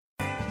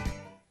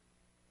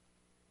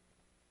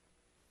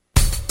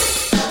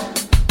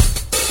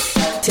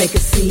take a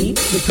seed,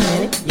 you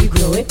plant it, you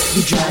grow it,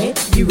 you dry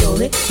it, you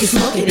roll it, you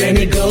smoke it, and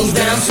it goes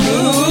down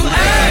smooth.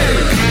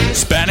 Hey!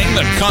 Spanning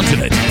the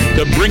continent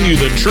to bring you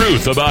the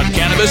truth about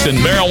cannabis and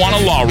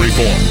marijuana law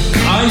reform.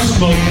 I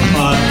smoke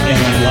pot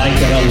and I like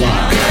it a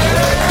lot.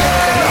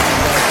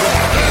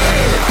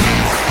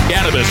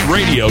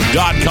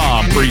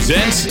 CannabisRadio.com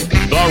presents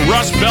The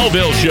Russ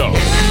Belville Show,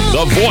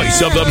 the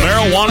voice of the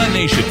marijuana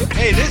nation.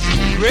 Hey, this is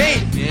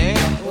great,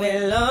 man.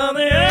 Well,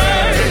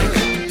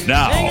 earth.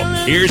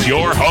 Now, here's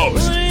your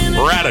host,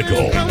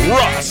 Radical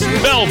Russ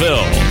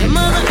Belville.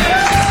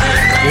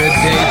 Good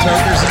day,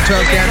 tokers and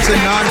tokets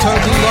and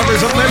non-toking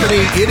lovers of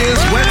liberty. It is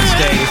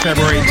Wednesday,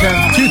 February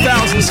 10th,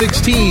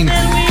 2016,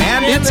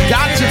 and it's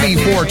got to be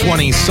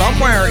 420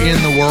 somewhere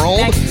in the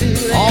world.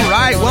 All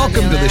right,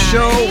 welcome to the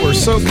show. We're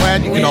so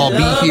glad you can all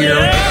be here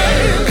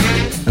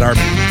at our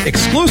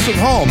exclusive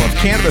home of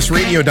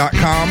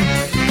CannabisRadio.com.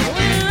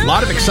 A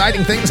lot of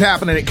exciting things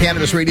happening at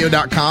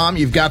CannabisRadio.com.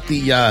 You've got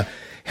the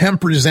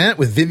Hemp Present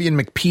with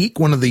Vivian McPeak,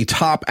 one of the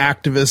top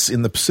activists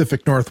in the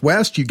Pacific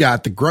Northwest. You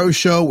got the Grow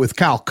Show with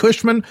Kyle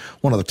Cushman,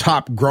 one of the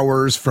top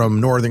growers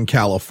from Northern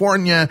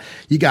California.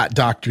 You got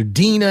Dr.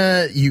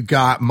 Dina. You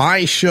got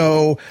my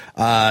show.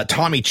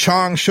 Tommy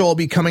Chong's show will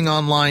be coming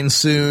online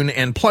soon,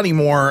 and plenty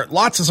more.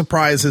 Lots of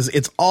surprises.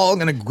 It's all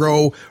going to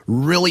grow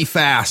really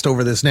fast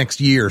over this next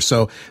year.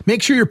 So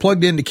make sure you're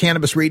plugged into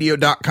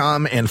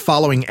CannabisRadio.com and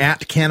following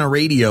at Canna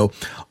Radio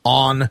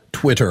on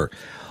Twitter.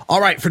 All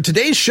right, for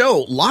today's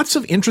show, lots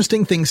of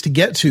interesting things to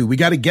get to. We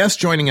got a guest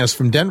joining us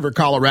from Denver,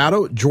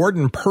 Colorado.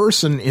 Jordan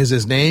Person is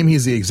his name.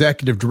 He's the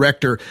executive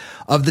director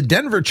of the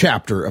Denver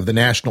chapter of the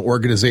National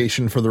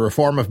Organization for the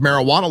Reform of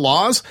Marijuana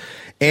Laws.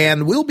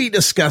 And we'll be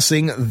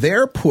discussing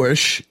their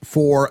push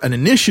for an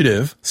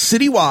initiative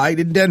citywide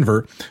in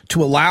Denver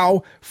to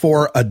allow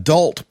for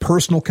adult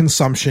personal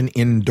consumption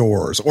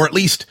indoors, or at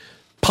least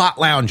pot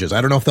lounges.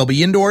 I don't know if they'll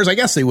be indoors. I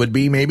guess they would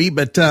be, maybe,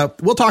 but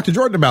we'll talk to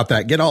Jordan about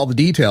that, get all the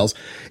details.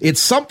 It's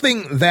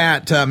something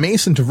that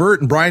Mason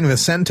Tvert and Brian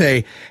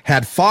Vicente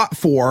had fought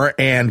for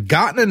and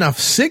gotten enough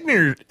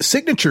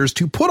signatures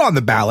to put on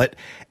the ballot,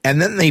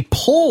 and then they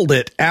pulled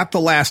it at the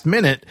last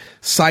minute,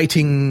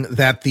 citing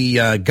that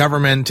the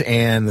government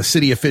and the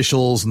city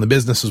officials and the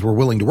businesses were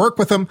willing to work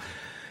with them.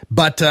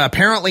 But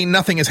apparently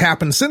nothing has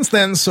happened since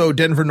then, so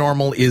Denver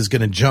NORML is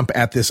going to jump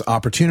at this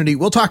opportunity.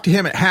 We'll talk to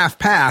him at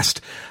 5:30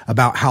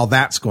 about how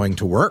that's going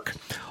to work.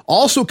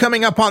 Also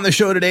coming up on the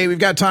show today, we've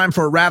got time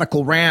for a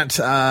radical rant.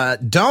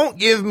 Don't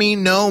give me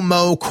no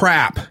Mo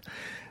crap.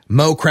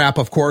 Mo crap,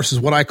 of course, is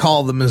what I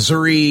call the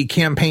Missouri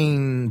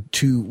campaign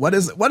to, what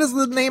is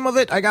the name of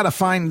it? I got to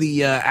find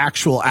the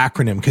actual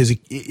acronym, because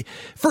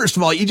first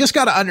of all, you just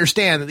got to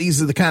understand that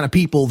these are the kind of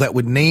people that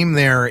would name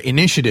their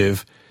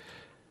initiative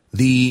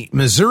the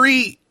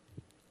Missouri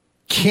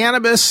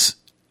Cannabis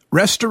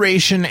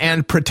Restoration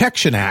and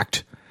Protection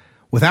Act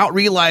without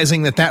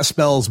realizing that that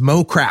spells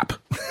Mo crap.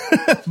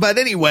 But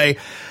anyway,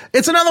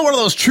 it's another one of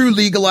those true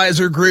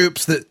legalizer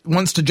groups that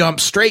wants to jump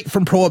straight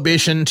from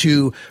prohibition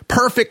to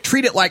perfect,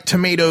 treat it like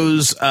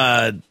tomatoes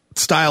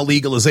style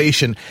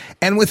legalization.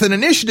 And with an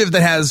initiative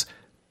that has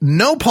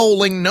no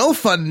polling, no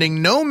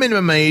funding, no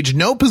minimum age,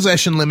 no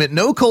possession limit,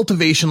 no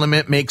cultivation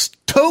limit, makes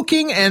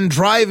toking and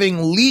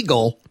driving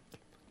legal.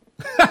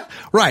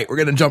 Right, we're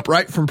going to jump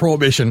right from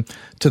prohibition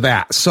to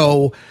that.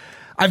 So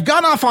I've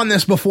gone off on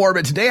this before,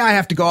 but today I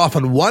have to go off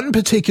on one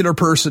particular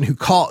person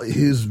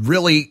who's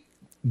really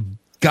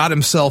got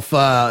himself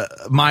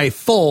my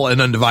full and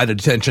undivided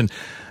attention.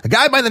 A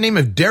guy by the name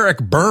of Derek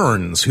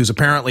Burns, who's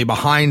apparently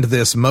behind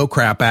this Mo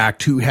Crap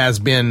Act, who has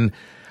been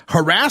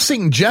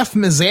harassing Jeff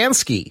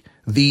Mizanski,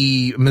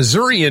 the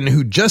Missourian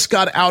who just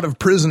got out of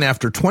prison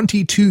after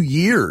 22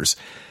 years.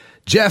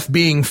 Jeff,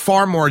 being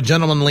far more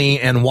gentlemanly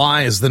and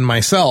wise than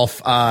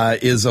myself,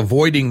 is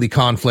avoiding the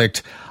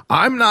conflict.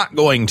 I'm not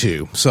going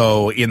to.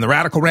 So in the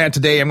Radical Rant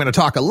today, I'm going to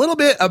talk a little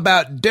bit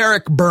about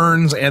Derek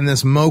Burns and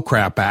this Mo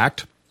Crap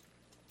Act.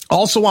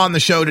 Also on the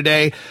show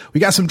today, we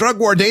got some drug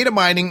war data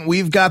mining.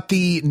 We've got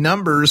the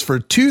numbers for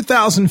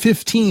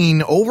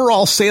 2015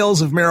 overall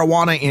sales of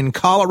marijuana in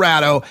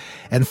Colorado.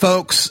 And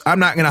folks, I'm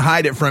not going to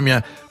hide it from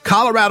you.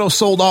 Colorado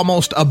sold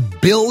almost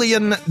 $1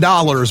 billion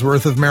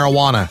worth of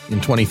marijuana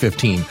in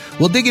 2015.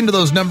 We'll dig into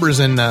those numbers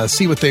and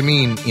see what they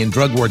mean in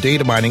drug war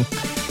data mining.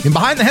 And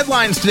behind the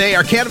headlines today,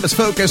 our cannabis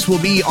focus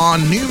will be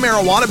on new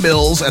marijuana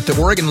bills at the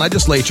Oregon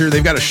legislature.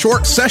 They've got a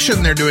short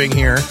session they're doing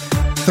here.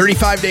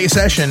 35-day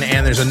session,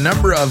 and there's a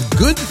number of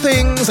good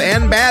things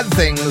and bad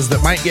things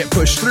that might get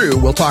pushed through.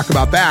 We'll talk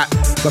about that.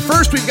 But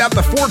first, we've got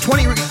the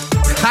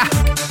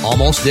 420...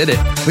 almost did it.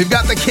 We've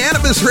got the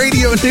Cannabis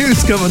Radio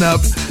News coming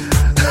up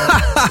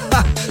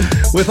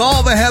with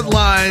all the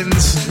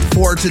headlines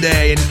for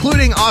today,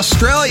 including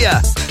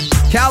Australia,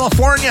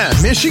 California,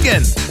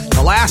 Michigan,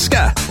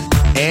 Alaska,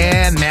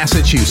 and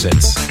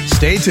Massachusetts.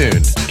 Stay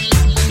tuned.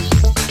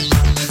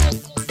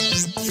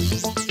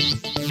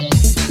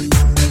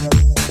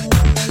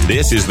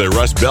 This is the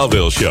Russ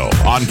Belville Show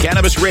on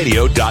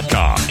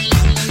CannabisRadio.com.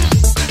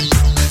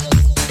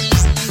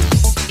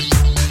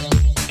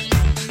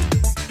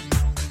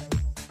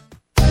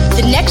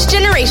 The next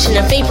generation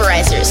of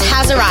vaporizers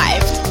has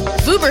arrived.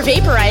 Vuber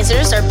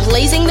vaporizers are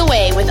blazing the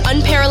way with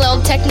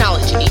unparalleled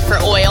technology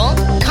for oil,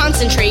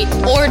 concentrate,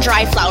 or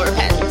dry flower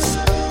pens.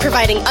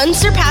 Providing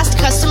unsurpassed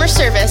customer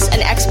service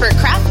and expert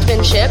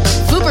craftsmanship,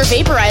 Vuber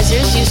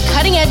vaporizers use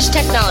cutting-edge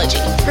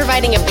technology,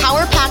 providing a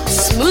power-packed,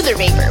 smoother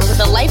vapor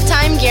with a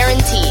lifetime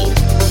guarantee.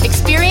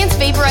 Experience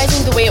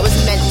vaporizing the way it was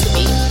meant to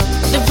be.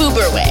 The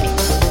Vuber way.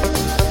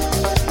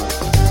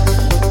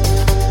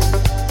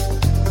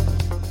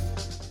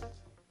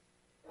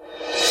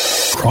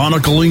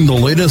 Chronicling the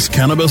latest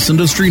cannabis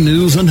industry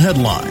news and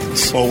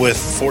headlines. Well, with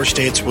 4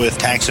 states with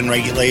tax and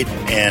regulate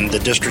and the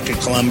District of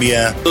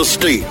Columbia. The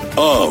state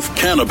of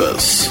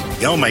cannabis.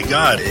 Oh my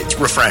God, it's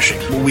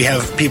refreshing. We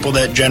have people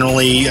that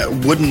generally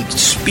wouldn't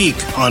speak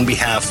on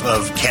behalf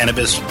of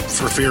cannabis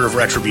for fear of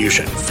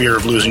retribution, fear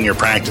of losing your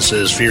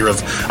practices, fear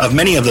of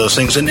many of those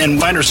things, and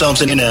find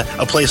ourselves in a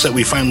place that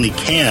we finally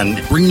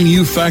can. Bringing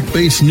you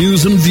fact-based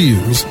news and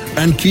views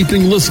and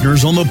keeping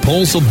listeners on the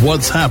pulse of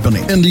what's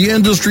happening in the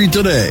industry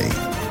today.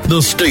 The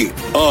state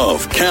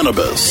of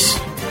cannabis.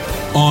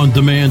 On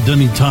demand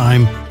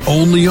anytime,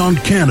 only on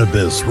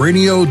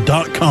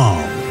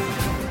CannabisRadio.com.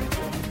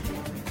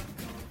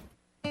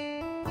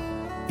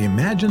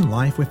 Imagine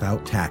life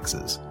without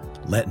taxes.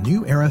 Let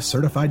New Era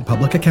Certified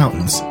Public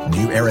Accountants,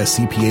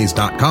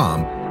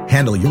 NewEraCPAs.com,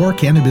 handle your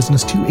Cannabis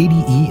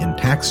 280E and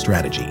tax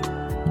strategy.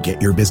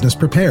 Get your business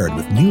prepared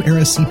with New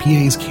Era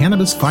CPA's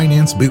Cannabis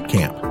Finance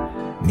Bootcamp.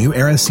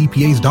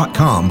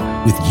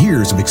 NewEraCPAs.com. With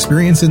years of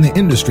experience in the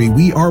industry,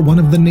 we are one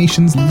of the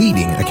nation's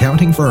leading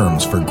accounting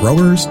firms for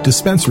growers,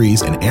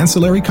 dispensaries, and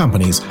ancillary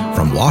companies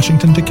from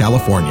Washington to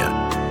California.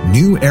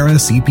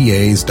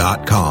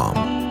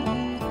 NewEraCPAs.com.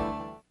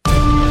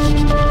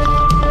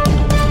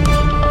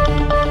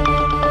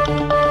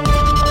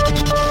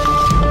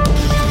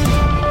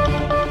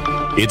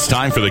 It's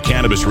time for the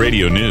Cannabis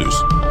Radio News.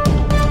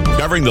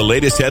 Covering the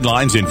latest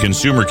headlines in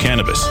consumer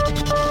cannabis,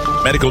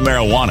 medical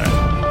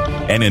marijuana,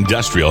 and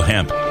industrial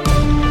hemp.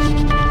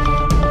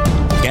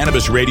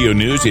 Cannabis Radio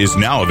News is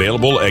now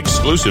available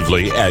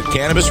exclusively at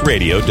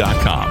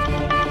CannabisRadio.com.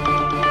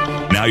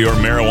 Now your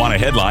marijuana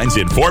headlines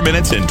in 4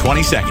 minutes and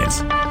 20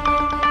 seconds.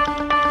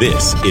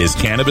 This is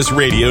Cannabis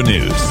Radio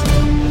News.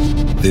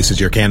 This is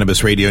your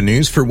Cannabis Radio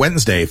News for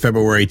Wednesday,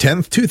 February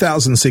 10th,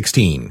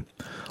 2016.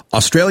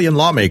 Australian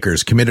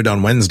lawmakers committed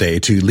on Wednesday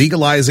to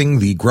legalizing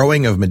the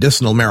growing of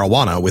medicinal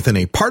marijuana within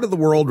a part of the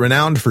world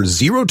renowned for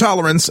zero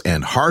tolerance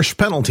and harsh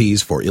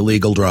penalties for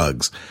illegal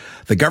drugs.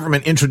 The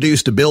government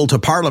introduced a bill to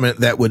Parliament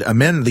that would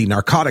amend the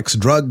Narcotics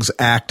Drugs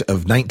Act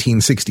of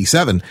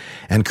 1967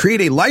 and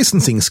create a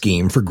licensing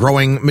scheme for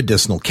growing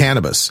medicinal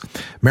cannabis.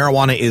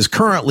 Marijuana is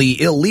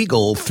currently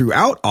illegal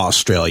throughout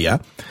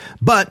Australia,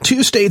 but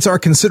 2 states are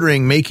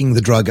considering making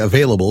the drug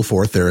available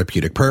for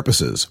therapeutic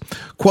purposes.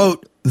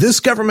 Quote,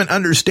 "This government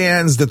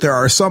understands that there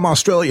are some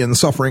Australians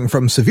suffering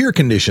from severe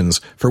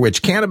conditions for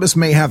which cannabis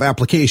may have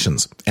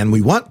applications, and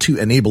we want to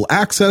enable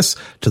access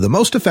to the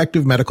most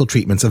effective medical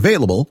treatments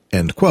available,"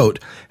 end quote,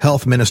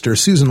 Health Minister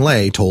Susan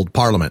Ley told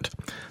Parliament.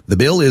 The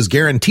bill is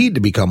guaranteed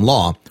to become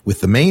law,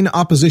 with the main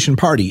opposition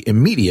party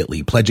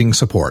immediately pledging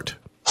support.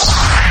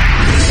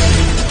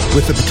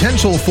 With the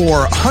potential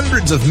for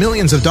hundreds of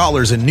millions of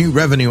dollars in new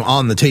revenue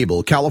on the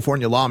table,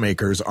 California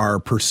lawmakers are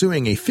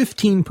pursuing a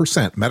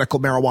 15% medical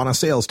marijuana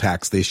sales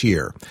tax this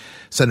year.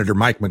 Senator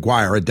Mike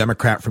McGuire, a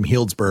Democrat from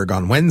Healdsburg,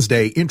 on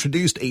Wednesday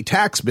introduced a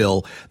tax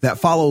bill that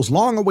follows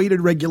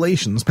long-awaited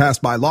regulations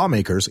passed by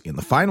lawmakers in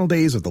the final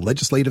days of the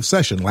legislative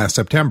session last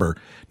September,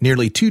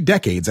 nearly 2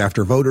 decades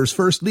after voters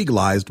first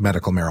legalized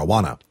medical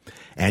marijuana.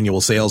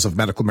 Annual sales of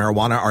medical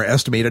marijuana are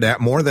estimated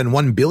at more than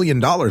 $1 billion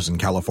in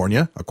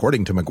California,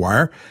 according to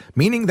McGuire,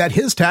 meaning that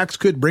his tax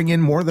could bring in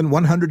more than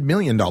 $100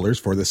 million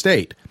for the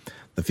state.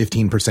 The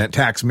 15%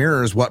 tax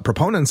mirrors what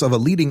proponents of a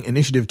leading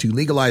initiative to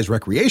legalize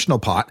recreational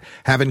pot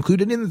have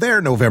included in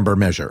their November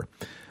measure.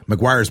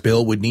 McGuire's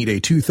bill would need a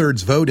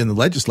 2/3 vote in the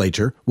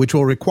legislature, which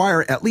will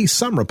require at least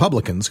some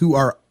Republicans who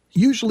are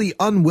usually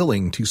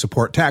unwilling to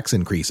support tax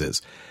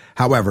increases.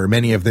 However,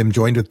 many of them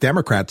joined with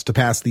Democrats to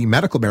pass the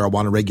medical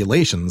marijuana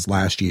regulations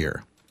last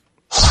year.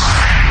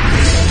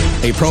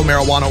 A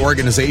pro-marijuana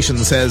organization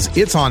says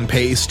it's on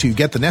pace to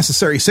get the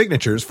necessary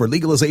signatures for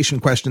legalization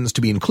questions to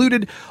be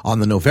included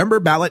on the November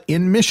ballot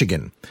in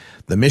Michigan.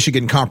 The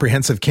Michigan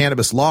Comprehensive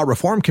Cannabis Law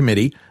Reform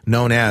Committee,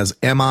 known as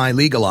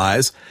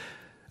legalize,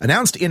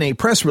 announced in a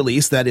press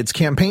release that its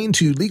campaign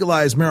to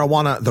legalize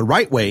marijuana the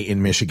right way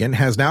in Michigan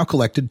has now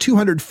collected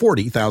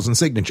 240,000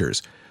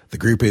 signatures. The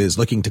group is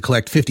looking to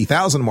collect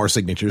 50,000 more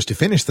signatures to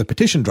finish the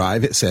petition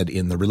drive, it said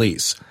in the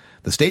release.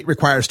 The state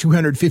requires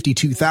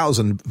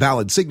 252,000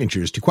 valid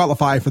signatures to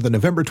qualify for the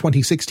November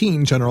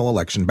 2016 general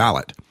election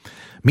ballot.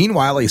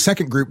 Meanwhile, a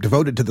second group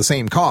devoted to the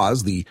same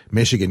cause, the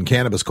Michigan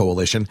Cannabis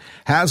Coalition,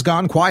 has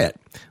gone quiet.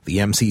 The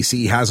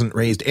MCC hasn't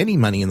raised any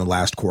money in the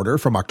last quarter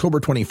from October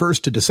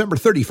 21st to December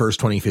 31st,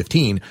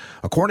 2015,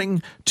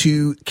 according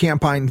to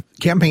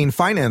campaign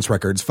finance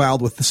records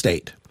filed with the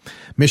state.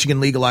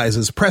 Michigan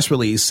Legalize's press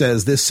release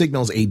says this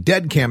signals a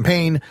dead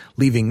campaign,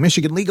 leaving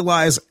Michigan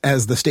Legalize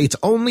as the state's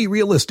only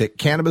realistic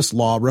cannabis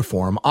law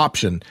reform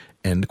option,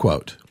 end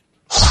quote.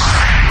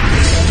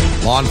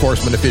 Law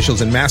enforcement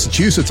officials in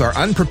Massachusetts are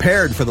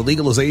unprepared for the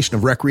legalization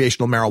of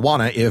recreational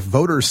marijuana if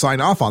voters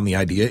sign off on the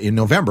idea in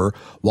November,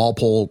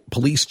 Walpole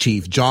Police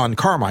Chief John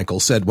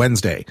Carmichael said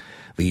Wednesday.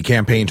 The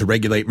campaign to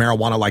regulate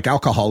marijuana like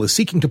alcohol is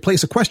seeking to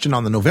place a question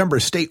on the November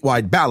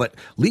statewide ballot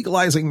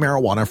legalizing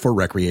marijuana for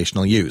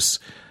recreational use.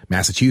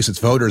 Massachusetts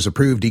voters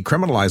approved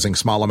decriminalizing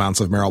small amounts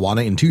of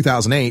marijuana in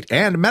 2008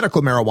 and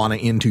medical marijuana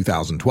in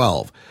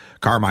 2012.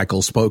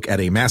 Carmichael spoke at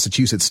a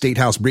Massachusetts State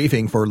House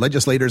briefing for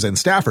legislators and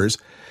staffers.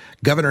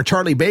 Governor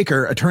Charlie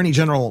Baker, Attorney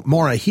General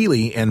Maura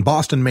Healey, and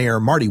Boston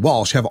Mayor Marty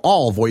Walsh have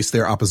all voiced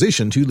their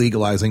opposition to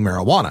legalizing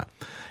marijuana.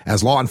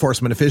 As law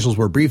enforcement officials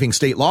were briefing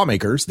state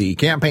lawmakers, the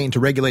campaign to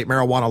regulate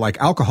marijuana like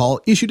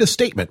alcohol issued a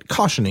statement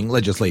cautioning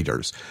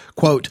legislators.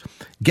 Quote,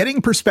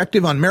 "Getting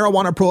perspective on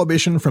marijuana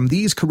prohibition from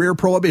these career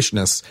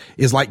prohibitionists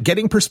is like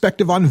getting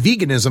perspective on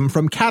veganism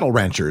from cattle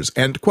ranchers,"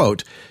 end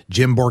quote,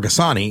 Jim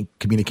Borgasani,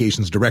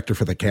 communications director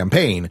for the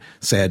campaign,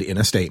 said in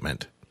a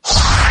statement.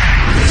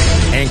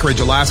 Anchorage,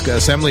 Alaska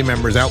Assembly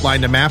members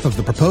outlined a map of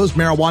the proposed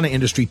marijuana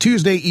industry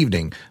Tuesday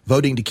evening,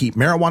 voting to keep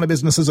marijuana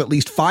businesses at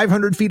least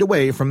 500 feet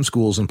away from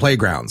schools and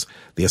playgrounds.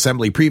 The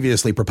Assembly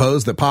previously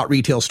proposed that pot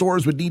retail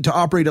stores would need to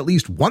operate at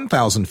least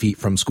 1,000 feet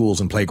from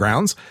schools and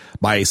playgrounds.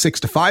 By a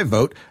 6-5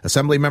 vote,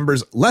 Assembly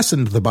members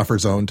lessened the buffer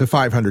zone to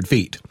 500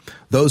 feet.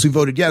 Those who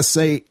voted yes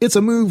say it's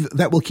a move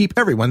that will keep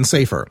everyone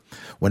safer.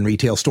 When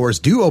retail stores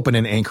do open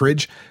in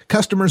Anchorage,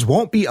 customers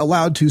won't be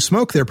allowed to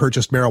smoke their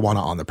purchased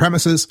marijuana on the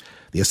premises.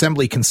 The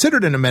Assembly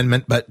considered an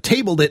amendment but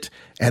tabled it,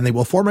 and they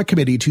will form a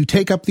committee to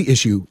take up the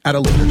issue at a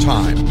later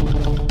time.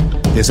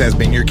 This has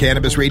been your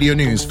Cannabis Radio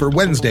News for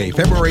Wednesday,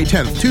 February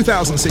 10th,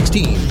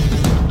 2016.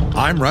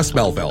 I'm Russ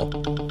Belville.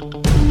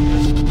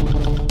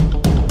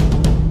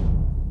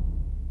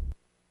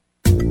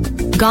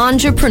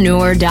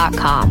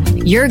 Ganjapreneur.com,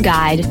 your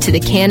guide to the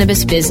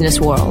cannabis business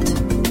world.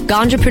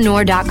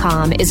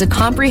 Ganjapreneur.com is a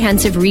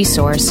comprehensive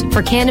resource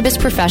for cannabis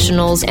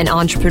professionals and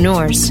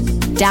entrepreneurs.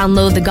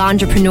 Download the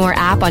Ganjapreneur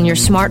app on your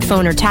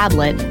smartphone or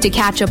tablet to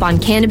catch up on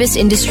cannabis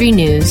industry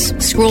news,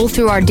 scroll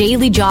through our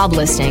daily job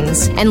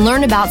listings, and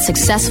learn about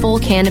successful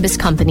cannabis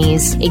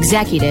companies,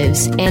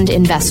 executives, and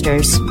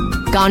investors.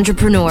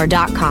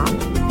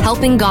 Ganjapreneur.com,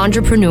 helping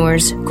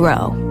Ganjapreneurs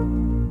grow.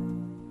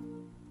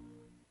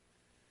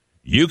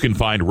 You can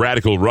find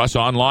Radical Russ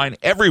online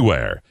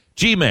everywhere.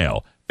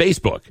 Gmail,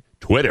 Facebook,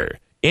 Twitter,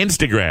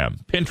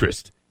 Instagram,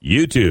 Pinterest,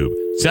 YouTube,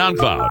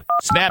 SoundCloud,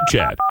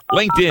 Snapchat,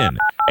 LinkedIn,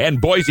 and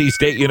Boise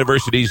State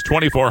University's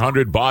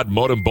 2400 baud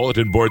modem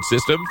bulletin board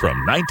system from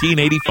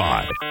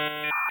 1985.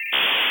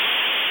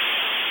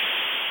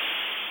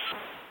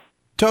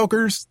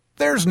 Tokers,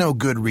 there's no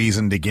good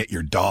reason to get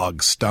your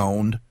dog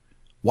stoned.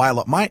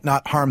 While it might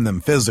not harm them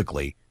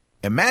physically,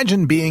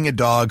 imagine being a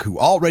dog who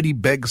already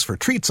begs for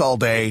treats all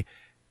day,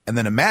 and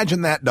then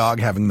imagine that dog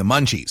having the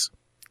munchies.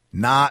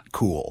 Not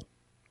cool.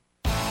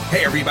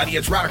 Hey everybody,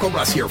 it's Radical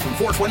Russ here from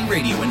 420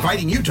 Radio,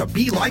 inviting you to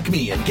be like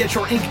me and get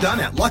your ink done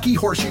at Lucky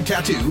Horseshoe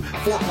Tattoo,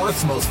 Fort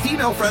Worth's most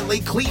female-friendly,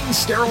 clean,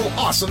 sterile,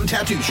 awesome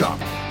tattoo shop.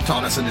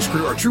 Thomas and his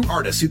crew are true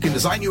artists who can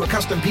design you a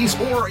custom piece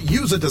or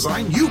use a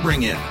design you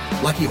bring in.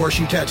 Lucky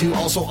Horseshoe Tattoo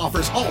also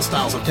offers all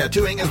styles of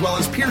tattooing as well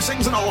as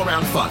piercings and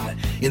all-around fun.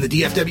 In the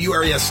DFW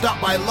area, stop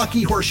by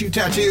Lucky Horseshoe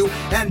Tattoo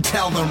and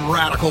tell them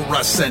Radical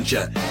Russ sent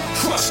you.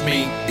 Trust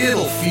me,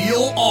 it'll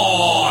feel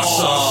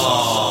awesome.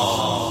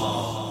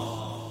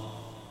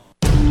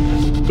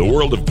 The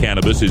world of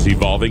cannabis is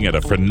evolving at a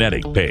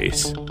frenetic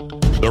pace.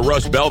 The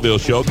Russ Belville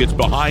Show gets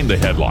behind the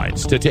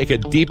headlines to take a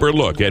deeper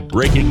look at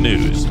breaking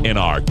news in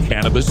our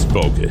Cannabis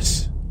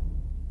Focus.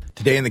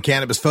 Today in the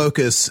Cannabis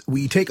Focus,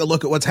 we take a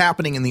look at what's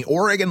happening in the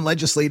Oregon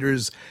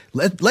legislature's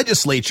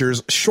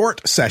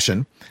short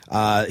session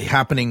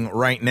happening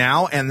right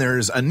now. And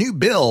there's a new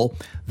bill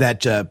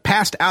that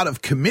passed out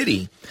of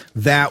committee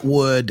that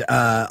would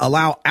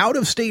allow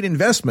out-of-state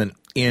investment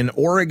in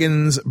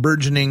Oregon's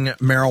burgeoning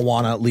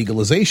marijuana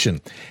legalization.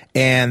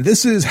 And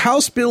this is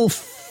House Bill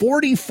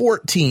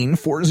 4014,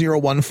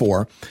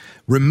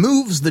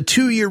 removes the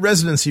 2-year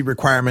residency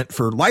requirement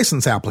for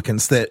license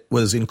applicants that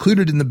was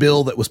included in the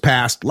bill that was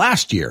passed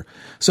last year.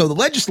 So the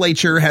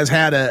legislature has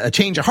had a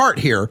change of heart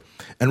here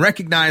and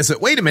recognized that,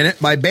 wait a minute,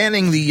 by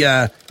banning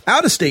the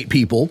out-of-state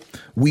people,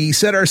 we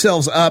set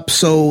ourselves up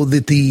so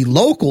that the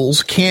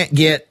locals can't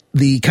get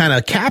the kind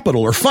of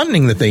capital or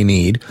funding that they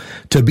need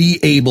to be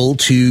able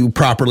to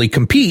properly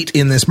compete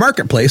in this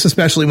marketplace,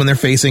 especially when they're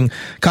facing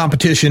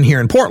competition here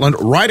in Portland,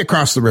 right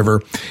across the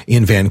river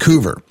in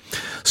Vancouver.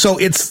 So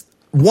it's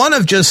one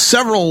of just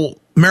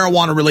several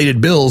marijuana-related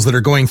bills that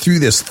are going through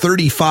this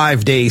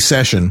 35-day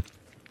session.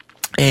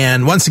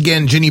 And once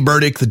again, Ginny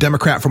Burdick, the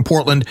Democrat from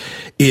Portland,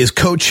 is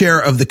co-chair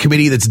of the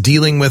committee that's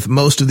dealing with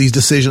most of these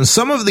decisions.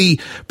 Some of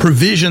the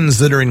provisions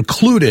that are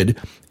included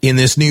in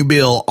this new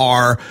bill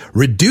are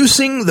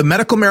reducing the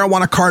medical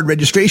marijuana card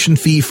registration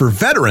fee for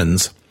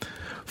veterans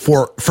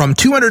from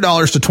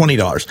 $200 to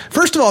 $20.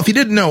 First of all, if you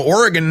didn't know,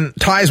 Oregon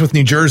ties with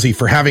New Jersey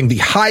for having the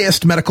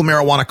highest medical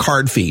marijuana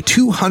card fee,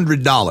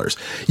 $200.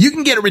 You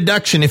can get a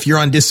reduction if you're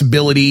on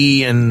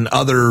disability and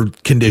other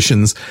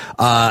conditions,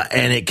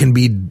 and it can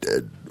be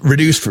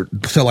reduced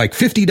to like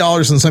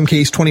 $50 in some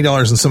case,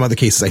 $20 in some other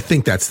cases. I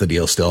think that's the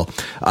deal still.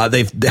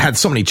 They've had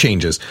so many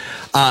changes.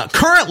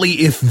 Currently,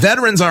 if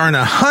veterans are on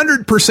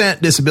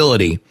 100%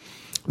 disability,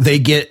 they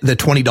get the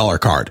 $20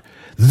 card.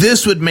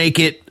 This would make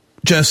it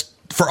just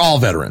for all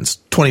veterans,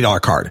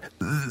 $20 card.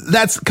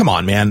 Come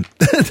on, man.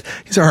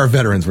 These are our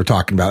veterans we're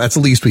talking about. That's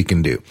the least we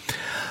can do.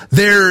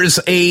 There's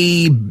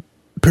a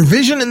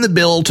provision in the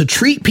bill to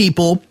treat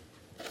people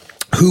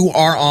who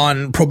are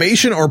on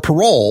probation or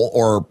parole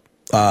or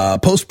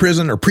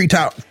post-prison or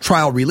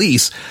pre-trial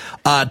release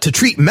to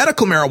treat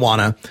medical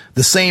marijuana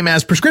the same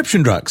as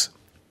prescription drugs.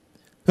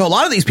 Now, a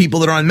lot of these people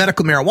that are on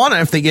medical marijuana,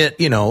 if they get,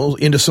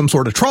 into some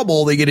sort of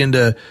trouble, they get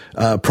into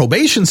a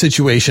probation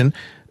situation,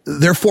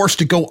 they're forced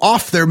to go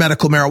off their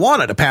medical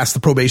marijuana to pass the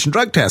probation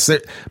drug test.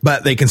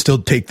 But they can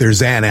still take their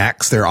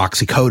Xanax, their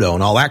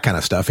oxycodone, all that kind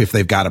of stuff if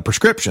they've got a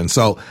prescription.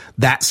 So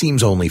that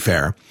seems only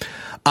fair.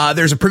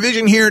 There's a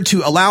provision here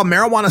to allow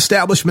marijuana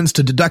establishments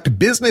to deduct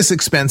business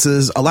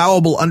expenses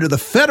allowable under the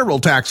federal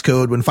tax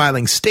code when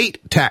filing state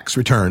tax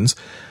returns.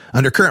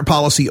 Under current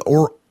policy,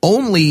 or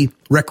only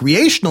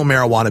recreational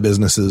marijuana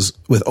businesses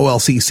with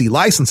OLCC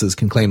licenses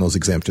can claim those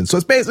exemptions. So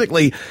it's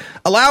basically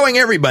allowing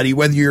everybody,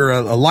 whether you're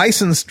a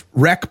licensed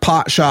rec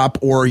pot shop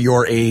or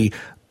you're a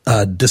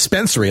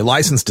dispensary, a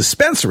licensed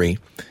dispensary,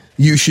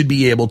 you should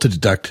be able to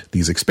deduct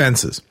these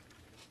expenses.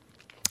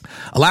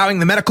 Allowing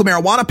the medical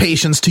marijuana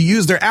patients to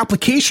use their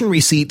application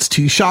receipts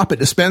to shop at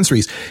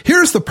dispensaries.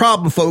 Here's the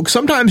problem, folks.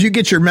 Sometimes you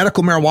get your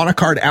medical marijuana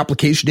card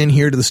application in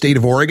here to the state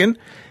of Oregon,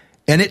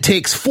 and it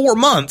takes 4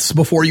 months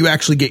before you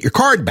actually get your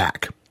card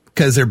back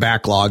because they're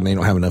backlogged and they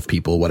don't have enough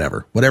people,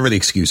 whatever the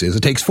excuse is.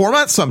 It takes 4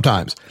 months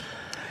sometimes.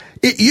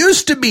 It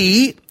used to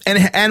be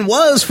and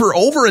was for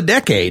over a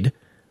decade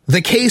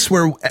the case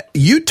where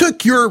you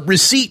took your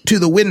receipt to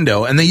the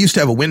window, and they used to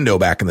have a window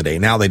back in the day.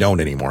 Now they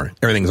don't anymore.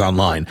 Everything's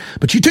online.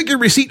 But you took your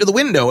receipt to the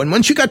window, and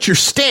once you got your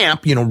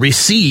stamp,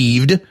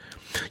 received,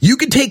 you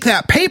could take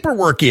that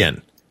paperwork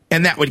in,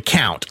 and that would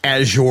count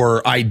as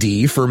your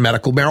ID for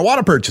medical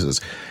marijuana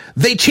purchases.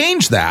 They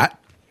changed that.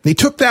 They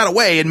took that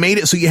away and made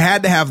it so you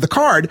had to have the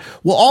card.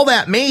 Well, all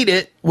that made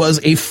it was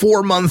a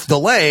 4-month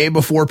delay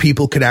before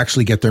people could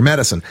actually get their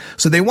medicine.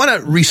 So they want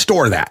to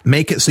restore that,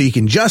 make it so you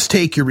can just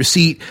take your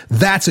receipt.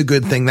 That's a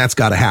good thing. That's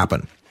got to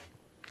happen.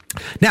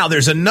 Now,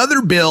 there's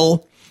another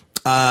bill,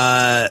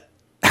 House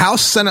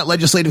Senate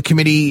Legislative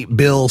Committee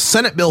bill,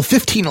 Senate Bill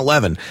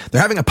 1511.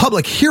 They're having a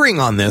public hearing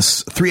on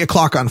this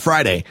 3:00 on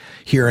Friday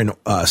here in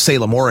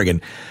Salem,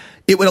 Oregon.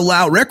 It would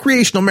allow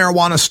recreational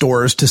marijuana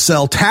stores to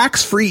sell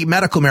tax-free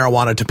medical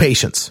marijuana to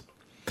patients.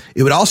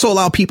 It would also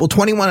allow people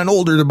 21 and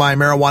older to buy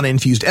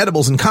marijuana-infused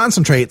edibles and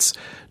concentrates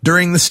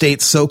during the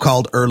state's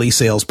so-called early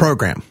sales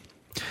program.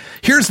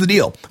 Here's the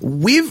deal.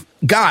 We've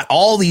got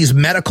all these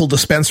medical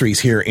dispensaries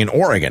here in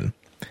Oregon,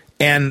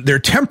 and they're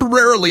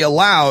temporarily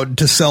allowed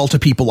to sell to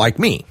people like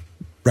me,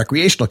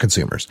 recreational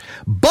consumers.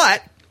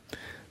 But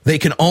they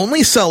can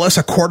only sell us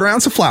a 1/4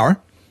 ounce of flour.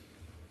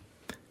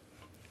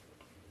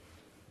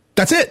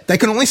 That's it. They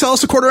can only sell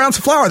us a 1/4 ounce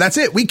of flour. That's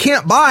it. We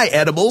can't buy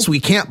edibles. We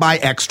can't buy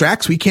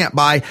extracts. We can't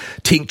buy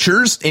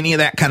tinctures, any of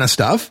that kind of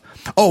stuff.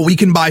 Oh, we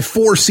can buy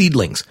 4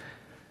 seedlings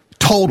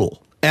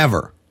total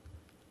ever.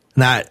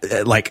 Not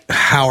like,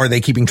 how are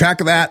they keeping track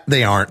of that?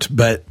 They aren't.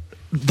 But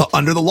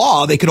under the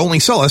law, they could only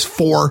sell us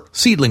 4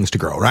 seedlings to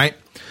grow, right?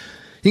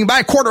 You can buy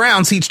a 1/4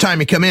 ounce each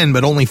time you come in,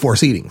 but only 4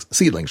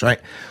 seedlings,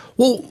 right?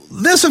 Well,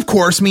 this, of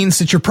course, means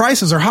that your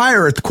prices are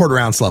higher at the 1/4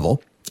 ounce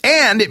level.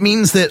 And it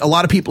means that a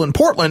lot of people in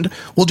Portland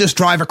will just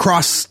drive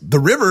across the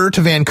river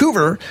to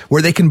Vancouver,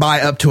 where they can buy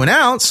up to an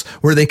ounce,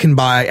 where they can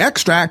buy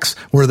extracts,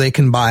 where they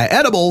can buy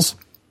edibles.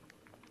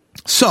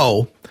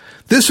 So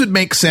this would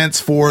make sense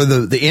for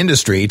the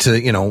industry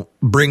to,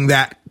 bring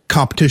that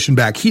competition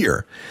back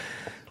here.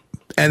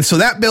 And so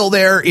that bill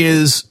there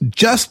is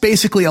just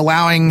basically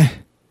allowing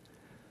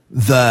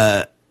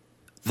the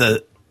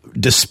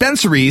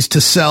dispensaries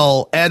to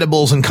sell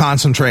edibles and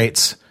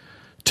concentrates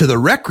to the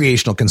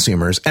recreational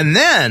consumers. And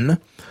then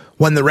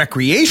when the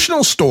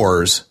recreational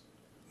stores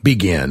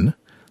begin,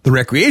 the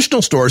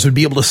recreational stores would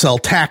be able to sell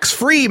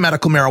tax-free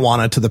medical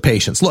marijuana to the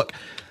patients. Look,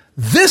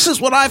 this is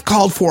what I've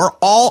called for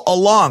all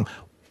along.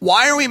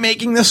 Why are we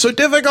making this so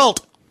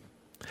difficult?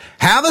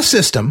 Have a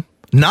system,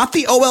 not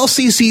the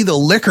OLCC, the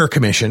Liquor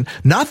Commission,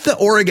 not the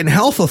Oregon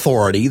Health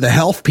Authority, the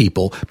health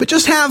people, but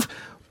just have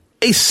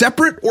a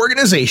separate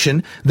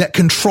organization that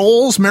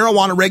controls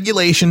marijuana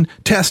regulation,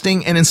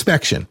 testing, and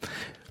inspection.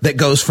 That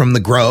goes from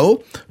the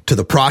grow to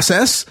the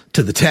process,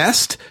 to the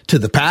test, to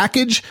the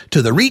package,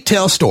 to the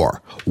retail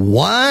store.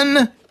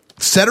 One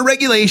set of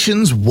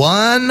regulations,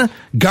 one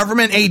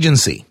government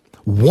agency,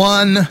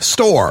 one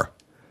store.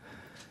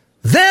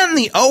 Then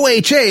the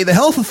OHA, the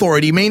health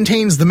authority,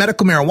 maintains the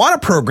medical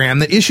marijuana program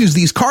that issues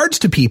these cards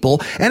to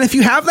people. And if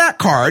you have that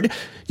card,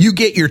 you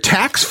get your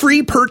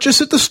tax-free purchase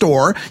at the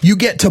store, you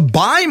get to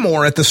buy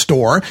more at the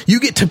store, you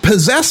get to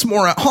possess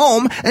more at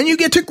home, and you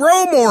get to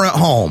grow more at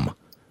home.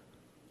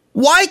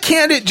 Why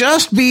can't it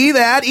just be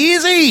that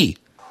easy?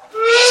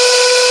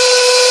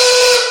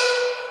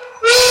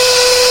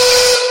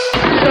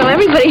 So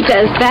everybody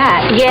does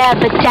that. Yeah,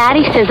 but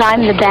Daddy says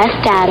I'm the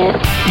best at it.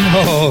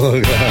 Oh,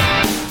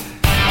 God.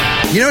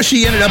 You know,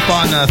 she ended up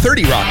on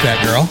 30 Rock,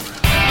 that girl.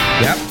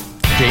 Yep,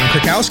 Jane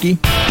Krakowski.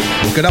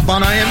 Look it up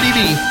on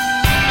IMDb.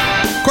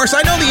 Of course,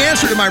 I know the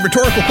answer to my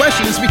rhetorical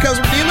question is because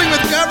we're dealing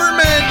with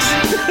government.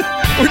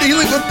 We're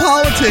dealing with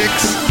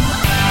politics.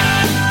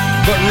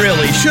 But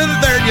really, shouldn't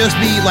there just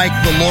be, like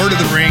the Lord of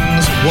the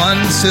Rings,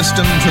 one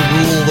system to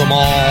rule them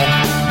all?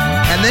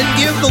 And then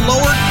give the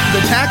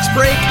tax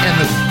break and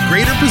the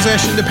greater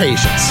possession to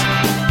patients.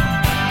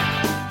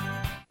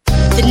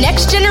 The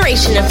next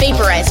generation of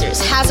vaporizers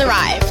has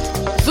arrived.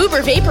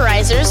 Vuber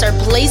vaporizers are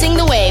blazing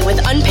the way with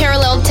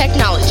unparalleled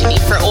technology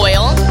for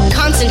oil,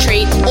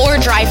 concentrate, or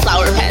dry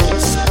flower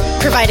pens.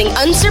 Providing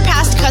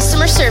unsurpassed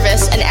customer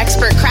service and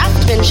expert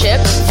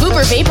craftsmanship,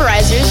 Vuber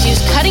vaporizers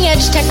use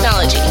cutting-edge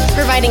technology,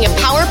 providing a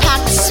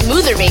power-packed,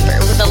 smoother vapor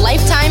with a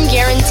lifetime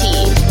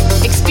guarantee.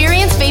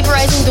 Experience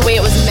vaporizing the way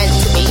it was meant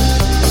to be.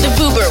 The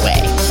Vuber way.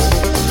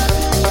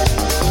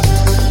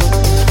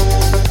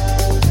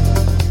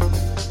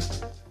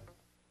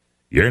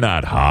 You're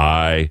not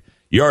high.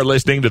 You're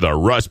listening to the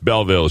Russ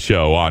Belville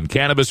Show on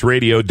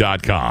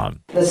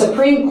CannabisRadio.com. The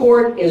Supreme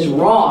Court is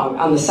wrong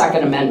on the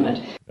Second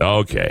Amendment.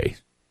 Okay.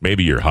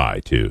 Maybe you're high,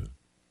 too.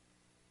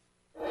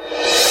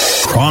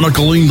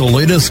 Chronicling the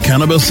latest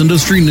cannabis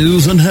industry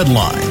news and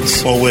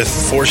headlines. Well, with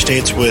 4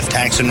 states with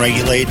tax and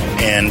regulate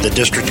and the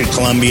District of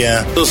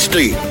Columbia. The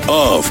state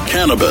of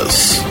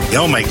cannabis.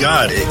 Oh, my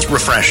God, it's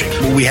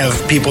refreshing. We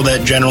have people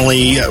that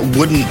generally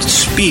wouldn't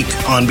speak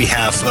on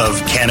behalf of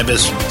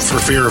cannabis for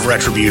fear of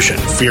retribution,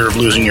 fear of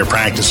losing your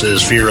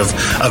practices, fear of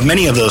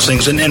many of those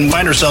things, and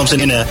find ourselves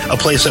in a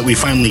place that we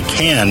finally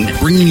can.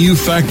 Bringing you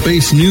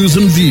fact-based news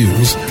and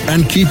views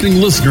and keeping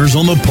listeners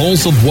on the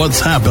pulse of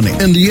what's happening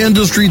in the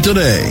industry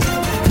today.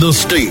 The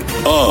state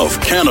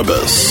of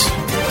cannabis.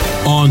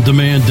 On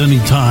demand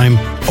anytime,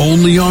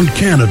 only on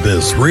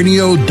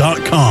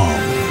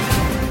CannabisRadio.com.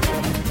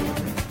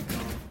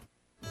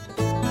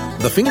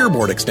 The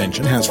Fingerboard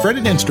extension has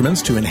fretted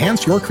instruments to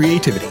enhance your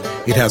creativity.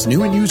 It has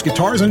new and used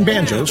guitars and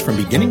banjos from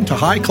beginning to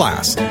high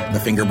class. The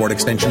Fingerboard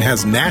extension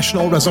has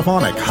National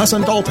Resophonic,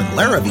 Husson Dalton,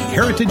 Larrabee,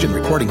 Heritage and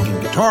Recording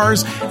King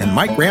guitars, and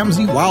Mike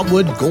Ramsey,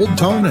 Wildwood, Gold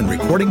Tone, and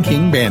Recording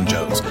King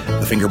banjos.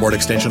 The Fingerboard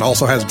extension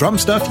also has drum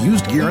stuff,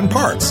 used gear, and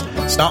parts.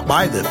 Stop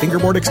by the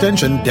Fingerboard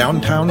extension,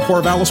 downtown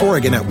Corvallis,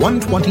 Oregon at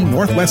 120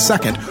 Northwest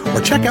 2nd,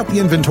 or check out the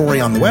inventory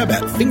on the web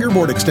at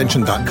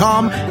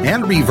fingerboardextension.com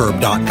and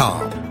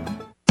reverb.com.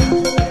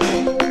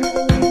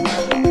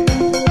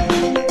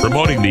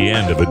 Promoting the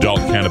end of adult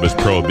cannabis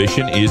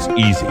prohibition is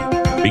easy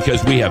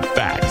because we have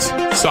facts,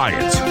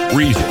 science,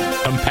 reason,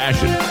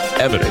 compassion,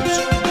 evidence,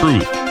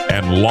 truth,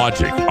 and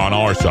logic on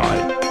our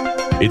side.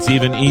 It's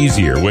even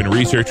easier when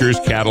researchers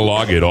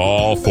catalog it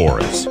all for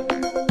us.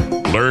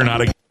 Learn how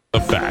to get the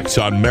facts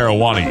on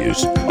marijuana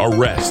use,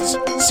 arrests,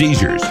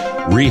 seizures,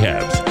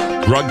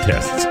 rehabs, drug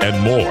tests,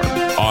 and more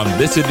on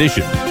this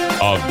edition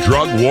of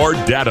Drug War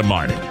Data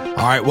Mining.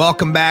 All right,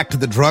 welcome back to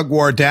the Drug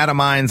War Data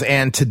Mines,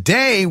 and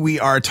today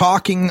we are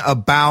talking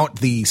about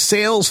the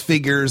sales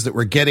figures that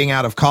we're getting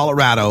out of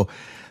Colorado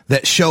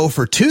that show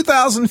for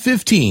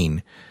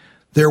 2015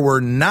 there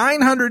were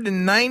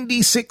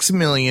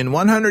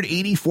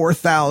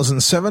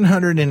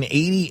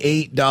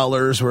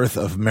 $996,184,788 worth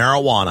of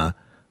marijuana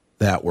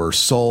that were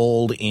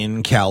sold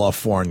in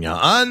California.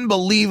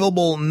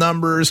 Unbelievable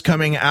numbers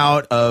coming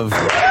out of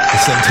the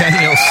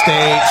Centennial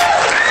State.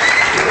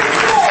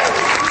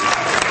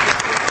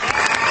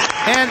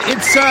 And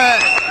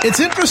it's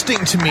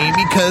interesting to me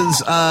because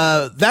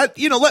that,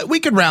 you know,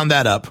 we could round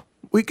that up.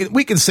 We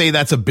can say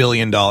that's $1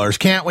 billion,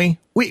 can't we?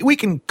 We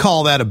can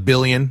call that $1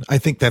 billion. I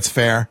think that's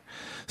fair.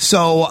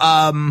 So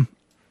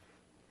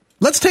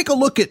let's take a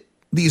look at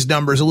these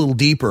numbers a little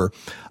deeper.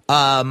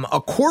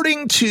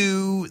 According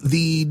to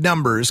the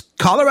numbers,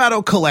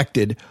 Colorado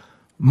collected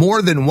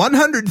more than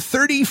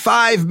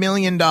 $135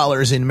 million in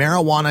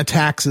marijuana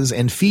taxes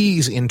and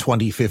fees in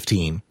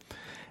 2015.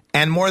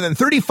 And more than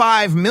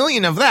 35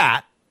 million of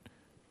that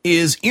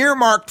is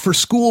earmarked for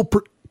school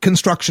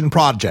construction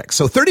projects.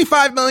 So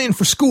 35 million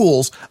for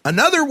schools,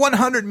 another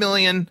 100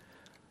 million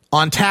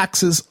on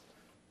taxes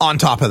on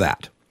top of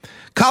that.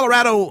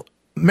 Colorado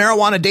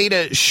marijuana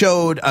data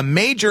showed a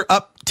major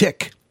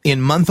uptick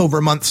in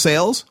month-over-month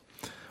sales.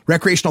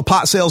 Recreational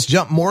pot sales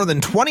jumped more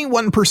than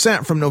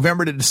 21% from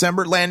November to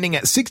December, landing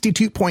at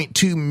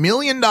 $62.2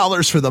 million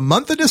for the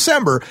month of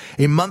December,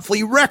 a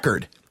monthly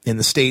record in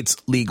the state's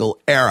legal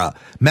era.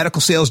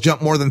 Medical sales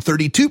jumped more than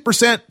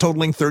 32%,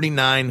 totaling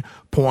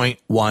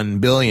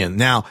 $39.1 billion.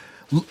 Now,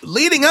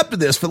 leading up to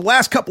this, for the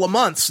last couple of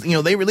months, you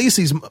know, they release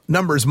these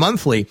numbers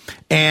monthly,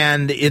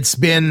 and it's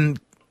been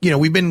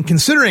we've been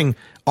considering,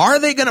 are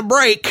they going to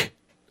break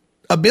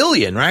 $1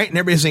 billion, right? And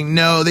everybody's saying,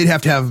 no, they'd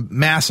have to have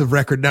massive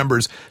record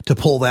numbers to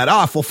pull that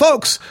off. Well,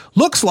 folks,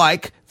 looks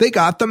like they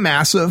got the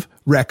massive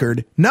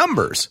record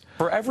numbers.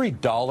 For every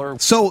dollar.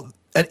 So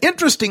an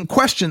interesting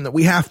question that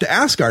we have to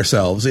ask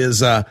ourselves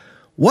is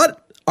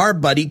what our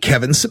buddy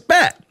Kevin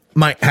Sabet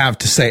might have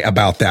to say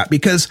about that,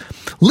 because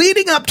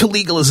leading up to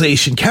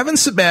legalization, Kevin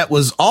Sabet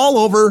was all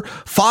over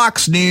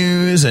Fox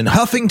News and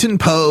Huffington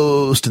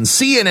Post and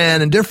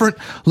CNN and different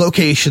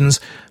locations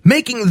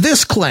making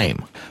this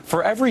claim.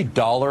 For every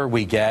dollar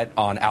we get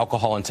on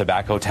alcohol and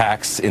tobacco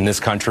tax in this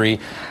country,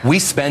 we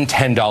spend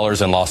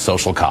 $10 in lost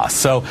social costs.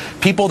 So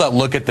people that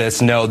look at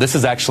this know this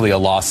is actually a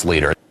loss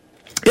leader.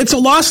 It's a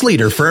loss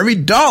leader. For every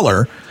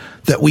dollar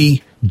that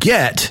we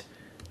get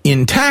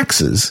in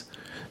taxes,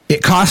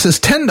 it costs us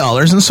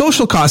 $10 in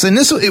social costs. And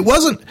it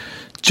wasn't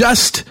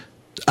just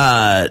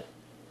Kevin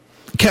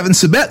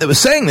Sabet that was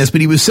saying this,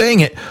 but he was saying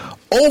it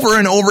over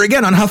and over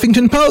again on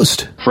Huffington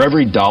Post. For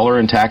every dollar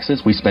in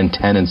taxes, we spend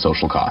 10 in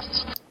social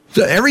costs.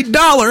 So every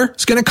dollar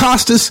is going to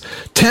cost us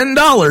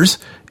 $10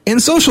 in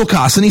social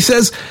costs. And he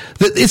says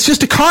that it's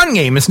just a con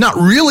game. It's not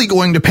really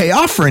going to pay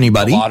off for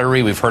anybody.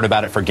 Lottery, we've heard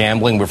about it for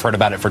gambling. We've heard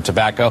about it for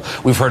tobacco.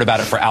 We've heard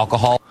about it for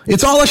alcohol.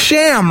 It's all a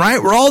sham,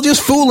 right? We're all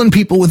just fooling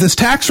people with this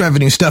tax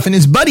revenue stuff. And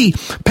his buddy,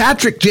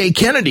 Patrick J.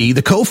 Kennedy,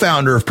 the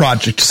co-founder of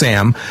Project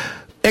Sam,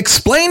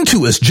 explained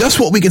to us just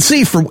what we could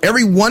see. For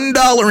every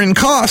 $1 in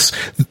costs,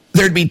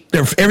 every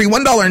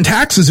 $1 in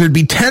taxes, there'd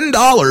be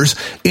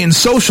 $10 in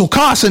social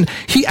costs. And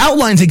he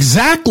outlines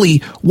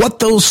exactly what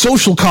those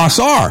social costs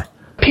are.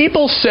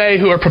 People say,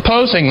 who are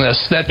proposing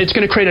this, that it's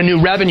going to create a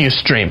new revenue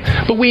stream.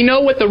 But we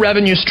know what the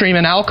revenue stream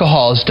in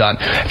alcohol has done.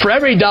 For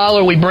every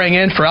dollar we bring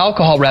in for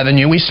alcohol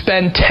revenue, we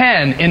spend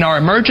 10 in our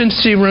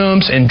emergency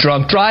rooms, in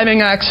drunk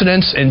driving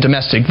accidents, in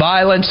domestic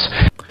violence.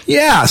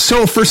 Yeah,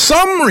 so for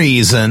some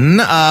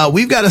reason,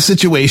 we've got a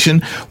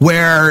situation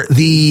where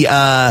the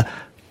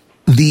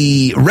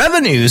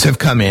revenues have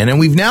come in, and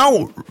we've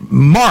now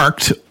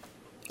marked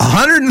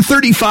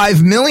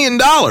 $135 million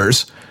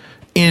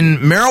in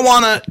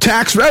marijuana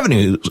tax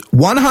revenues.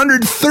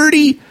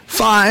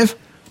 $135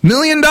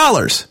 million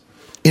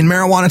in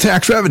marijuana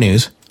tax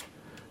revenues.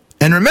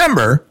 And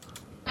remember,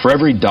 for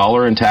every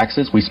dollar in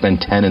taxes, we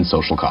spend 10 in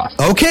social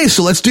costs. Okay,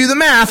 so let's do the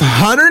math.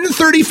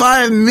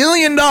 $135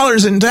 million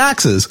in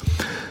taxes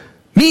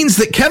means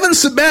that Kevin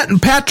Sabet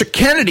and Patrick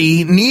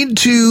Kennedy need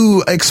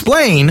to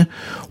explain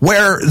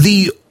where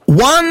the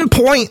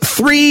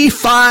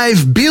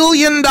 $1.35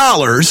 billion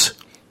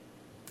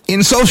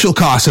in social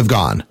costs have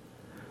gone.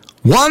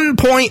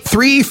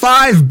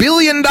 $1.35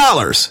 billion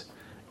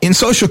in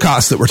social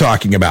costs that we're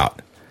talking about.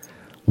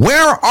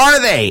 Where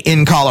are they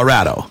in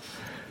Colorado?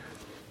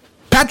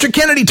 Patrick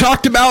Kennedy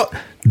talked about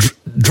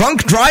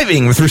drunk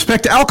driving with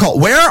respect to alcohol.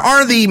 Where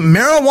are the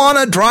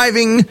marijuana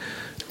driving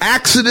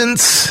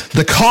accidents,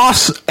 the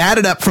costs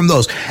added up from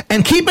those?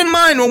 And keep in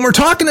mind, when we're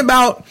talking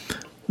about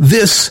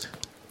this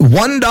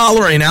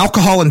 $1 in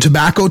alcohol and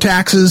tobacco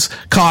taxes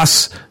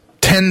costs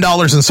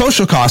 $10 in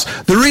social costs,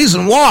 the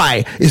reason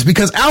why is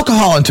because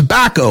alcohol and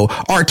tobacco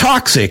are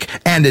toxic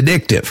and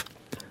addictive.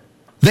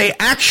 They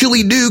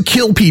actually do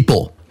kill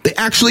people. They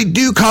actually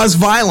do cause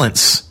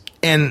violence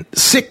and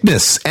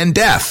sickness and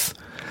death.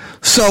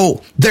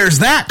 So there's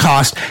that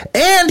cost.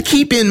 And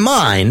keep in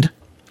mind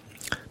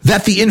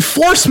that the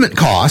enforcement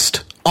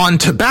cost on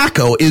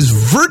tobacco is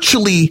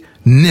virtually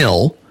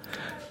nil.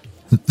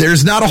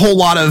 There's not a whole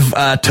lot of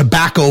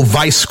tobacco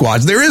vice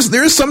squads. There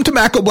is some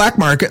tobacco black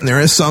market, and there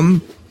is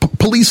some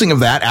policing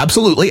of that.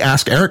 Absolutely.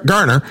 Ask Eric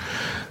Garner.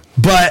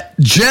 But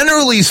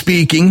generally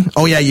speaking,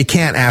 oh yeah, you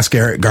can't ask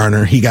Eric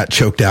Garner. He got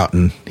choked out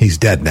and he's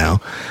dead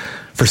now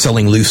for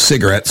selling loose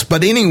cigarettes.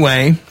 But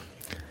anyway,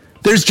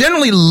 there's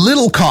generally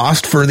little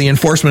cost for the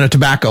enforcement of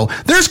tobacco.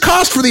 There's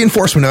cost for the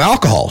enforcement of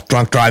alcohol,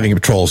 drunk driving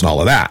patrols and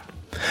all of that.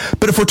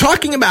 But if we're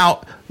talking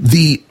about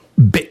the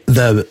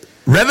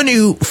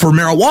revenue for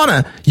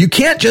marijuana, you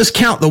can't just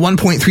count the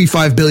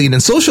 $1.35 billion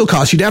in social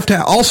costs. You'd have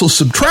to also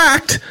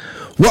subtract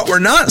what we're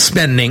not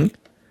spending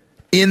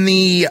in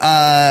the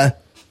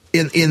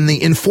in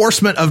the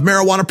enforcement of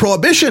marijuana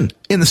prohibition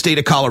in the state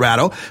of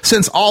Colorado,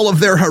 since all of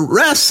their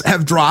arrests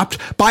have dropped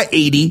by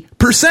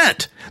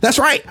 80%. That's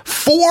right.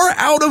 4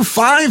 out of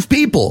 5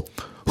 people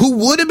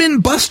who would have been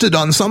busted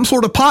on some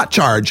sort of pot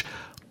charge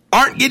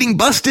aren't getting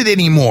busted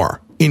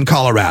anymore in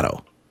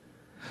Colorado.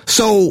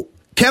 So,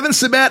 Kevin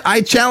Sabet,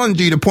 I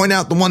challenge you to point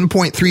out the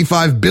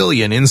 $1.35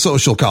 billion in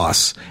social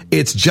costs.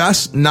 It's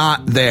just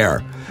not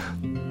there.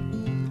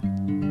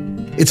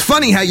 It's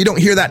funny how you don't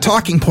hear that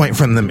talking point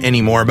from them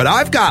anymore, but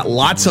I've got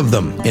lots of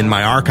them in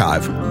my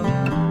archive.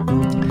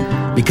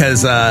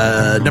 Because,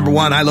 number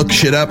one, I look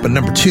shit up, and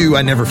number two,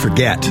 I never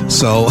forget.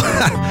 So,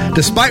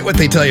 despite what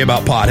they tell you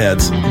about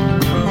potheads.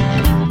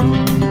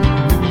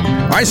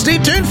 All right, stay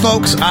tuned,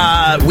 folks.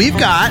 We've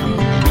got,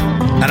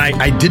 and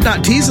I did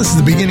not tease this at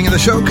the beginning of the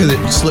show because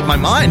it slipped my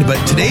mind,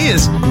 but today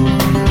is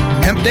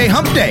Hemp Day,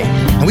 Hump Day.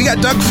 And we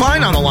got Doug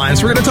Fine on the line,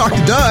 so we're going to talk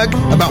to Doug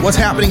about what's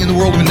happening in the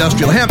world of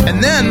industrial hemp.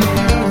 And then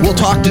we'll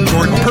talk to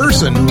Jordan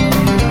Person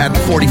at the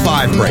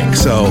 45 break.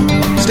 So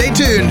stay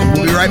tuned.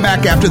 We'll be right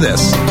back after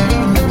this.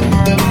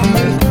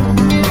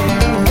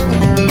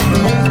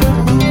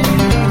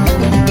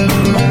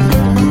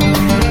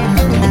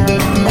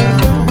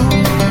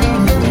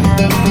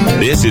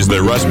 This is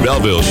the Russ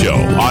Belville Show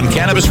on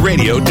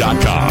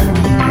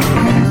CannabisRadio.com.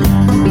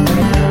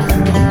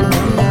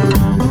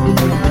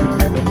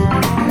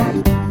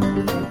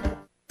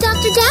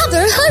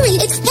 Dabber, hurry!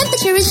 Its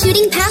temperature is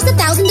shooting past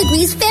 1,000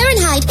 degrees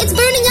Fahrenheit. It's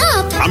burning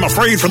up. I'm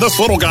afraid for this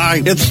little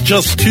guy, it's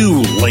just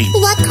too late.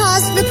 What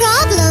caused the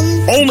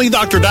problem? Only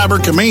Dr. Dabber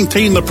can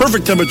maintain the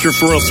perfect temperature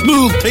for a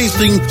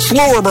smooth-tasting,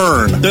 slower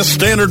burn. This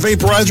standard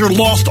vaporizer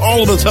lost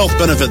all of its health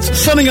benefits,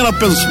 sending it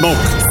up in smoke.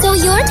 So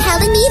you're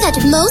telling me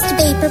that most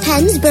vapor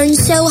pens burn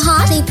so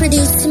hot they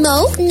produce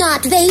smoke,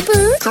 not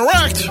vapor?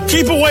 Correct.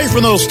 Keep away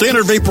from those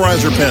standard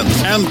vaporizer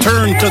pens and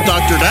turn to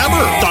Dr.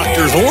 Dabber.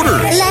 Doctor's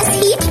orders. Less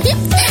heat,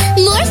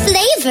 more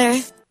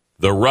flavor.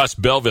 The Russ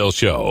Belville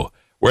Show,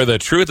 where the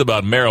truth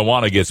about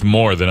marijuana gets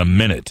more than a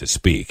minute to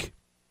speak.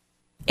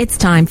 It's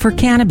time for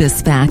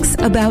Cannabis Facts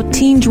about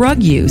teen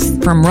drug use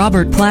from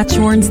Robert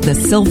Platshorn's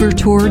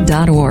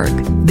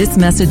thesilvertour.org. This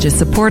message is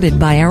supported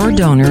by our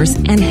donors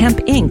and Hemp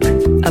Inc.,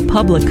 a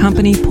public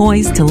company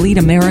poised to lead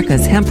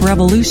America's hemp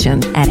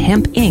revolution at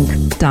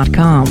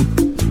hempinc.com.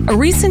 A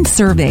recent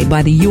survey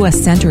by the U.S.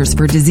 Centers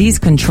for Disease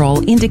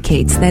Control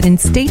indicates that in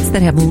states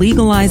that have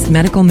legalized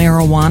medical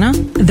marijuana,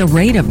 the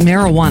rate of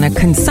marijuana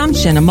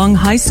consumption among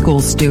high school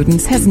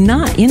students has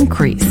not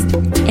increased.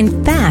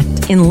 In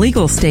fact, in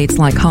legal states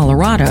like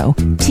Colorado,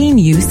 teen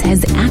use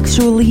has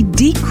actually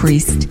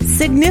decreased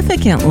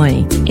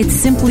significantly. It's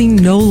simply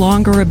no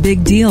longer a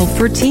big deal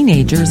for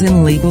teenagers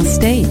in legal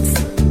states.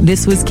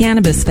 This was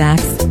Cannabis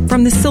Facts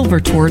from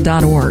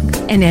thesilvertour.org,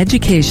 an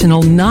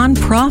educational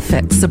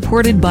nonprofit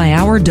supported by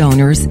our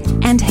donors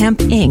and Hemp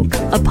Inc.,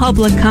 a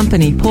public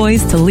company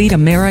poised to lead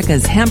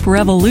America's hemp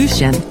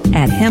revolution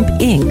at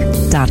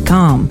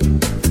hempinc.com.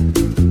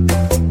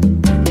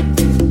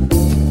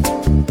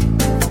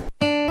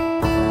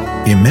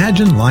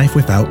 Imagine life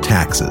without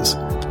taxes.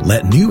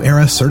 Let New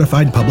Era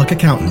certified public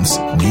accountants,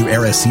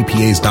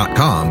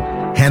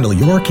 neweracpas.com, handle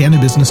your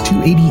Cannabusiness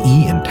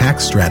 280E and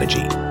tax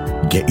strategy.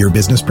 Get your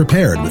business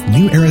prepared with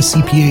New Era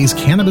CPA's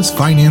Cannabis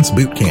Finance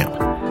Bootcamp.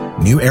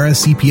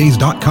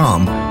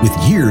 NewEraCPAs.com. With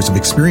years of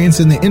experience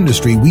in the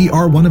industry, we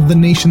are one of the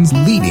nation's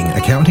leading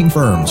accounting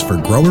firms for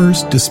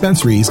growers,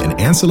 dispensaries,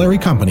 and ancillary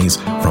companies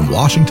from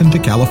Washington to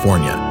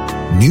California.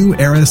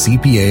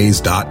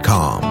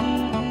 NewEraCPAs.com.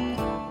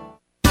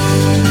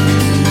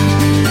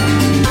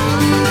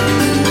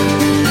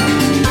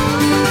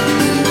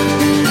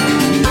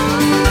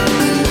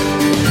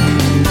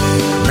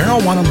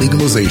 Marijuana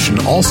legalization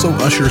also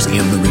ushers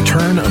in the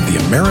return of the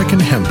American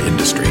hemp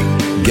industry.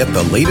 Get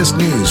the latest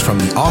news from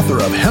the author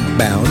of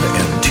Hempbound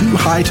and Too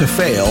High to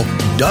Fail,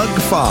 Doug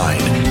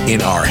Fine,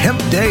 in our Hemp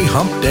Day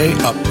Hump Day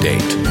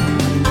update.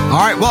 All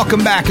right,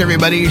 welcome back,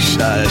 everybody.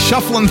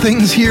 Shuffling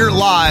things here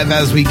live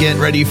as we get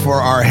ready for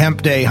our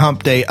Hemp Day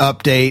Hump Day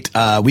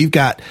update. We've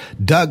got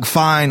Doug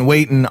Fine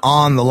waiting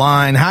on the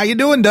line. How you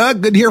doing,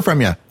 Doug? Good to hear from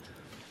you.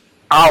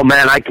 Oh,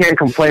 man, I can't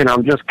complain.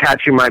 I'm just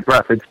catching my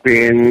breath. It's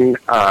been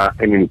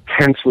an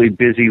intensely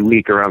busy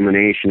week around the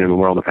nation in the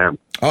world of hemp.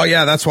 Oh,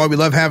 yeah, that's why we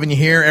love having you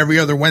here every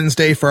other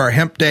Wednesday for our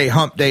Hemp Day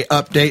Hump Day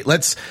update.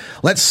 Let's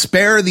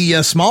spare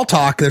the small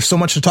talk. There's so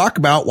much to talk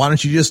about. Why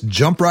don't you just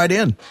jump right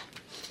in?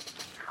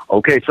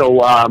 Okay,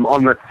 so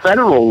on the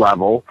federal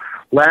level,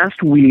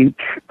 last week,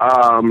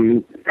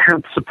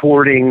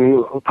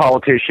 hemp-supporting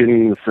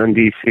politicians in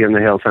D.C. and the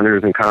Hill,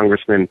 senators and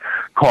congressmen,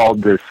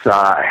 called this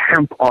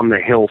Hemp on the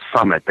Hill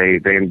Summit. They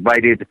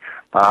invited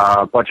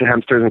a bunch of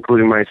hempsters,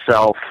 including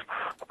myself,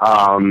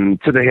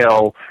 to the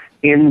Hill.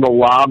 In the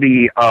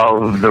lobby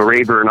of the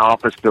Rayburn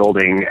office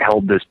building,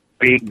 held this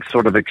big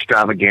sort of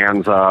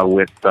extravaganza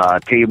with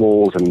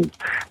tables and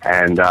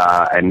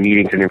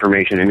meetings and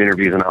information and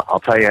interviews. And I'll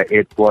tell you,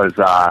 it was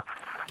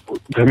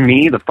to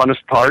me the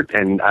funnest part.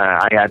 And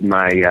I had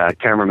my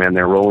cameraman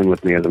there rolling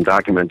with me as I'm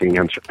documenting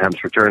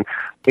Hemp's return.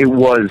 It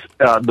was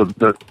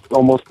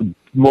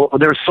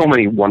there's so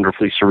many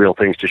wonderfully surreal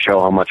things to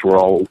show how much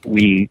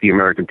we, the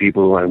American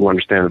people who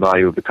understand the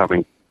value of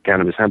becoming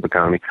cannabis hemp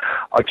economy,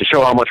 to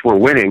show how much we're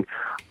winning.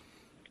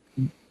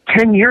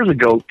 10 years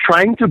ago,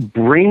 trying to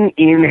bring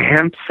in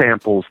hemp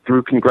samples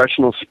through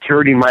congressional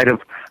security might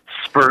have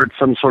spurred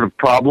some sort of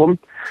problem.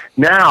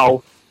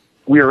 Now,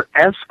 we're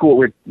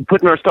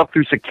putting our stuff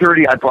through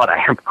security. I brought a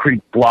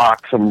hempcrete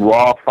block, some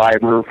raw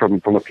fiber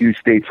from a few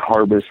states'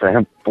 harvest, a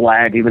hemp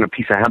flag, even a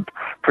piece of hemp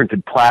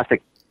printed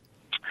plastic,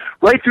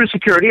 right through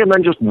security, and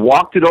then just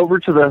walked it over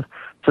to the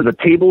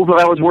tables that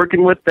I was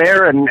working with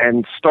there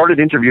and started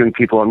interviewing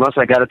people. And thus,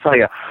 I got to tell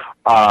you,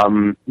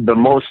 the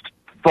most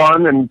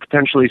fun and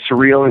potentially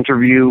surreal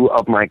interview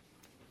of my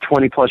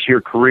 20-plus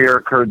year career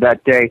occurred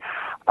that day.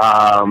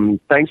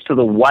 Thanks to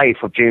the wife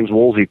of James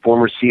Woolsey,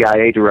 former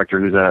CIA director,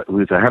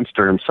 who's a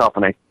hempster himself,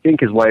 and I think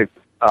his wife,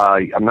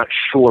 I'm not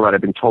sure, but I've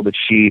been told that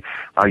she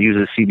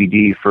uses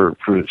CBD for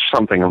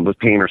something, with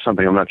pain or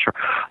something, I'm not sure.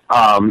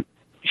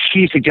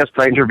 she suggested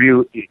I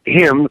interview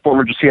him, the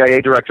former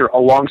CIA director,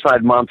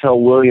 alongside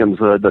Montel Williams,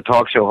 the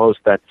talk show host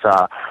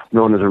that's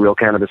known as a real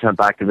cannabis hemp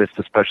activist,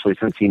 especially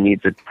since he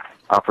needs it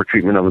for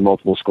treatment of the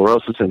multiple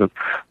sclerosis syndrome.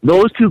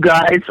 Those two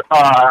guys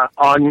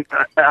on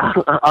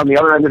the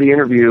other end of the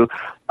interview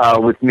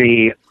with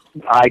me,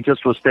 I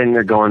just was standing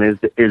there going, is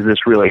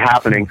this really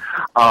happening?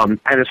 And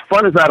as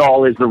fun as that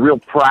all is, the real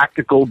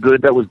practical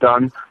good that was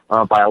done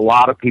by a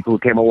lot of people who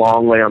came a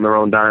long way on their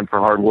own dime for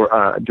hard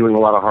work, doing a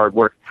lot of hard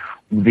work,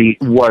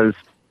 was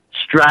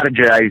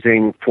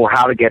strategizing for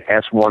how to get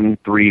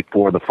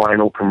S134, the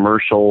final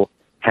commercial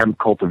hemp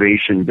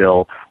cultivation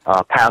bill,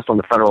 passed on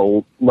the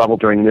federal level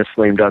during this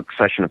lame duck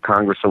session of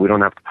Congress, so we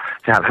don't have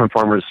to have hemp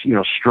farmers,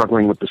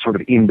 struggling with the sort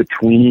of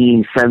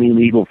in-between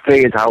semi-legal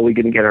phase. How are we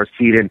going to get our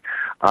seed in?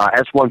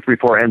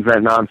 S134 ends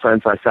that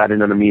nonsense. I sat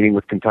in on a meeting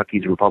with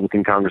Kentucky's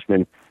Republican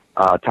Congressman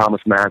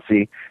Thomas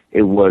Massey.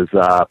 It was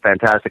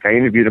fantastic. I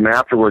interviewed him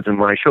afterwards, and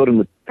when I showed him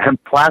the hemp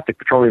plastic,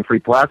 petroleum-free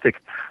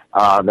plastic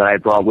that I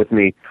had brought with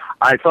me,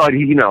 I thought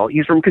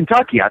he's from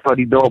Kentucky. I thought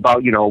he'd know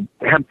about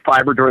hemp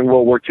fiber during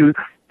World War II.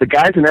 The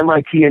guy's an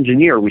MIT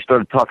engineer. We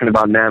started talking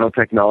about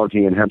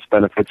nanotechnology and hemp's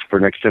benefits for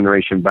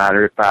next-generation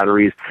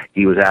batteries.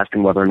 He was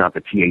asking whether or not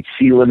the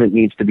THC limit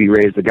needs to be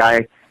raised. The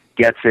guy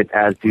gets it,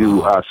 as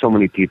do so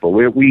many people.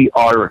 We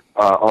are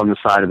on the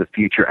side of the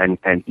future, and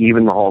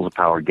even the halls of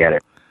power get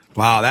it.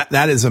 Wow,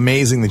 that is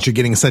amazing that you're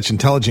getting such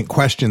intelligent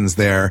questions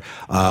there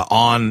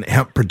on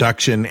hemp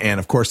production. And,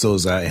 of course,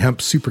 those hemp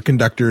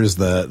superconductors,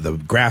 the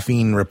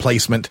graphene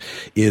replacement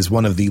is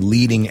one of the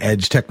leading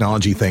edge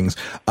technology things.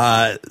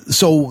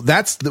 So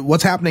that's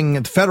what's happening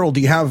at the federal.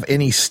 Do you have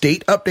any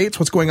state updates?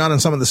 What's going on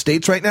in some of the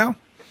states right now?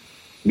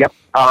 Yep.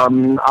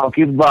 I'll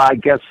give, I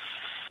guess,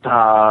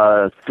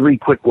 three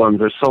quick ones.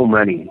 There's so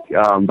many,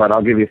 but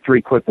I'll give you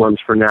three quick ones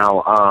for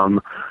now.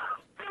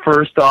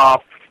 First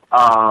off,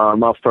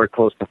 I'll start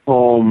close to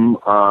home.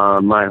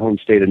 My home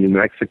state of New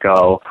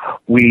Mexico,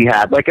 we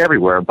had, like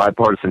everywhere, a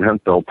bipartisan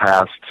hemp bill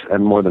passed,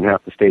 and more than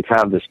half the states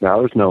have this now.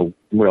 There's no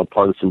real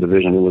partisan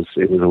division.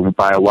 It was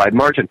by a wide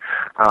margin.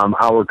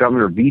 Our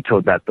governor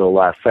vetoed that bill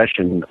last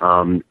session,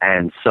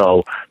 and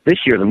so this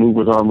year the move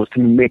was to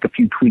make a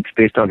few tweaks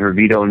based on her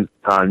veto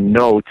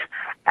note,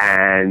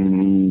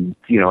 and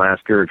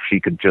ask her if she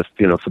could just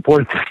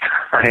support it this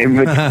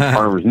time.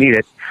 Farmers need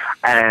it,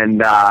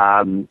 and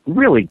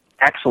really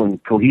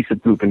excellent cohesive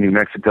group in New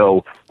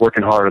Mexico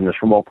working hard on this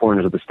from all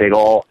corners of the state,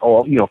 all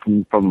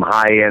from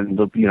high end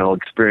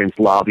experienced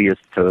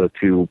lobbyists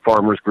to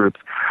farmers groups,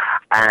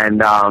 and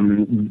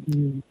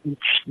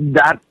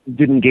that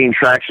didn't gain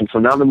traction. So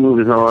now the move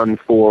is on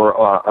for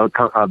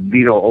a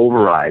veto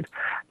override.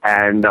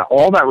 And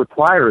all that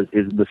requires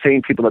is the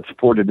same people that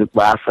supported it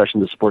last session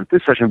to support it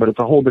this session, but it's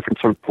a whole different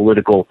sort of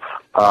political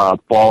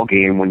ball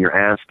game when you're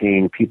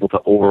asking people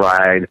to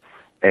override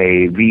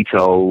a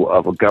veto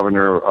of a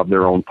governor of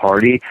their own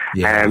party.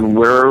 Yeah. And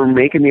we're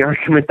making the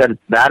argument that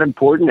it's that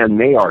important, and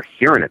they are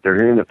hearing it. They're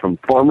hearing it from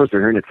farmers.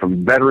 They're hearing it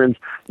from veterans.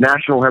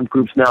 National hemp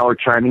groups now are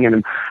chiming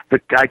in.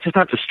 But I just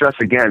have to stress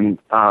again,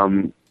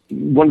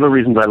 one of the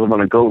reasons I live on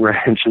a goat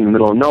ranch in the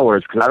middle of nowhere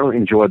is because I don't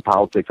enjoy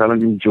politics. I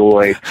don't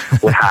enjoy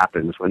what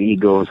happens when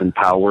egos and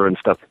power and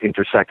stuff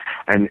intersect.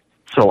 And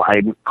so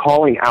I'm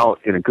calling out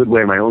in a good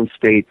way my own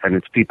state and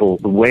its people,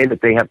 the way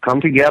that they have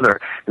come together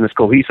in this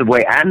cohesive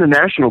way, and the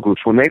national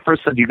groups. When they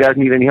first said, "Do you guys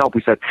need any help?"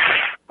 we said,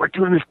 "We're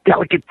doing this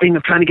delicate thing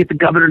of trying to get the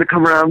governor to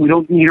come around. We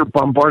don't need her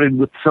bombarded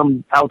with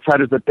some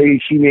outsiders that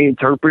she may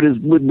interpret as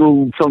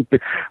liberal something."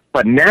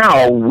 But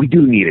now we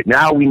do need it.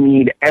 Now we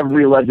need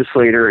every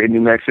legislator in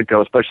New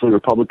Mexico, especially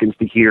Republicans,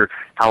 to hear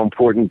how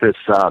important this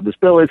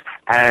bill is.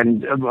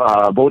 And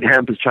Vote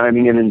Hemp is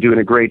chiming in and doing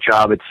a great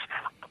job. It's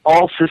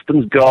all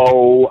systems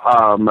go.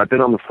 I've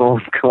been on the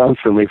phone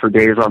constantly for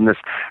days on this,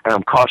 and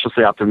I'm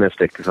cautiously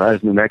optimistic because that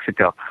is New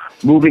Mexico.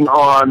 Moving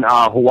on,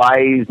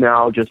 Hawaii's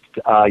now just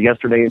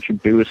yesterday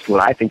introduced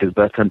what I think is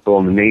best hemp bill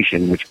in the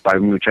nation, by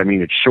which I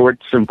mean it's short,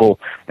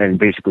 simple, and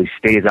basically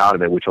stays out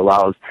of it, which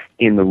allows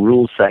in the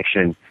rules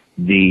section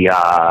the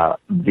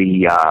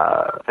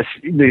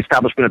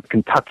establishment of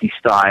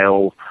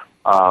Kentucky-style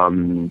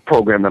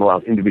program that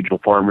allows individual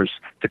farmers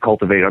to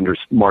cultivate under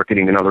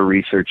marketing and other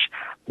research,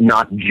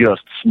 not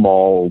just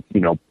small,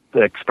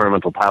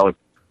 experimental pilot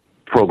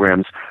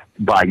programs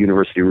by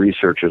university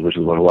researchers, which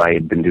is what Hawaii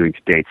had been doing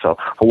to date. So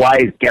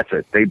Hawaii gets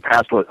it. They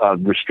passed a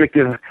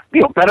restrictive,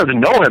 better than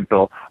no hemp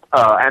bill,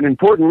 and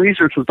important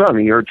research was done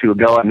a year or two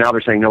ago, and now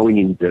they're saying, no,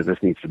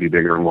 this needs to be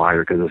bigger and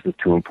wider because this is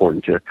too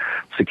important to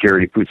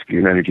security, food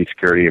security, and energy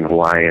security in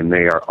Hawaii, and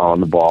they are on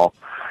the ball.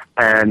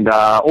 And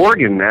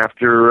Oregon,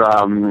 after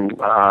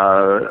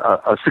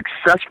a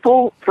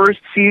successful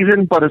first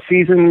season, but a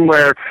season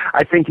where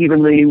I think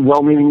even the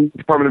well-meaning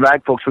Department of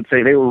Ag folks would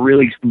say they were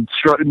really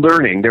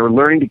learning. They were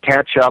learning to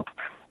catch up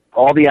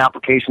all the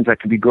applications that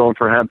could be grown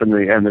for hemp and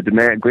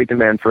the great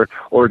demand for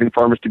Oregon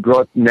farmers to grow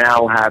it.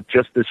 Now have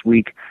just this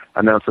week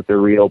announced that they're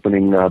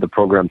reopening the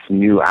program to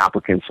new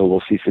applicants, so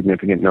we'll see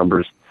significant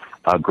numbers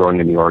growing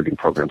in the Oregon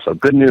program. So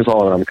good news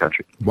all around the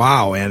country.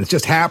 Wow, and it's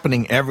just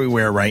happening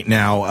everywhere right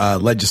now,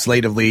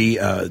 legislatively.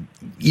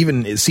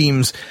 Even it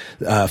seems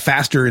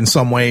faster in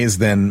some ways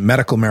than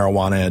medical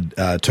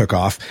marijuana took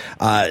off.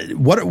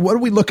 What are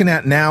we looking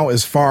at now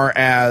as far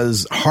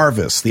as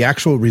harvest, the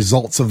actual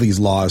results of these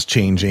laws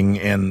changing,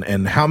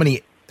 and how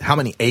many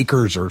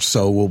acres or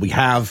so will we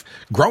have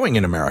growing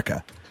in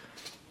America?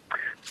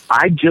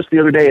 I just the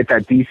other day at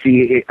that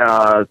D.C.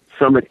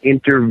 Summit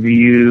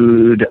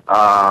interviewed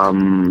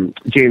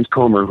James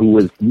Comer, who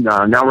was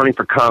now running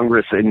for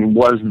Congress and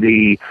was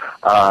the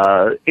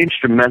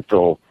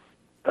instrumental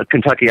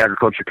Kentucky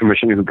Agriculture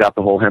Commissioner who got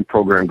the whole hemp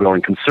program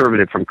going,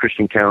 conservative from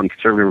Christian County,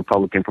 conservative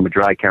Republican from a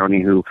dry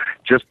county, who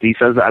he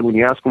says that when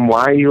you ask him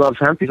why he loves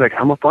hemp, he's like,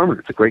 I'm a farmer.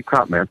 It's a great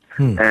crop, man.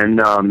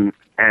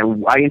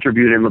 And I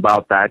interviewed him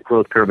about that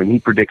growth curve, and he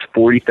predicts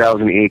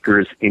 40,000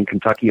 acres in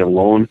Kentucky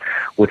alone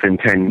within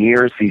 10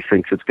 years. He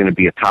thinks it's going to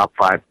be a top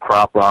 5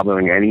 crop,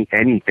 rivaling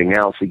anything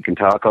else. You can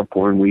talk of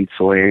corn, wheat,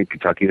 soy. In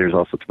Kentucky, there's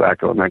also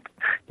tobacco, and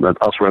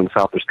elsewhere in the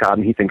South, there's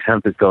cotton. He thinks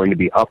hemp is going to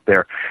be up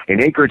there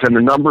in acreage, and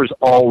the numbers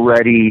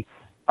already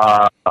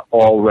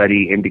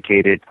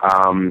indicated.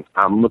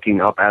 I'm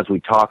looking up as we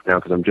talk now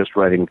because I'm just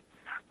writing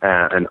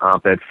an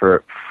op-ed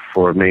for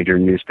a major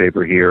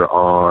newspaper here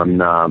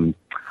on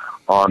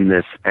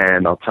this,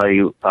 and I'll tell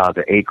you,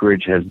 the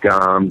acreage has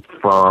gone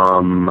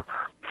from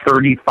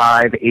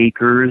 35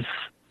 acres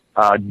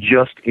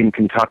just in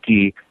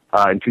Kentucky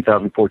in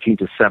 2014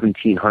 to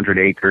 1,700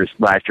 acres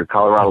last year.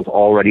 Colorado's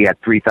already at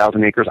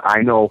 3,000 acres.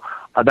 I know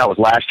that was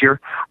last year.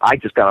 I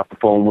just got off the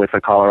phone with a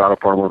Colorado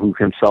farmer who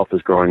himself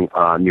is growing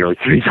nearly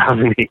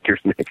 3,000 acres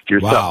next year.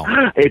 Wow.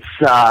 So it's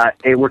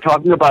we're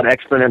talking about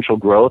exponential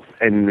growth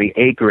in the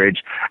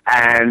acreage,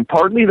 and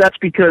partly that's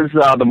because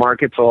the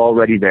market's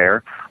already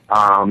there.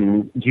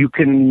 You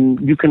can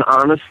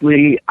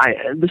honestly,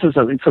 this is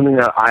something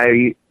that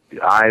I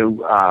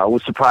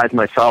was surprised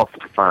myself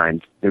to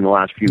find in the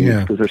last few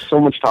weeks, because there's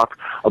so much talk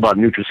about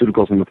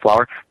nutraceuticals in the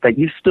flower that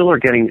you still are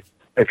getting,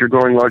 if you're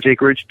growing large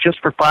acreage, just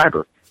for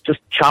fiber. Just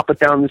chop it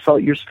down and sell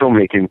it. You're still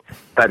making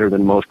better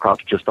than most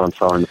crops just on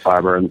selling the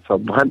fiber. And so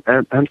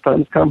hence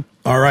times come.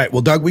 All right.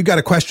 Well, Doug, we've got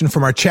a question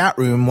from our chat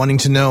room wanting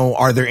to know,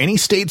 are there any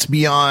states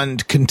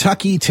beyond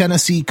Kentucky,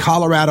 Tennessee,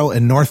 Colorado,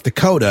 and North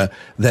Dakota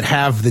that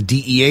have the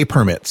DEA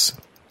permits?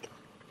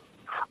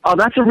 Oh,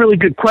 that's a really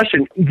good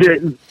question.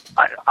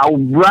 I'll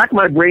rack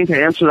my brain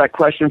to answer that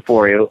question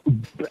for you.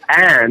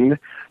 And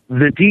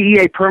the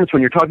DEA permits,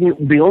 when you're talking,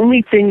 the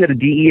only thing that a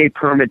DEA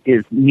permit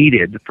is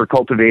needed for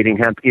cultivating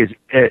hemp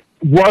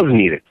was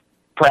needed,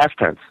 past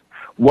tense,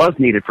 was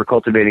needed for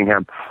cultivating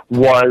hemp,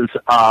 was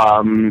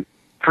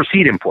for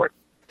seed import.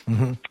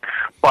 Mm-hmm.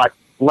 But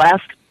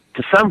last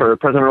December,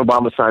 President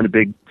Obama signed a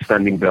big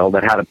spending bill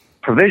that had a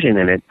provision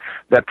in it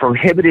that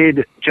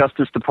prohibited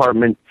Justice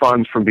Department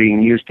funds from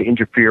being used to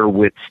interfere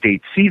with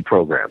state seed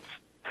programs.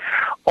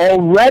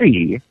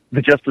 Already,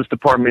 the Justice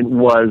Department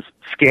was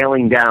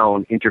scaling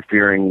down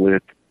interfering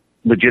with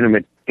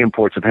legitimate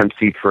imports of hemp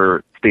seed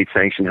for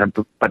state-sanctioned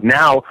hemp, but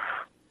now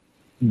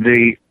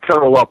the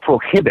federal law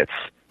prohibits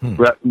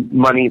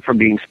money from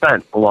being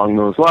spent along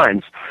those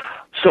lines.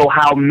 So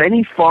how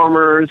many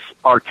farmers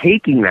are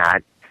taking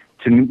that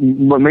to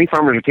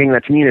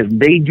mean is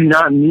they do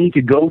not need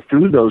to go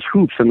through those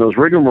hoops and those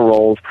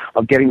rigmaroles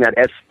of getting that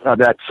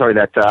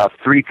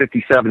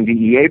 357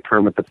 DEA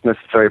permit that's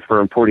necessary for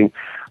importing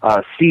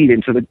seed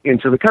into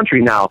the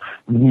country. Now,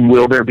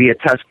 will there be a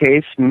test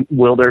case?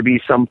 Will there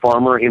be some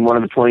farmer in one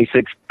of the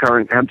 26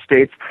 current hemp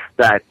states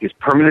that is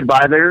permitted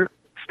by their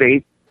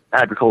state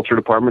agriculture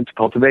department to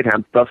cultivate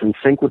hemp, thus in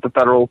sync with the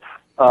federal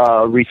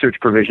research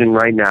provision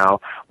right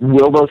now?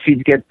 Will those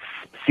seeds get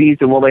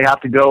seized, and will they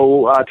have to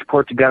go to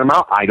court to get them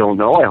out? I don't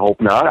know. I hope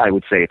not. I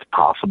would say it's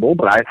possible,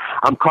 but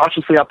I'm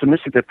cautiously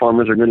optimistic that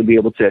farmers are going to be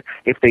able to,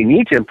 if they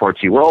need to import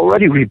seed. We're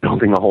already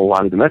rebuilding a whole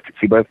lot of domestic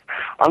seed, but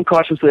I'm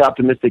cautiously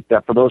optimistic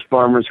that for those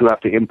farmers who have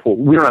to import,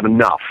 we don't have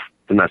enough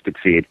domestic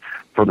seed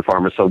for the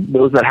farmers. So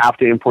those that have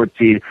to import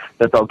seed,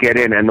 that they'll get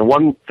in. And the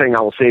one thing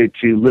I will say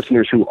to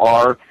listeners who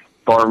are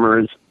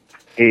farmers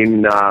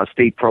in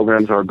state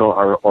programs or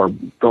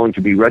going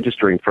to be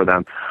registering for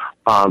them,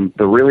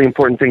 the really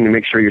important thing to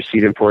make sure your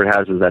seed import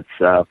has is that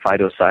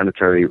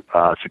phytosanitary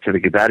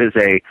certificate. That is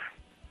a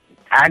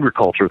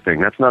agriculture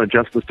thing. That's not a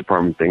Justice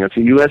Department thing. That's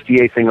a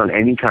USDA thing on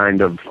any kind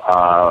of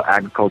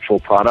agricultural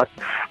product.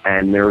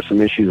 And there were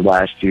some issues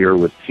last year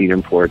with seed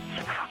imports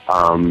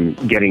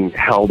getting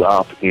held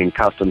up in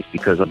customs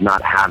because of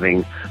not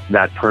having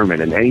that permit.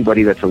 And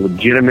anybody that's a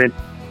legitimate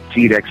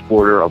seed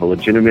exporter of a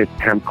legitimate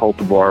hemp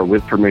cultivar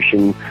with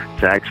permission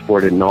to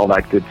export it and all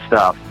that good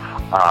stuff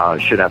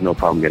should have no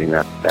problem getting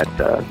that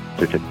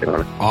certificate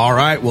on it. All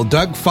right. Well,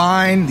 Doug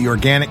Fine, the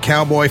Organic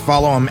Cowboy,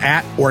 follow him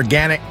at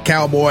Organic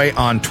Cowboy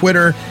on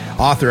Twitter,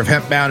 author of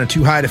Hempbound and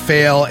Too High to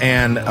Fail,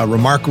 and a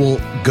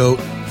remarkable goat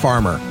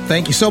farmer.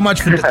 Thank you so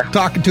much for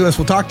talking to us.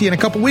 We'll talk to you in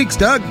a couple weeks,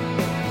 Doug.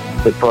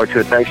 Look forward to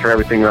it. Thanks for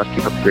everything, Russ.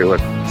 Keep up the great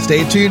work.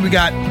 Stay tuned. We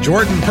got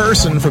Jordan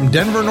Person from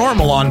Denver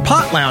NORML on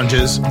Pot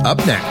Lounges up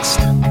next.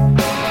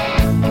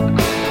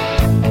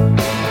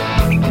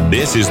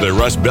 This is the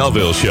Russ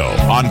Belville Show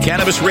on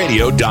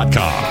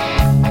CannabisRadio.com.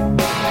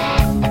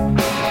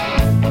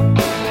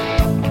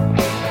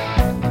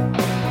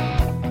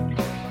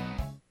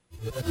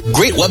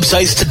 Great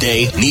websites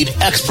today need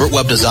expert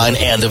web design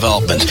and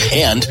development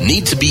and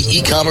need to be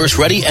e-commerce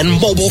ready and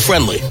mobile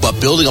friendly. But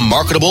building a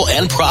marketable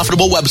and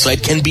profitable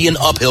website can be an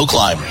uphill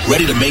climb.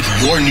 Ready to make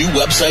your new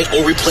website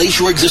or replace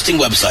your existing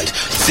website?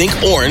 Think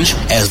Orange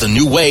as the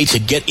new way to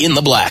get in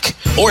the black.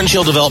 Orange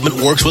Hill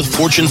Development works with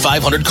Fortune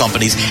 500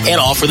 companies and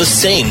offer the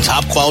same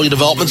top quality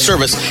development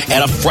service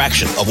at a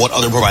fraction of what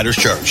other providers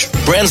charge.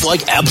 Brands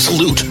like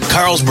Absolute,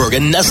 Carlsberg,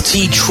 and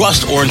Nestea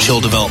trust Orange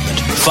Hill Development.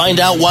 Find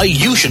out why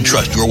you should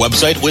trust your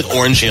website with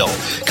Orange Hill.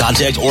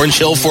 Contact Orange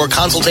Hill for a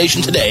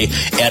consultation today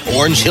at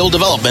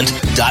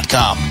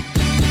orangehilldevelopment.com.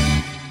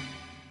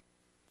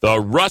 The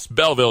Russ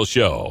Belville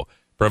Show,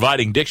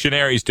 providing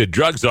dictionaries to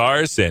drug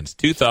czars since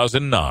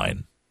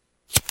 2009.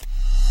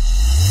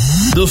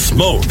 The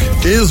smoke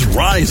is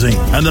rising,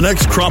 and the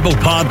next crop of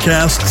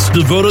podcasts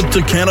devoted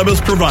to cannabis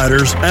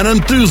providers and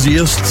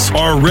enthusiasts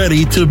are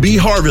ready to be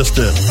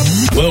harvested.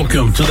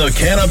 Welcome to the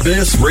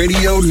Cannabis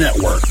Radio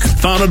Network,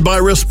 founded by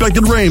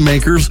respected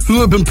rainmakers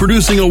who have been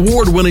producing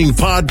award-winning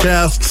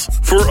podcasts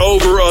for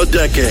over a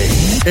decade.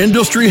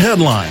 Industry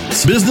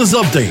headlines, business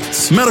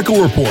updates,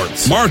 medical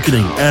reports,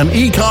 marketing, and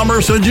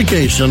e-commerce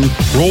education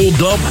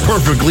rolled up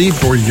perfectly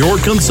for your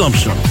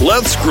consumption.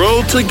 Let's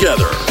grow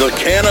together. The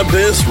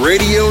Cannabis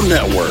Radio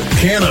Network.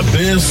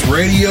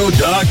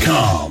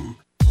 CannabisRadio.com.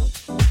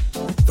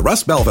 The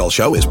Russ Belville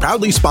Show is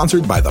proudly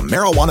sponsored by the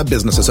Marijuana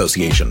Business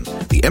Association.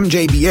 The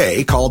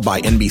MJBA, called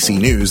by NBC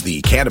News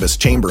the Cannabis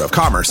Chamber of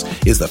Commerce,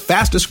 is the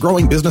fastest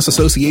growing business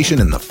association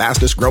in the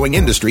fastest growing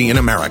industry in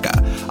America.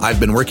 I've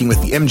been working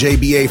with the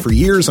MJBA for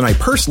years, and I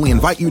personally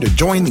invite you to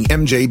join the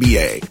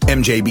MJBA.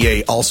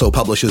 MJBA also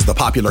publishes the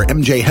popular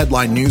MJ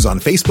Headline News on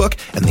Facebook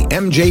and the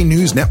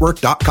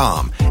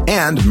MJNewsNetwork.com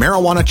and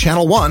Marijuana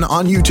Channel 1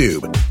 on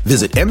YouTube.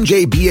 Visit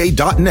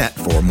mjba.net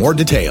for more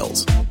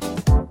details.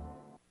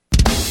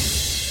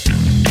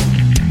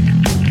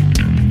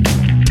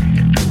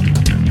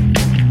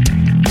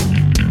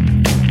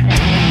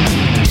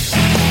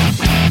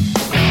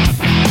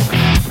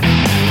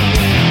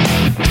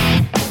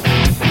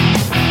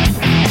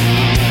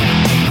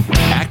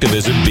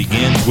 Activism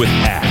begins with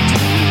ACT.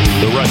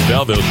 The Russ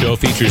Belville Show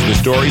features the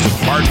stories of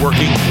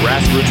hardworking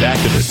grassroots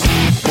activists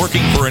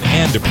working for an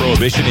end to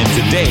prohibition in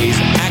today's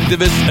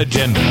activist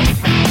agenda.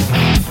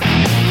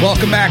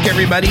 Welcome back,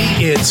 everybody.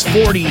 It's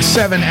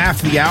 47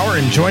 after the hour,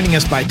 and joining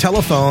us by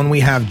telephone,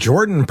 we have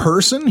Jordan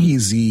Person.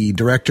 He's the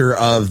director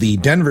of the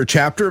Denver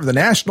chapter of the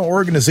National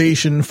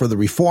Organization for the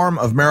Reform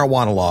of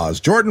Marijuana Laws.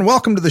 Jordan,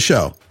 welcome to the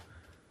show.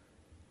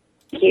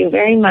 Thank you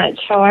very much.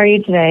 How are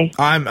you today?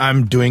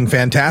 I'm doing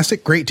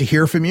fantastic. Great to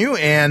hear from you,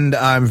 and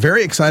I'm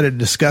very excited to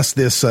discuss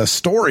this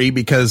story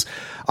because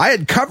I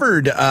had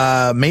covered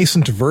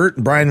Mason Tvert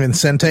and Brian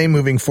Vincente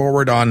moving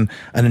forward on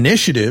an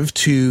initiative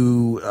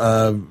to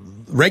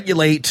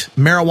regulate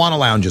marijuana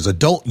lounges,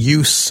 adult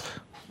use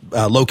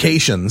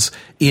locations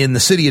in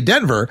the city of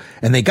Denver,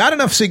 and they got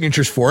enough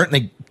signatures for it, and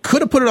they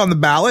could have put it on the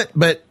ballot,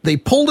 but they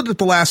pulled it at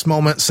the last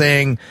moment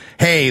saying,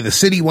 hey, the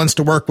city wants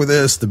to work with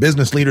us, the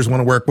business leaders want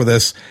to work with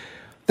us.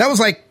 That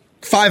was like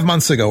 5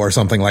 months ago or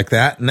something like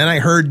that. And then I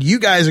heard you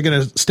guys are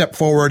going to step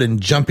forward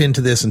and jump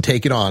into this and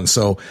take it on.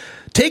 So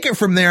take it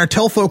from there.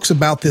 Tell folks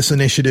about this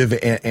initiative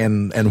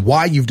and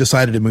why you've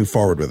decided to move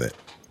forward with it.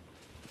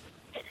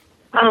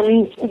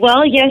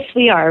 Well, yes,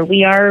 we are.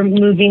 We are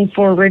moving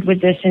forward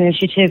with this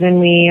initiative, and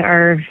we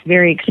are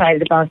very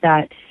excited about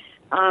that.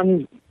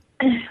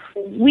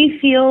 We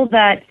feel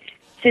that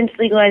since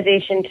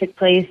legalization took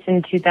place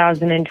in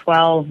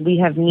 2012, we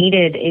have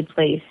needed a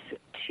place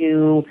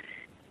to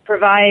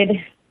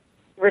provide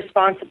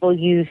responsible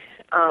use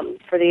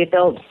for the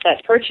adults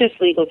that purchase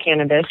legal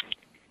cannabis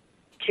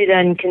to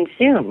then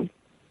consume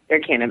their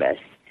cannabis.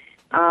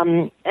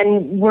 And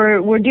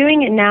we're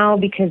doing it now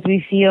because we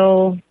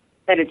feel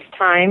that it's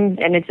time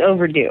and it's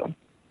overdue.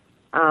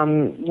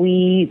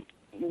 We're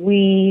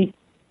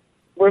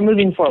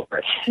moving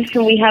forward.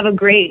 So we have a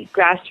great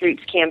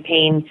grassroots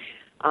campaign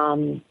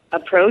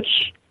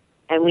approach,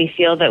 and we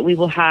feel that we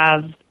will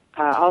have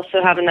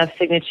also have enough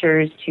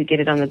signatures to get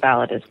it on the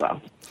ballot as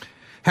well.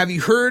 Have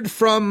you heard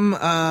from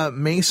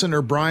Mason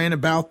or Brian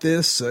about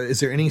this?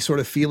 Is there any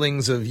sort of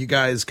feelings of you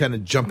guys kind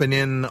of jumping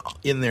in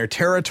their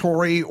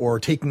territory or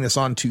taking this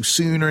on too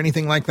soon or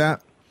anything like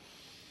that?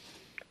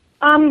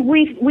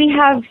 We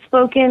have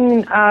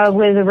spoken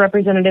with a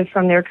representative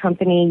from their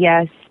company,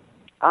 yes.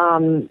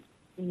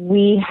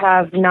 We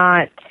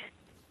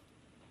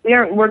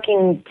aren't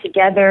working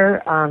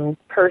together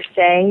per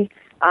se.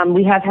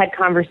 We have had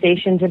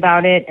conversations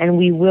about it, and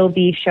we will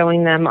be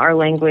showing them our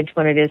language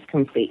when it is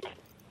complete.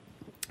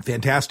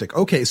 Fantastic.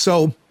 Okay,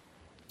 so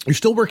you're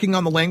still working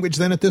on the language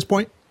then at this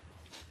point?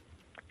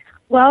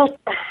 Well,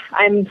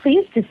 I'm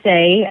pleased to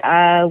say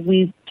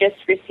we've just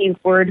received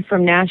word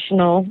from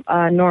National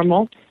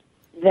NORML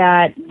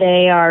that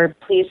they are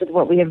pleased with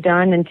what we have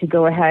done and to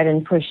go ahead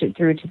and push it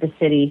through to the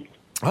city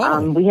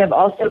We have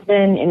also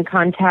been in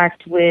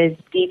contact with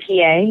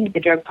DPA, the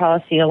Drug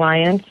Policy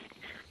Alliance,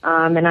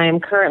 and I am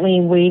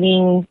currently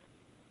waiting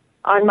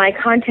on my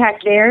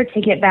contact there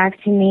to get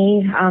back to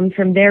me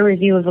from their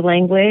review of the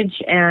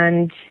language,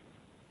 and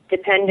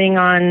depending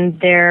on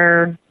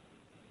their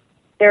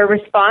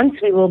response,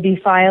 we will be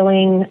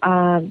filing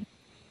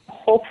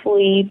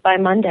hopefully by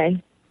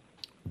Monday.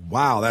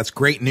 Wow, that's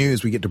great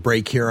news. We get to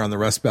break here on the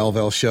Russ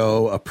Belville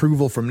Show.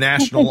 Approval from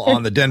National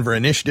on the Denver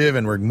initiative,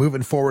 and we're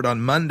moving forward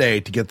on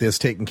Monday to get this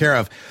taken care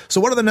of.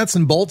 So what are the nuts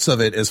and bolts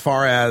of it as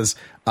far as,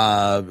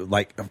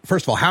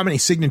 first of all, how many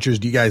signatures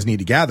do you guys need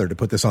to gather to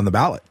put this on the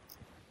ballot?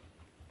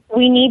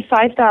 We need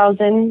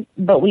 5,000,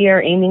 but we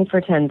are aiming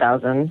for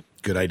 10,000.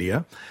 Good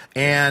idea.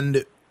 And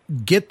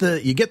you get the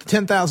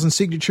 10,000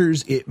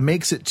 signatures. It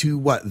makes it to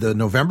what, the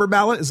November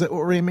ballot? Is that what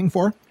we're aiming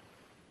for?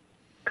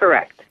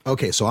 Correct.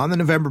 Okay, so on the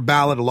November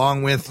ballot,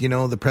 along with,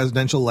 the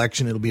presidential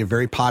election, it'll be a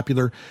very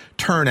popular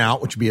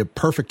turnout, which would be a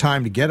perfect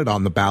time to get it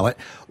on the ballot.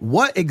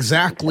 What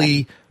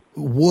exactly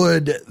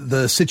would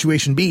the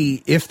situation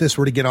be if this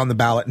were to get on the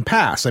ballot and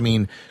pass? I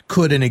mean,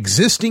 could an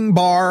existing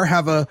bar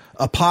have a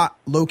pot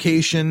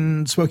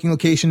location, smoking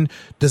location?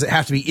 Does it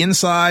have to be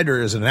inside, or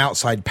is it an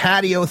outside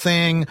patio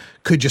thing?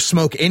 Could you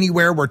smoke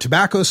anywhere where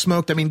tobacco is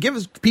smoked? I mean,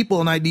 give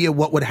people an idea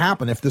what would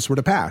happen if this were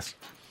to pass.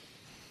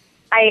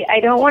 I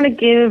don't want to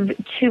give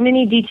too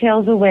many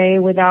details away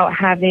without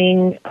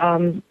having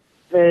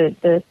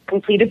the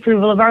complete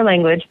approval of our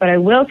language, but I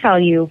will tell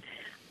you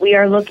we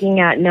are looking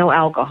at no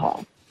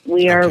alcohol.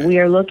 We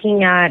are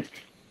looking at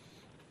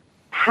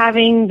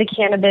having the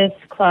cannabis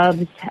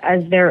clubs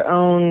as their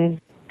own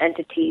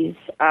entities,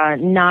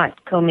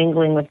 not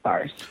commingling with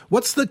bars.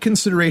 What's the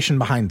consideration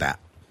behind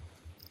that?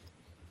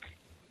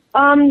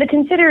 The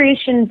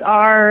considerations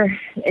are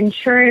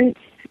insurance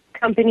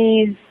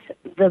companies,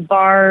 the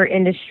bar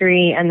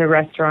industry, and the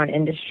restaurant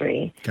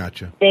industry.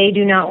 Gotcha. They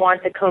do not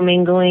want the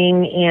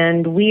commingling,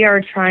 and we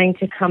are trying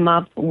to come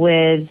up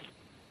with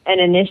an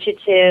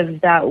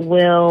initiative that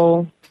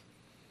will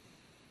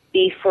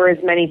be for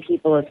as many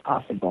people as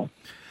possible.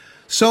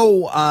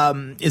 So,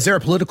 is there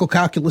a political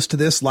calculus to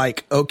this?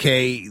 Like,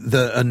 okay,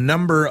 a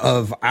number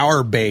of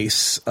our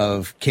base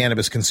of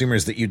cannabis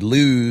consumers that you'd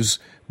lose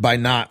by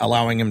not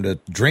allowing them to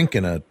drink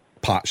in a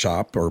pot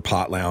shop or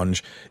pot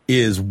lounge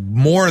is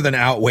more than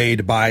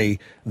outweighed by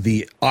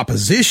the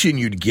opposition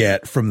you'd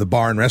get from the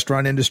bar and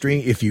restaurant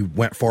industry if you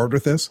went forward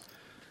with this?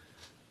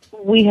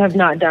 We have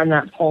not done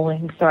that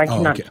polling, so I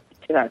cannot speak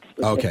to that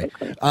specifically.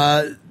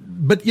 Okay.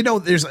 But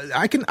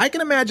I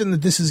can imagine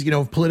that this is,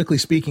 politically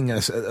speaking,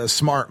 a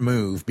smart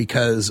move,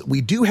 because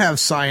we do have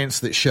science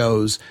that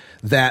shows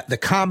that the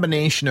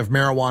combination of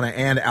marijuana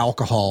and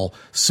alcohol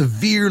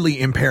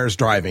severely impairs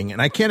driving.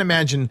 And I can't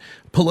imagine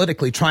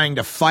politically trying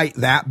to fight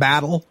that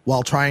battle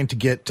while trying to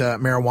get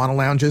marijuana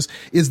lounges.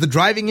 Is the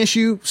driving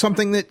issue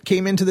something that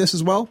came into this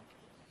as well?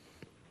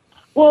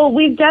 Well,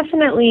 we're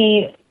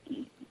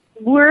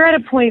at a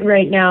point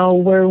right now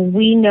where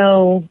we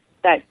know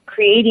that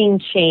creating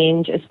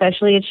change,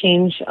 especially a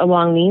change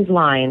along these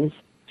lines,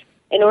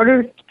 in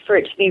order for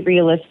it to be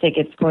realistic,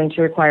 it's going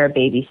to require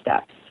baby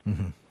steps.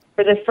 Mm-hmm.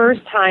 For the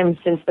first time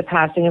since the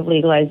passing of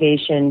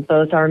legalization,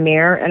 both our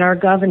mayor and our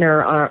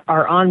governor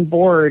are on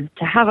board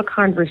to have a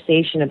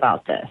conversation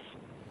about this.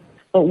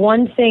 But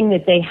one thing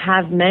that they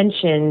have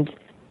mentioned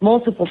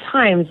multiple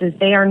times is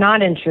they are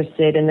not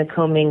interested in the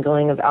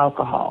commingling of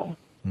alcohol.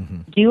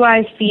 Mm-hmm. Do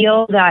I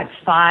feel that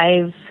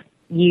 5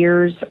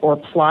 years or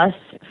plus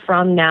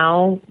from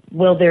now,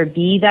 will there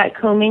be that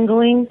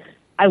commingling?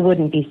 I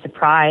wouldn't be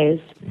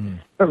surprised. Mm.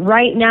 But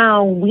right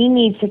now, we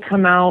need to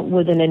come out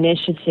with an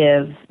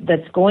initiative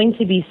that's going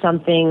to be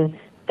something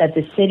that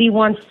the city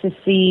wants to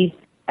see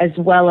as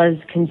well as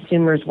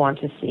consumers want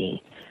to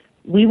see.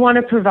 We want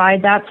to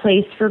provide that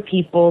place for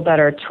people that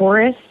are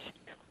tourists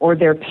or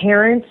their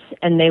parents,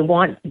 and they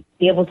want to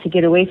be able to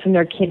get away from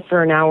their kid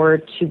for an hour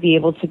to be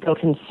able to go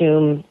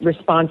consume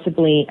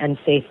responsibly and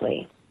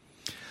safely.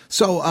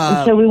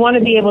 So we want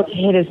to be able to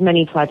hit as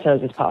many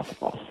plateaus as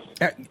possible.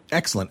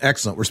 Excellent.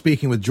 We're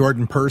speaking with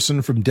Jordan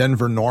Person from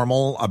Denver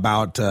NORML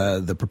about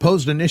the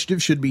proposed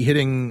initiative should be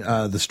hitting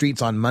the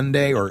streets on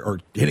Monday, or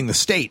hitting the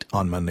state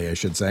on Monday, I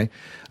should say.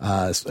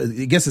 I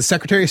guess the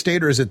Secretary of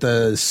State, or is it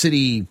the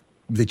city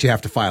that you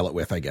have to file it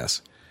with, I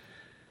guess?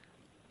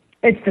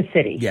 It's the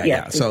city.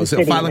 Yeah. So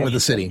filing with the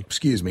city,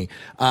 excuse me.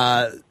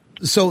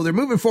 So they're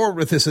moving forward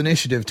with this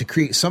initiative to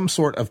create some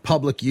sort of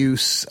public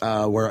use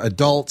where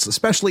adults,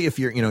 especially if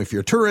you're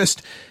a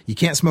tourist, you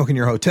can't smoke in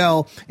your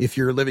hotel. If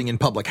you're living in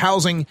public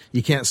housing,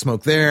 you can't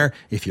smoke there.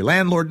 If your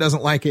landlord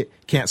doesn't like it,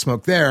 can't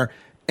smoke there.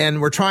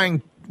 And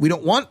we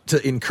don't want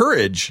to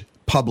encourage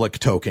public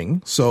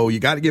toking, so you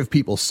got to give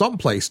people some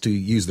place to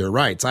use their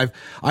rights. I've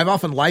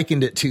often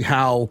likened it to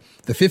how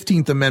the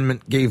 15th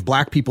Amendment gave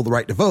black people the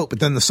right to vote, but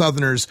then the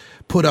Southerners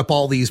put up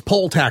all these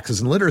poll taxes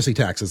and literacy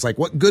taxes. Like,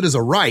 what good is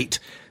a right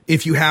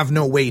if you have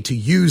no way to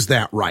use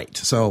that right?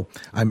 So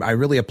I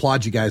really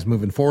applaud you guys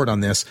moving forward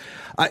on this.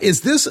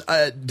 Is this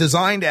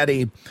designed at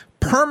a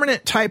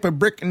permanent type of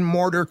brick and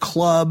mortar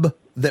club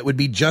that would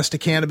be just a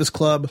cannabis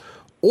club?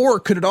 Or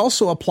could it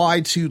also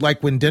apply to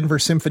like when Denver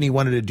Symphony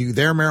wanted to do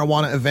their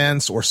marijuana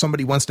events, or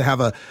somebody wants to have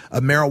a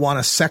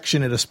marijuana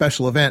section at a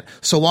special event,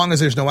 so long as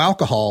there's no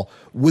alcohol,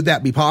 would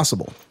that be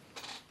possible?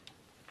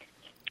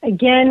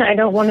 Again, I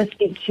don't want to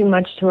speak too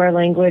much to our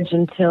language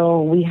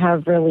until we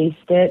have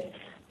released it.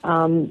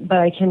 But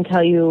I can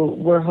tell you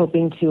we're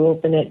hoping to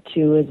open it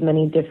to as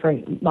many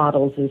different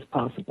models as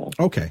possible.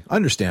 Okay,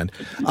 understand.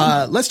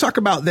 Let's talk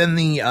about then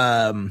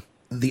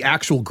the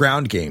actual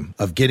ground game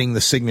of getting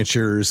the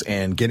signatures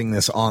and getting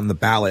this on the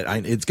ballot.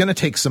 It's going to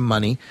take some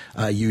money,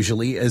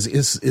 usually.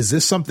 Is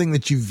this something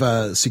that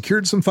you've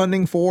secured some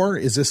funding for?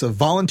 Is this a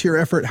volunteer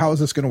effort? How is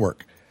this going to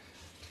work?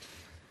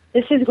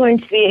 This is going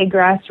to be a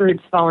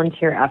grassroots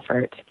volunteer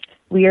effort.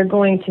 We are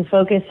going to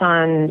focus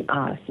on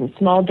some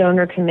small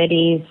donor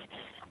committees.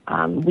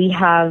 We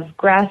have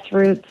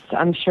Grassroots.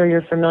 I'm sure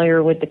you're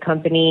familiar with the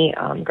company,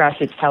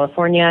 Grassroots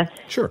California.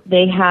 Sure.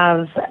 They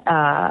have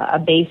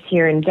a base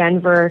here in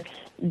Denver.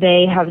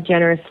 They have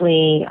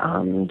generously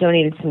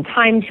donated some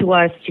time to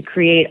us to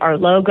create our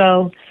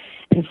logo.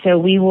 And so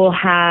we will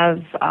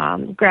have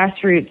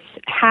Grassroots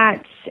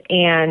hats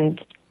and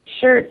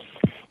shirts,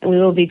 and we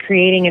will be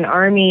creating an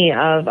army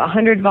of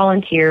 100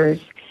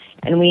 volunteers.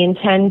 And we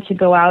intend to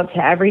go out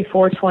to every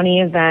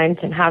 420 event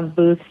and have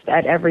booths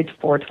at every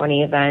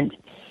 420 event,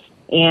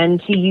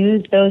 and to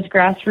use those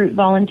grassroots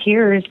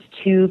volunteers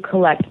to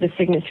collect the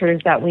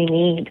signatures that we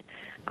need.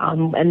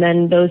 And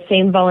then those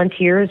same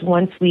volunteers,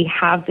 once we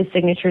have the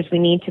signatures we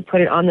need to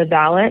put it on the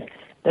ballot,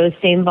 those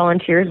same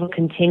volunteers will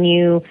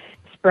continue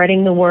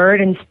spreading the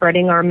word and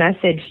spreading our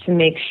message to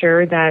make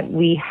sure that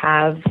we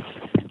have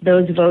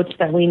those votes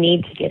that we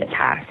need to get it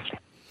passed.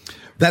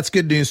 That's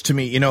good news to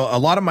me. You know, a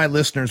lot of my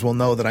listeners will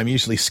know that I'm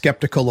usually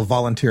skeptical of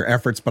volunteer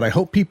efforts, but I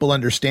hope people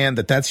understand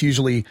that that's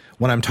usually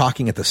when I'm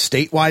talking at the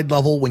statewide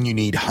level, when you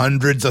need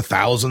hundreds of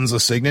thousands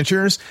of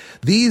signatures.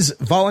 These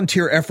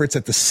volunteer efforts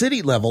at the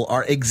city level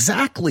are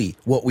exactly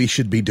what we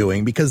should be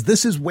doing, because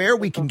this is where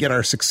we can get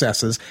our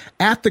successes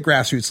at the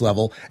grassroots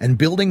level, and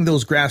building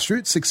those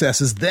grassroots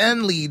successes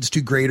then leads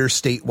to greater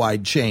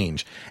statewide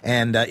change.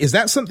 And is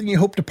that something you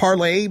hope to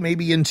parlay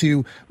maybe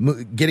into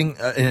getting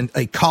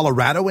a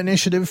Colorado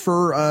initiative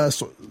for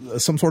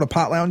some sort of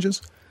pot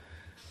lounges?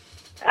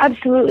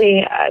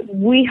 Absolutely.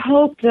 We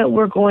hope that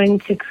we're going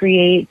to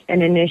create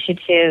an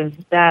initiative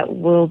that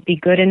will be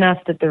good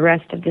enough that the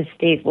rest of the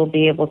state will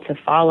be able to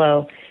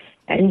follow.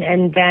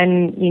 And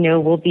then, you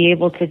know, we'll be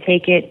able to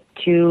take it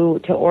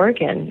to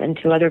Oregon and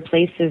to other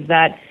places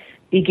that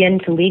begin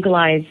to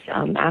legalize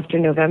after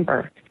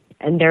November.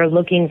 And they're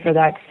looking for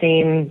that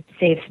same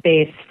safe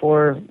space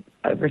for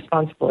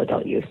responsible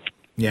adult use.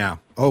 Yeah.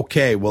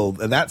 Okay. Well,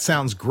 that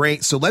sounds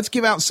great. So let's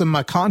give out some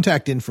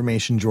contact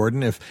information,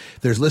 Jordan. If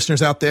there's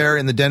listeners out there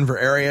in the Denver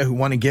area who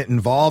want to get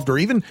involved, or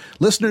even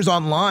listeners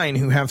online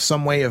who have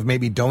some way of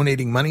maybe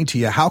donating money to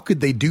you, how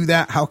could they do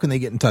that? How can they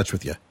get in touch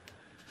with you?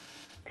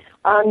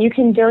 You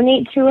can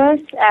donate to us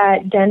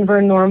at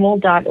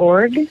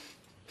denvernormal.org.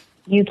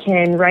 You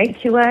can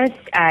write to us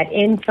at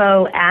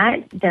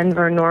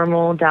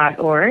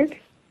info@denvernormal.org.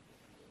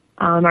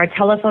 Our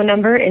telephone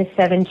number is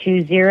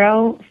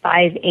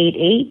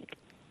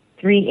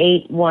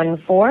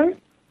 720-588-3814.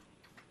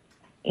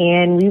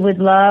 And we would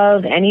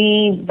love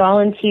any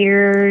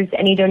volunteers,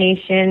 any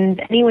donations,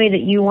 any way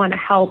that you want to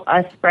help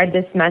us spread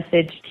this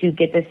message to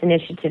get this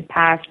initiative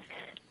passed.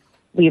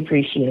 We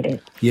appreciate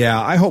it. Yeah,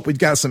 I hope we've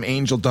got some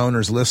angel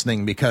donors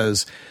listening,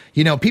 because,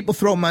 you know, people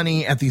throw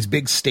money at these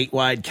big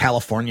statewide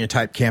California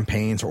type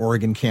campaigns or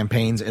Oregon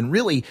campaigns, and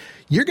really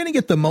you're going to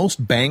get the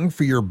most bang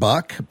for your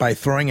buck by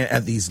throwing it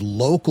at these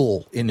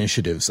local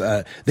initiatives.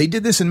 They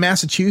did this in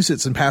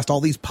Massachusetts and passed all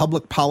these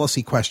public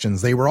policy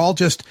questions. They were all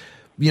just,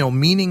 you know,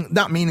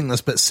 not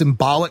meaningless, but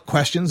symbolic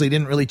questions. They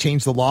didn't really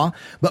change the law,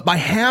 but by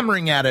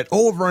hammering at it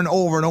over and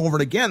over and over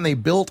again, they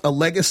built a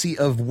legacy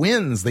of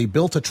wins. They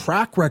built a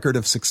track record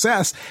of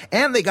success,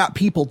 and they got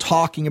people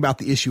talking about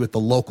the issue at the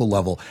local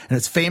level. And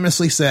it's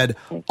famously said,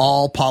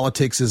 all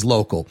politics is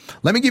local.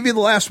 Let me give you the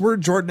last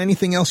word, Jordan.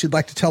 Anything else you'd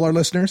like to tell our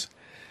listeners?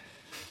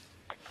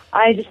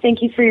 I just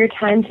thank you for your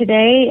time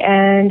today,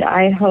 and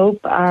I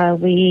hope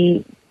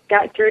we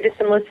got through to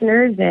some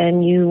listeners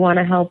and you want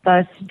to help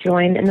us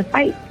join in the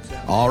fight.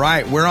 All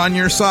right, we're on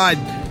your side.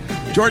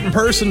 Jordan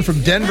Person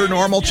from Denver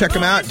NORML. Check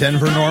them out,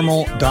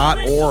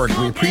 denvernormal.org.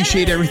 We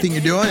appreciate everything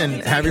you're doing,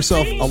 and have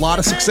yourself a lot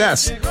of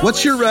success.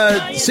 What's your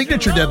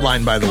signature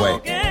deadline, by the way?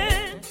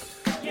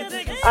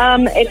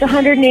 It's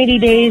 180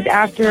 days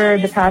after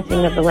the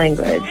passing of the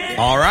language.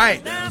 All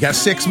right. You got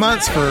 6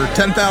 months for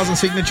 10,000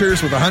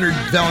 signatures with 100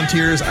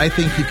 volunteers. I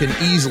think you can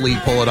easily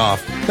pull it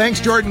off.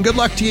 Thanks, Jordan. Good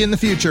luck to you in the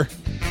future.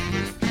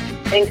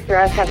 Thanks,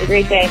 Russ. Have a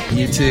great day.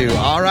 You too.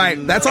 All right.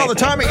 That's all the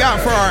time we got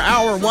for our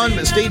hour one,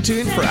 but stay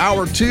tuned for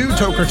hour two.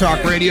 Toker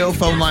Talk Radio.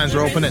 Phone lines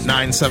are open at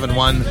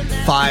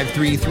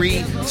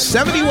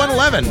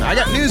 971-533-7111. I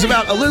got news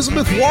about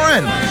Elizabeth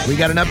Warren. We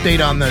got an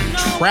update on the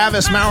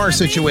Travis Maurer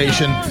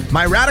situation.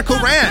 My radical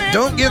rant.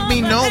 Don't give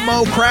me no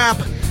mo crap.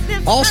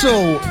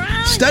 Also,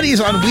 studies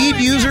on weed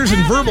users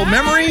and verbal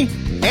memory.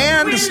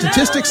 and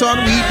statistics on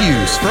weed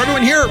use. For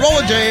everyone here at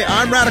Rolla J,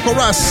 I'm Radical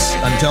Russ.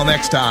 Until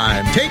next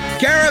time, take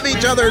care of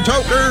each other,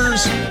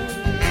 tokers.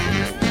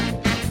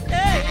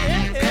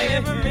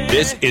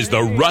 This is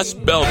the Russ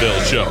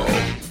Belville Show.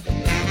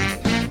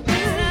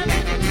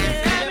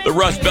 The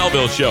Russ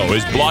Belville Show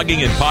is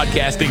blogging and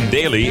podcasting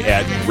daily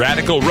at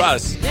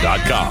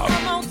radicalruss.com.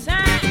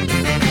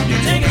 You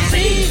take a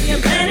seed, you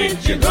plant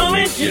it, you grow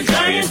it, you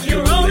dry it,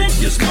 you roll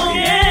it, you smoke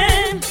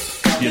it.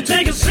 You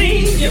take a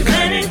seed, you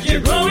plant it, you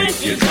grow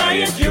it, you dry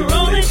it, you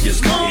roll it, you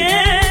smoke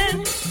it.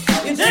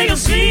 You take a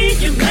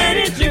seed, you plant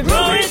it, you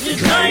grow it, you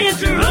dry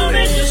it, you roll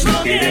it, you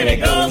smoke it, and it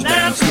goes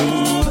down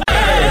smooth.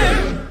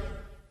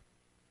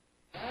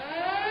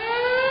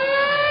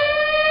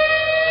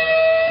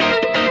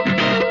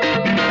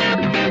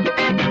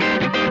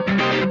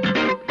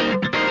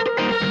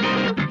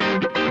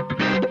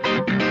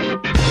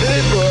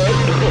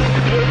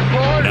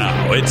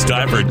 Now it's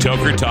time for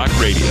Toker Talk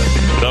Radio,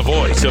 the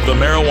voice of the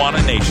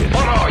marijuana nation.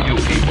 What are you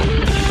people?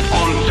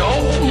 On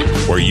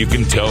dope? Where you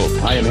can toke.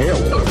 I inhale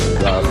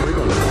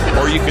frequently.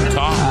 Or you can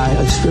talk. I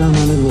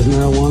experimented with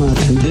marijuana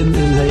and didn't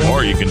inhale.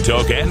 Or you can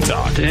toke and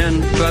talk.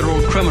 10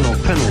 federal criminal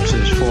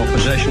penalties for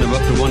possession of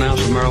up to 1 ounce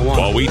of marijuana.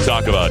 While we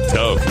talk about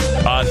toke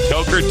on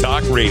Toker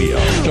Talk Radio.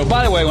 So,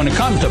 by the way, when it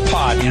comes to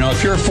pot,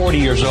 if you're 40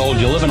 years old,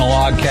 you live in a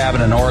log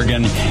cabin in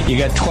Oregon, you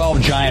got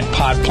 12 giant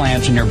pot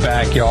plants in your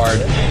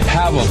backyard,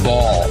 have a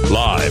ball.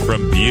 Live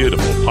from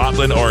beautiful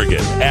Poplar,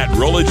 Oregon at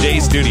Rolla J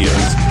Studios.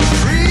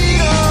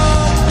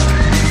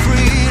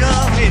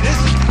 Hey, this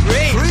is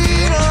great.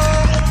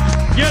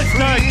 Just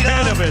like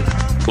cannabis.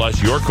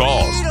 Plus your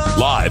calls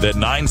live at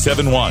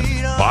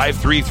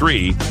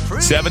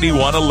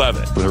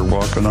 971-533-7111. They're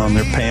walking on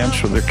their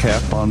pants with their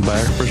cap on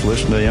backwards,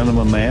 listening to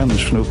Enema Man and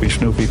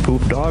Snoopy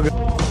Poop Dog.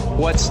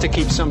 What's to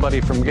keep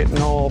somebody from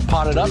getting all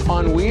potted up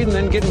on weed and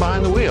then getting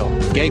behind the wheel?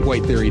 Gateway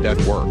theory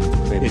doesn't work.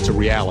 It's a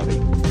reality.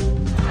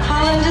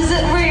 Holland, is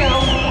it real?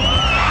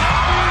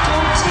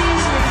 Don't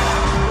tease me.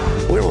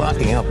 We're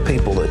locking up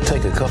people that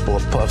take a couple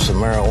of puffs of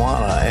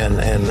marijuana, and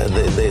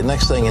the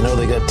next thing you know,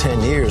 they got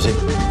 10 years.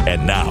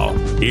 And now,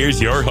 here's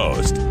your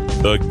host,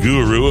 the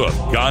guru of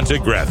ganja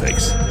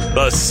graphics,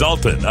 the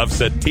sultan of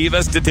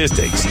sativa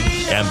statistics,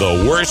 and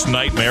the worst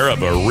nightmare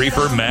of a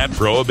reefer-mad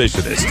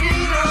prohibitionist.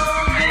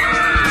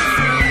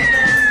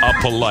 A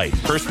polite,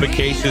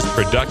 perspicacious,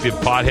 productive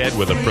pothead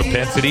with a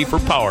propensity for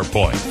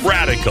PowerPoint.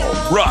 Radical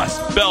Russ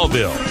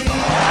Belville.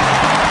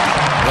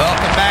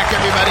 Welcome back,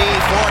 everybody.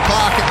 4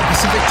 o'clock at the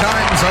Pacific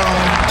Time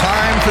Zone.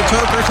 Time for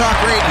Toker Talk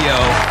Radio.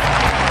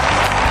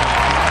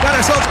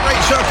 Got ourselves a great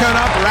show coming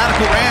up.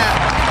 Radical Rant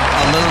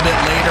a little bit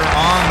later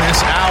on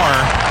this hour.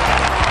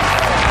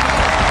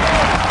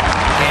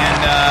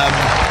 And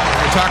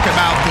we're talking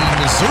about the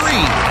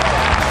Missouri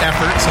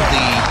efforts of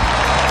the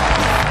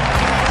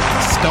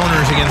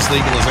Stoners Against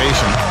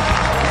Legalization.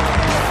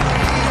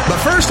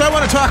 But first, I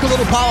want to talk a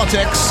little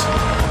politics.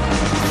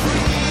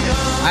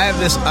 I have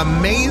this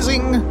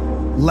amazing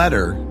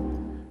letter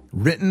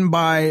written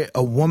by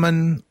a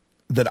woman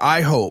that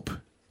I hope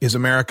is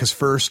America's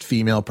first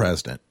female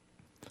president.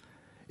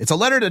 It's a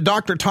letter to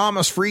Dr.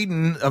 Thomas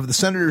Frieden of the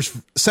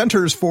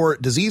Centers for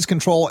Disease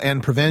Control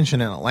and Prevention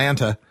in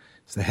Atlanta.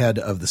 He's the head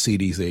of the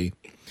CDC.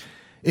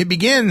 It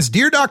begins,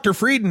 Dear Dr.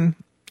 Frieden,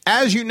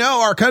 as you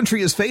know, our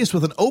country is faced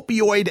with an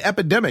opioid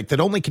epidemic that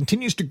only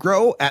continues to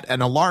grow at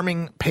an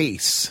alarming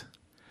pace.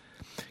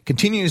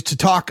 Continues to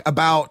talk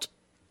about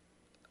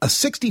a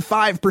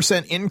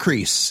 65%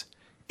 increase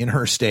in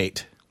her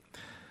state.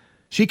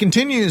 She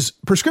continues,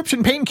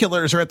 prescription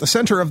painkillers are at the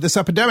center of this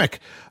epidemic.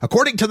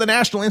 According to the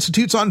National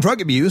Institutes on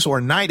Drug Abuse,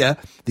 or NIDA,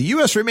 the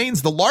U.S.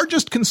 remains the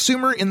largest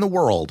consumer in the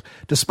world.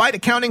 Despite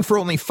accounting for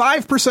only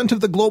 5% of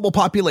the global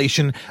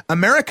population,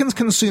 Americans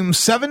consume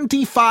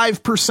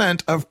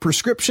 75% of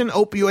prescription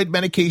opioid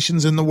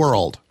medications in the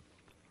world.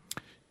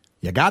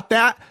 You got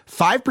that?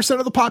 5%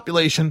 of the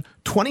population,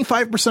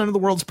 25% of the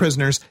world's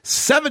prisoners,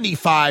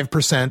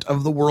 75%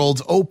 of the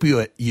world's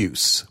opioid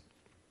use.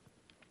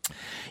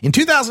 In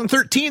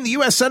 2013, the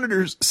U.S.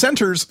 the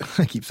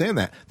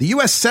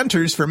U.S.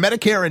 Centers for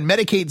Medicare and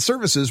Medicaid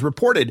Services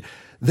reported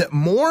that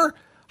more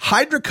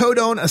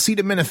hydrocodone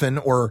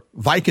acetaminophen, or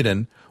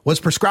Vicodin, was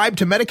prescribed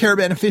to Medicare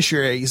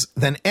beneficiaries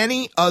than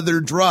any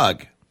other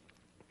drug.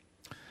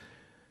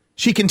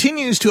 She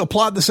continues to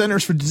applaud the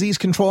Centers for Disease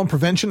Control and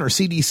Prevention, or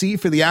CDC,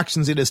 for the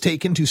actions it has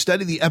taken to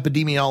study the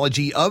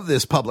epidemiology of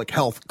this public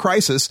health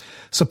crisis,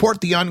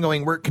 support the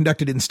ongoing work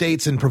conducted in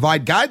states, and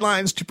provide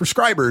guidelines to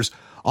prescribers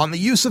on the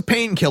use of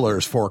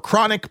painkillers for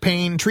chronic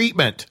pain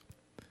treatment.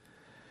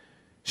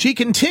 She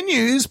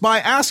continues by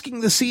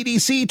asking the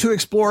CDC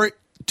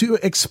to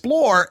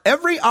explore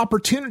every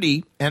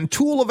opportunity and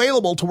tool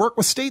available to work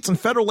with states and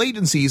federal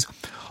agencies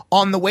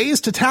on the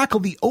ways to tackle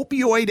the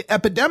opioid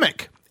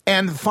epidemic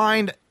and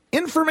find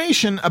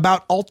information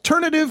about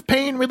alternative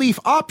pain relief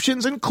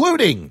options,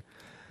 including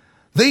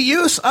the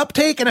use,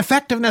 uptake, and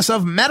effectiveness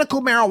of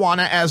medical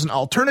marijuana as an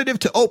alternative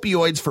to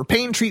opioids for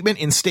pain treatment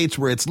in states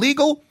where it's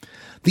legal,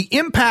 the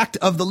impact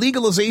of the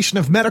legalization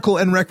of medical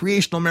and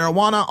recreational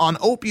marijuana on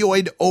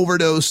opioid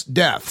overdose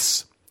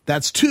deaths.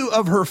 That's 2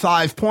 of her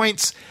 5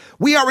 points.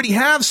 We already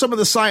have some of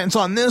the science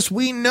on this.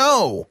 We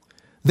know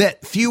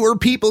that fewer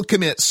people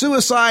commit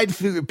suicide,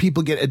 fewer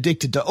people get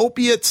addicted to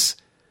opiates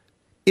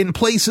in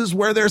places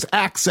where there's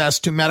access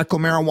to medical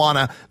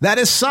marijuana. That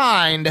is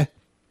signed,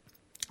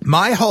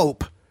 my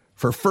hope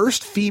for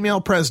first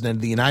female president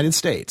of the United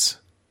States,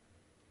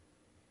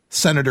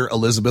 Senator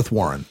Elizabeth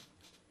Warren.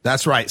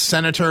 That's right,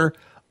 Senator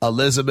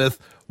Elizabeth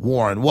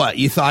Warren. What,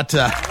 you thought, you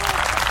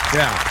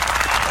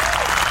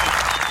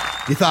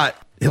thought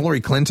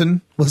Hillary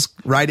Clinton was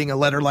writing a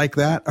letter like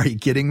that? Are you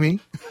kidding me?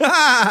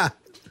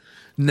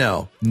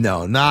 No,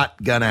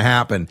 not gonna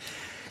happen.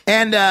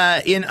 And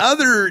in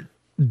other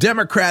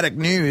Democratic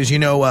news,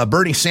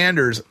 Bernie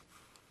Sanders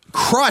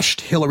crushed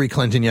Hillary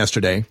Clinton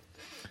yesterday,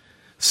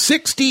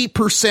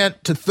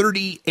 60% to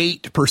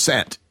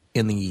 38%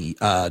 in the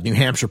New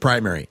Hampshire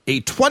primary,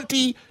 a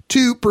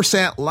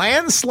 22%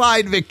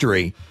 landslide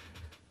victory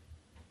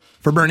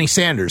for Bernie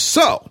Sanders.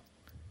 So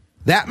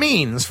that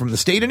means from the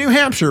state of New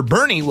Hampshire,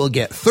 Bernie will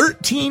get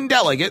 13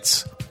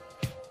 delegates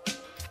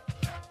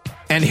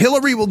and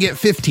Hillary will get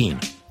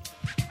 15.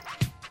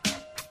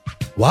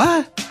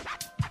 What?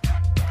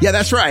 Yeah,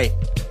 that's right.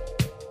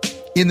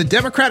 In the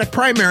Democratic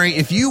primary,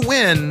 if you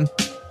win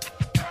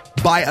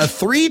by a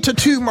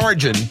 3-2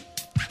 margin,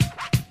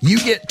 you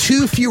get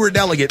 2 fewer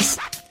delegates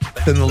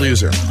than the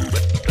loser.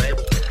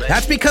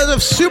 That's because of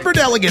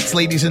superdelegates,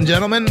 ladies and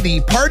gentlemen,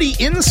 the party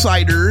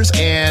insiders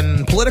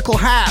and political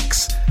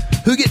hacks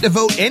who get to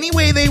vote any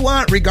way they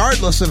want,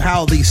 regardless of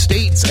how the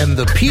states and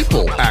the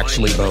people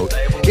actually vote.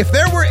 If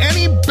there were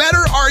any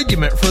better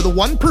argument for the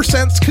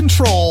 1%'s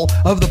control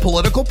of the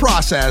political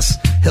process,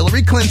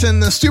 Hillary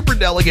Clinton, the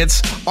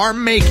superdelegates, are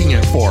making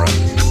it for them.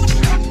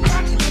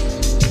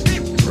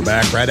 We're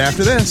back right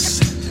after this.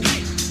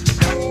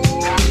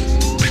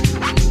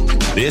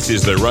 This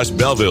is the Russ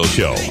Belville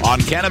Show on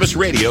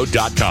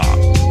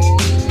CannabisRadio.com.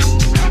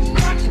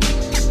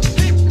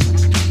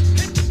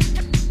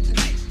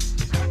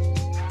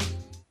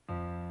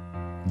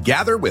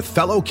 Gather with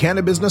fellow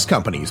cannabis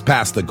companies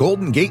past the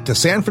Golden Gate to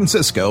San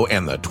Francisco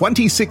and the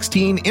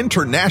 2016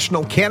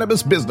 International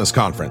Cannabis Business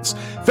Conference,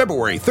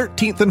 February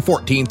 13th and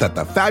 14th at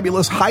the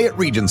fabulous Hyatt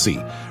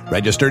Regency.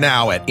 Register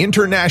now at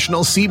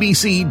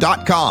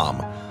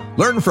internationalcbc.com.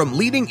 Learn from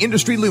leading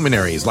industry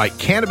luminaries like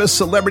cannabis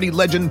celebrity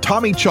legend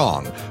Tommy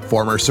Chong,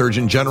 former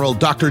Surgeon General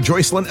Dr.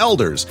 Joycelyn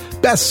Elders,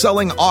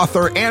 best-selling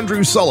author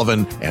Andrew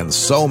Sullivan, and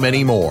so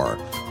many more.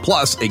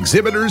 Plus,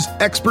 exhibitors,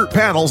 expert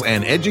panels,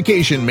 and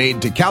education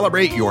made to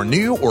calibrate your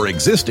new or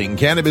existing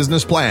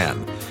cannabis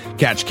plan.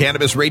 Catch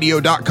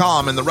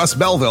CannabisRadio.com and the Russ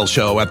Belville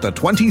Show at the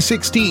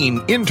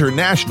 2016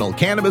 International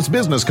Cannabis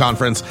Business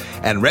Conference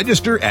and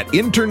register at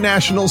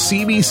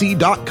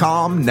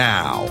internationalcbc.com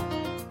now.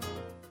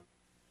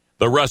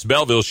 The Russ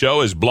Belville Show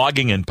is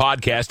blogging and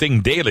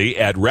podcasting daily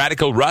at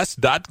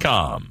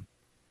RadicalRuss.com.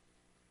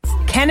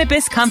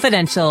 Cannabis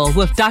Confidential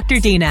with Dr.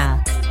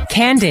 Dina.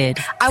 Candid.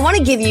 I want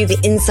to give you the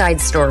inside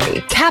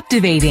story.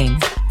 Captivating.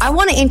 I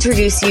want to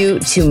introduce you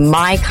to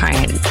my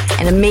kind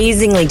and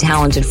amazingly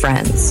talented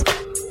friends.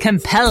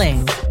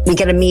 Compelling. We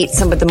get to meet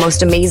some of the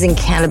most amazing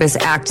cannabis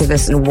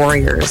activists and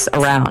warriors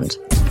around.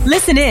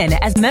 Listen in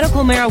as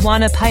medical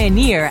marijuana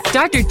pioneer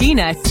Dr.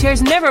 Dina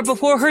shares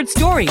never-before-heard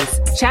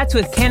stories, chats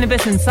with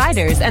cannabis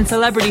insiders and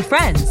celebrity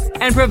friends,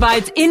 and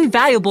provides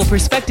invaluable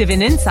perspective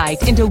and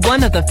insight into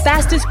one of the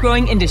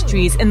fastest-growing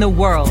industries in the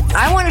world.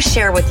 I want to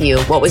share with you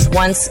what was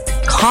once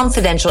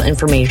confidential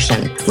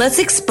information. Let's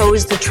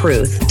expose the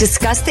truth,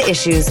 discuss the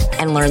issues,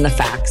 and learn the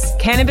facts.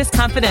 Cannabis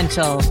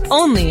Confidential,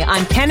 only on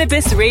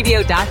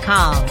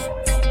CannabisRadio.com.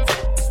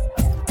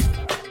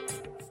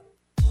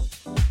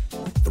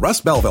 The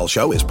Russ Belville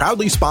Show is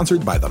proudly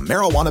sponsored by the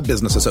Marijuana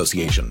Business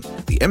Association.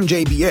 The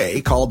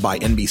MJBA, called by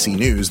NBC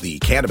News the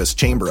Cannabis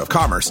Chamber of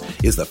Commerce,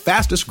 is the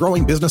fastest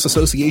growing business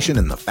association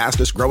in the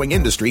fastest growing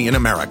industry in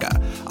America.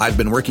 I've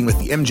been working with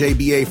the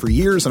MJBA for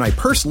years, and I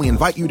personally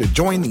invite you to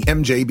join the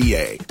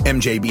MJBA.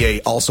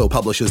 MJBA also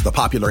publishes the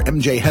popular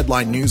MJ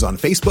Headline News on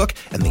Facebook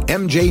and the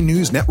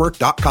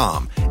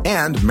MJNewsNetwork.com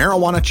and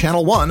Marijuana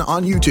Channel 1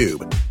 on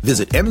YouTube.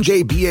 Visit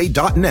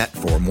mjba.net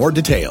for more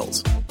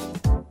details.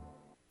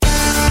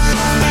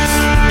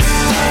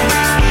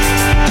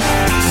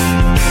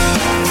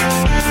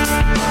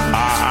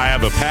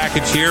 A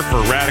package here for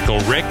Radical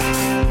Rick.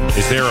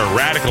 Is there a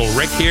Radical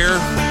Rick here?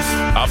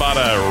 How about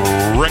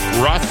a Rick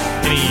Russ?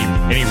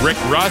 Any Rick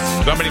Russ?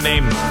 Somebody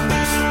named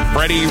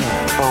Freddie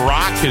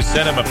Rock has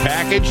sent him a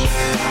package.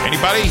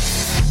 Anybody?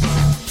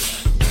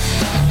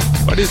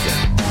 What is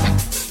that?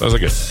 Sounds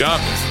like a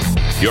skunk.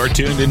 You're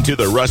tuned into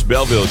the Russ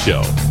Belville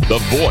Show, the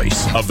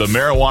voice of the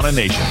marijuana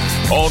nation,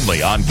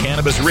 only on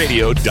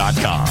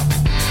CannabisRadio.com.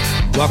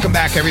 Welcome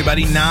back,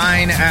 everybody.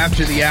 9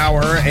 after the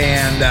hour,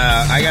 and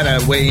I got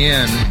to weigh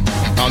in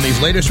on these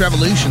latest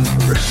revelations.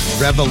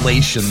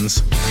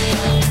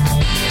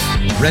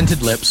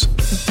 Rented lips.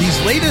 These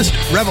latest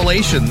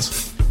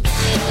revelations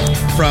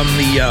from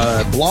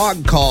the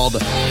blog called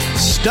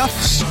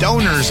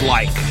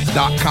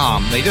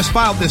StuffStonersLike.com. They just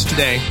filed this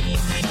today.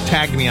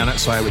 Tagged me on it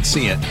so I would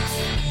see it.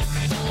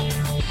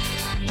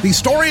 The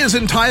story is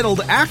entitled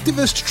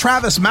Activist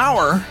Travis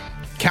Maurer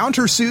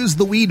Countersues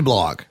the Weed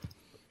Blog.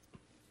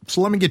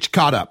 So let me get you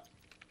caught up.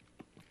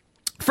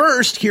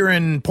 First, here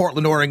in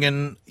Portland,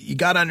 Oregon, you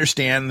got to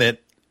understand that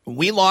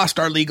we lost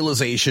our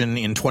legalization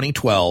in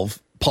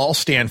 2012. Paul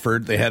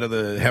Stanford, the head of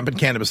the Hemp and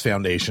Cannabis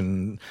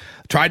Foundation,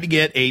 tried to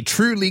get a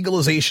true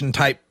legalization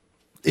type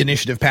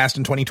initiative passed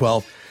in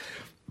 2012.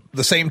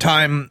 The same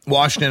time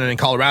Washington and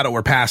Colorado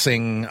were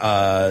passing,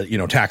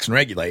 tax and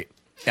regulate.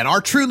 And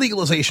our true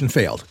legalization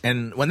failed.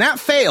 And when that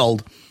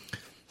failed,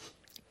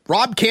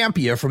 Rob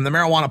Campia from the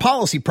Marijuana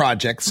Policy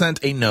Project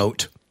sent a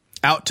note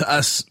out to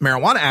us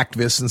marijuana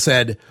activists and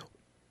said,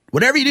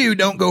 whatever you do,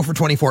 don't go for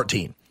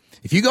 2014.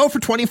 If you go for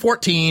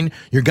 2014,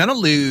 you're going to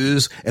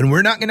lose, and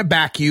we're not going to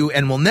back you,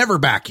 and we'll never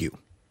back you.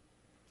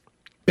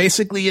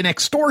 Basically an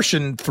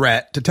extortion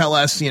threat to tell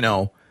us,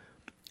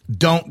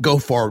 don't go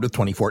forward with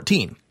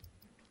 2014.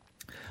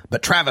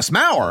 But Travis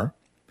Maurer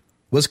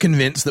was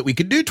convinced that we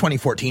could do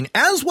 2014,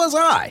 as was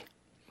I.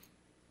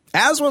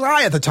 As was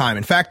I at the time.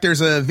 In fact,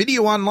 there's a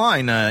video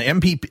online, on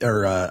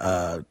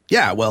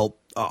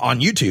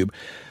YouTube,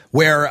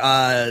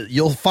 where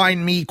you'll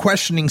find me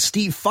questioning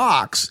Steve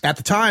Fox at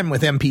the time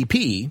with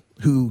MPP,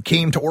 who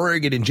came to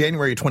Oregon in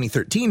January of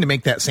 2013 to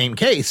make that same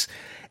case.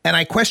 And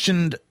I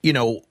questioned,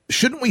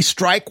 shouldn't we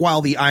strike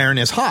while the iron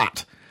is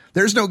hot?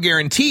 There's no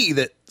guarantee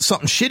that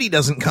something shitty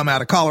doesn't come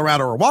out of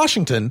Colorado or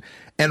Washington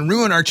and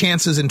ruin our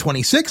chances in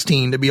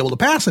 2016 to be able to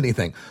pass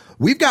anything.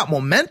 We've got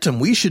momentum.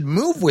 We should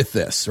move with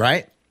this,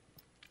 right?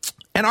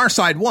 And our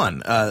side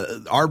won.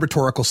 Our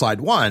rhetorical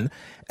side won.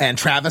 And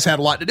Travis had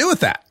a lot to do with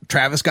that.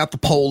 Travis got the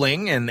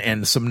polling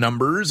and some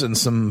numbers and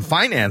some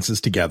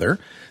finances together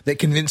that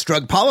convinced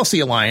Drug Policy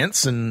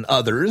Alliance and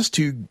others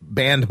to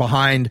band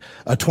behind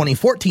a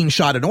 2014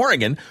 shot in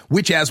Oregon,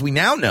 which, as we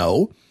now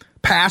know,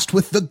 passed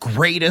with the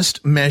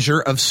greatest measure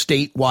of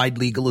statewide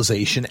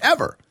legalization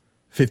ever,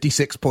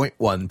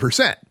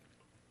 56.1%.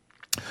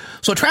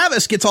 So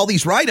Travis gets all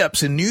these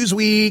write-ups in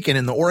Newsweek and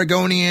in the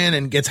Oregonian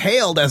and gets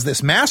hailed as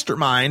this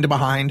mastermind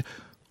behind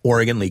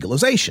Oregon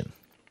legalization.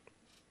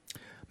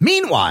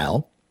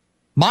 Meanwhile,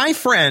 my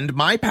friend,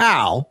 my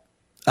pal,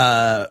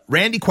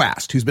 Randy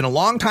Quast, who's been a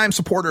longtime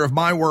supporter of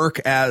my work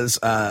as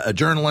a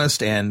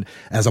journalist and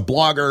as a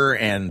blogger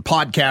and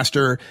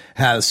podcaster,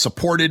 has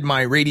supported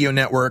my radio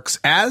networks,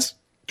 as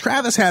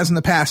Travis has in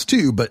the past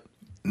too, but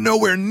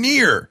nowhere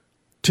near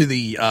to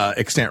the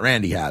extent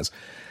Randy has.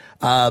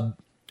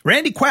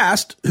 Randy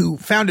Quast, who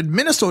founded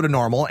Minnesota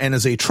NORML and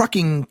is a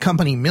trucking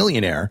company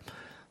millionaire,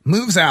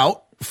 moves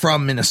out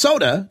from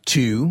Minnesota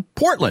to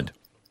Portland.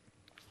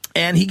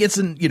 And he gets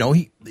in,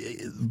 he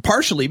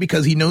partially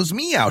because he knows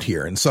me out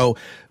here. And so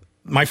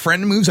my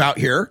friend moves out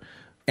here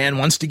and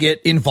wants to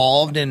get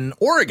involved in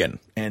Oregon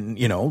and,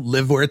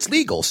 live where it's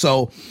legal.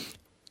 So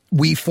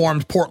we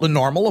formed Portland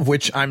NORML, of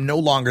which I'm no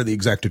longer the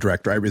executive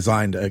director. I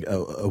resigned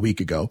a week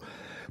ago.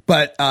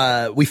 But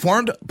we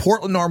formed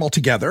Portland NORML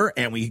together,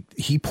 and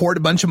he poured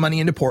a bunch of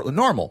money into Portland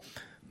NORML.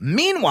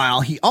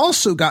 Meanwhile, he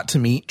also got to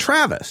meet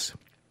Travis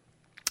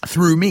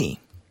through me.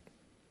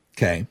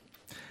 Okay.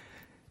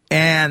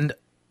 And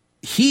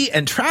he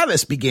and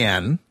Travis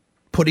began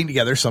putting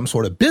together some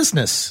sort of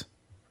business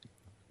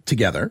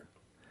together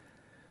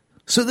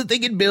so that they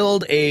could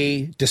build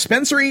a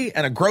dispensary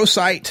and a grow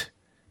site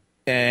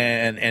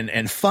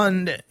and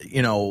fund,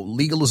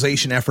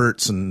 legalization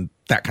efforts and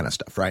that kind of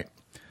stuff, right?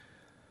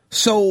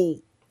 So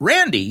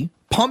Randy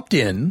pumped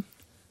in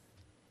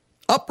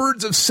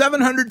upwards of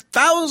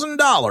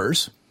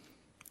 $700,000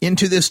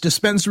 into this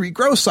dispensary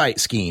grow site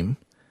scheme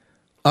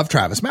of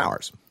Travis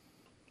Maurer's.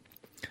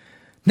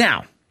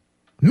 Now,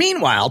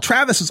 meanwhile,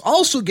 Travis is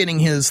also getting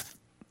his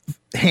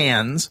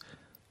hands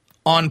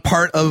on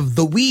part of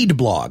the Weed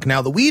blog.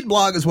 Now, the Weed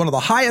blog is one of the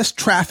highest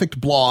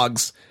trafficked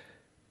blogs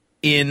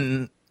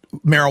in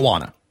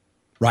marijuana,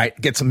 right?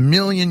 Gets 1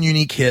 million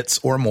unique hits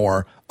or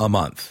more a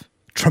month.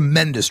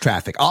 Tremendous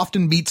traffic.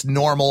 Often beats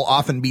NORML,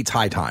 often beats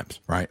High Times,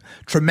 right?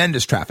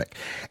 Tremendous traffic.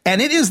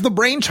 And it is the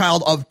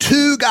brainchild of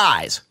two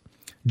guys,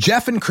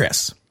 Jeff and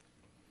Chris.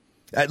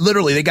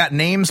 Literally, they got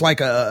names like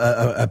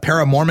a pair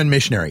of Mormon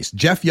missionaries,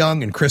 Jeff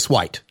Young and Chris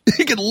White.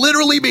 It could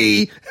literally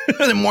be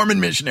the Mormon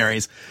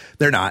missionaries.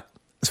 They're not,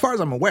 as far as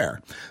I'm aware.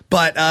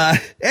 But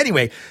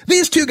anyway,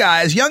 these two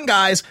guys, young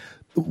guys,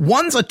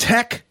 one's a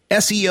tech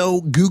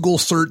SEO Google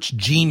search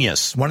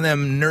genius, one of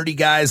them nerdy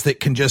guys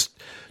that can just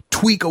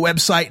tweak a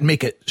website and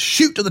make it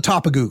shoot to the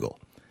top of Google.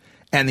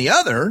 And the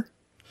other,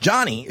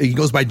 Johnny, he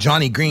goes by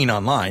Johnny Green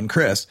online,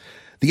 Chris.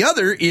 The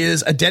other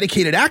is a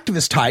dedicated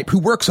activist type who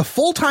works a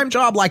full-time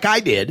job like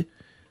I did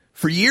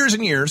for years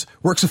and years,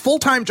 works a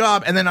full-time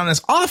job, and then on his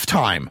off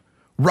time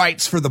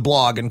writes for the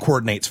blog and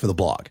coordinates for the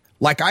blog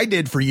like I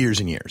did for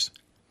years and years.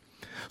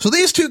 So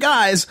these two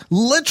guys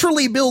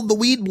literally build the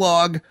Weed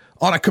blog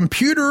on a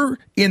computer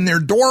in their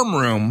dorm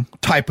room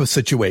type of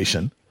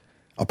situation,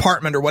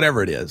 apartment or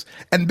whatever it is,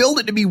 and build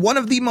it to be one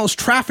of the most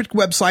trafficked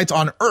websites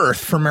on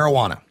earth for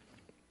marijuana.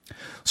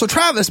 So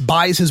Travis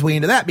buys his way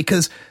into that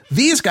because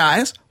these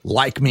guys,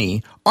 like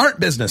me,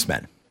 aren't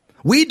businessmen.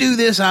 We do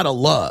this out of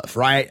love,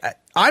 right?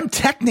 I'm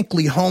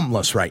technically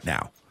homeless right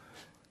now.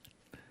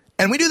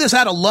 And we do this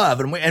out of love,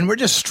 and we're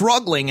just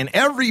struggling, and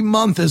every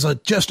month is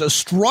just a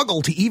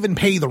struggle to even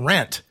pay the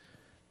rent.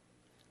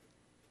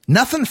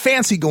 Nothing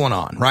fancy going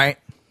on, right?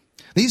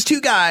 These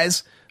two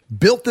guys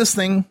built this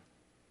thing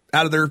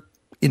out of their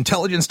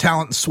intelligence,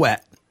 talent, and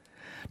sweat.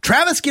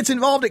 Travis gets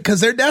involved because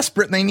they're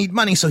desperate and they need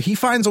money, so he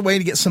finds a way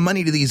to get some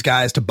money to these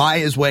guys to buy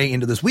his way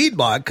into this weed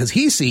blog because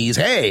he sees,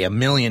 hey, 1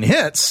 million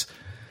hits.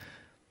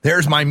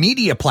 There's my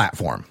media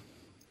platform.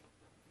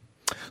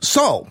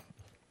 So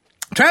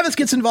Travis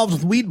gets involved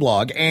with Weed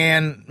Blog,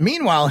 and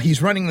meanwhile,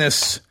 he's running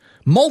this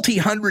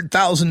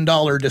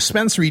multi-$100,000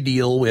 dispensary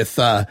deal with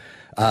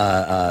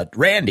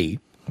Randy,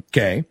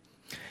 okay?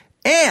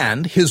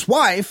 And his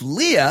wife,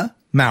 Leah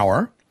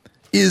Maurer,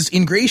 is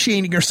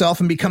ingratiating herself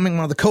and becoming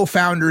one of the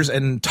co-founders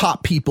and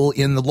top people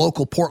in the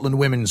local Portland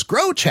Women's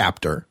Grow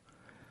chapter,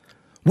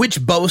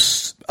 which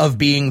boasts of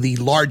being the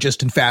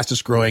largest and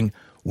fastest growing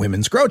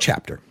women's grow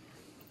chapter.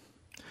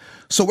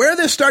 So where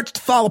this starts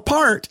to fall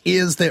apart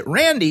is that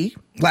Randy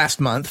last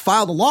month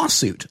filed a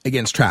lawsuit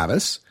against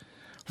Travis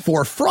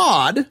for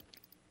fraud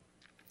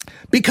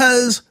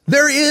because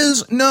there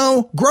is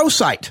no grow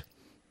site.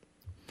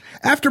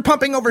 After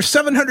pumping over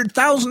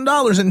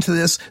 $700,000 into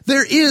this,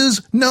 there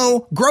is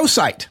no grow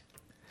site.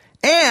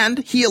 And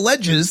he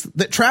alleges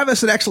that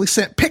Travis had actually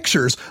sent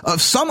pictures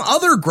of some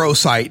other grow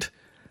site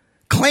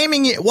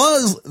claiming it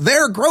was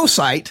their grow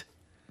site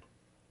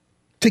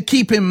to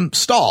keep him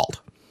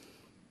stalled.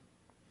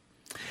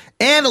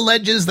 And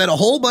alleges that a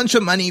whole bunch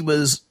of money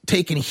was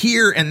taken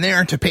here and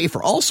there to pay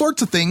for all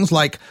sorts of things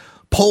like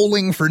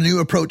polling for New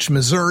Approach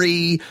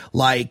Missouri,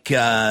 like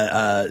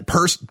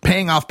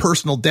paying off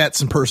personal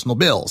debts and personal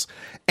bills.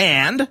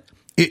 And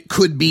it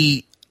could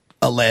be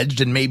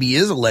alleged, and maybe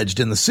is alleged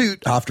in the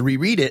suit, I'll have to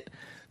reread it,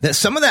 that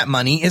some of that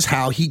money is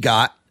how he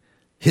got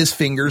his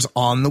fingers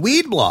on the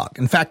Weed Blog.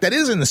 In fact, that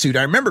is in the suit.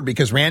 I remember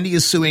because Randy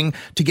is suing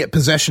to get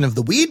possession of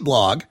the Weed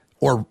Blog,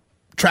 or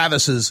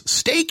Travis's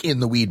stake in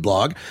the Weed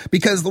Blog,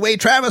 because the way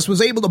Travis was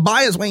able to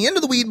buy his way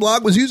into the Weed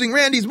Blog was using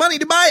Randy's money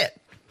to buy it.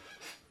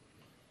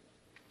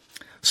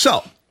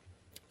 So,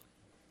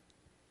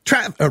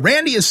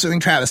 Randy is suing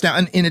Travis. Now,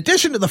 in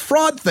addition to the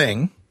fraud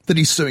thing that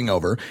he's suing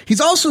over,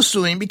 he's also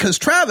suing because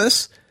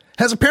Travis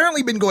has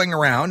apparently been going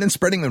around and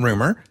spreading the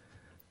rumor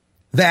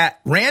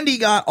that Randy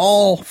got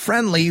all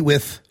friendly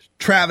with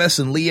Travis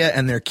and Leah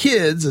and their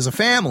kids as a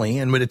family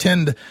and would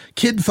attend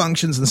kid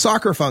functions and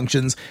soccer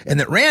functions,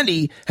 and that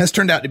Randy has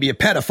turned out to be a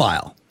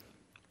pedophile.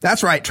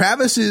 That's right.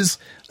 Travis is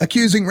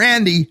accusing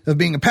Randy of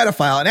being a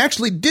pedophile and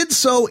actually did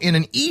so in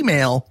an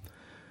email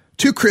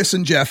to Chris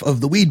and Jeff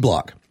of the Weed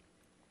Blog.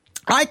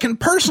 I can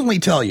personally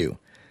tell you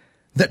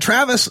that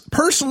Travis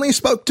personally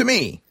spoke to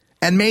me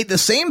and made the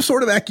same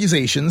sort of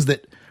accusations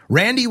that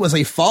Randy was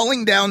a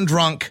falling down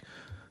drunk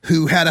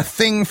who had a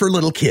thing for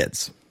little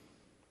kids.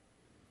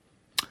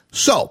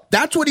 So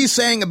that's what he's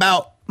saying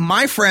about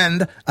my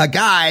friend, a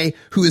guy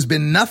who has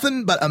been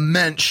nothing but a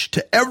mensch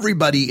to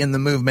everybody in the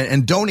movement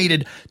and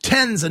donated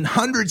tens and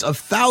hundreds of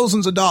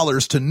thousands of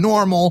dollars to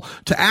NORML,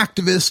 to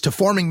activists, to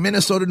forming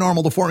Minnesota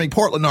NORML, to forming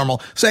Portland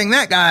NORML, saying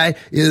that guy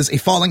is a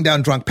falling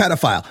down drunk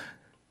pedophile.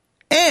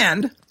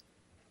 And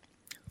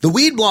the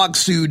Weed Blog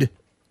sued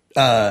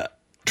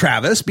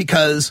Travis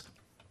because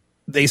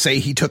they say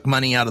he took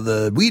money out of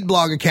the Weed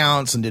Blog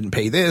accounts and didn't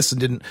pay this and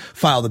didn't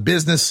file the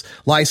business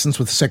license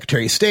with the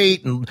Secretary of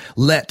State and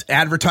let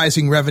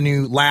advertising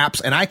revenue lapse.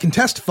 And I can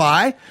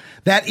testify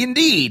that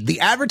indeed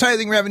the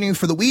advertising revenue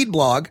for the Weed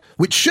Blog,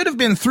 which should have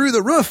been through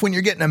the roof when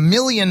you're getting 1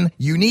 million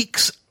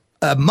uniques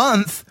a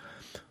month,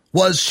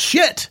 was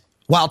shit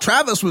while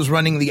Travis was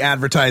running the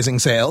advertising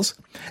sales.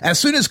 As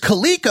soon as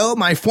Kaliko,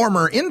 my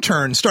former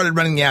intern, started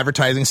running the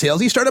advertising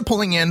sales, he started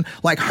pulling in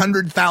like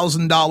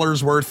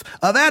 $100,000 worth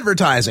of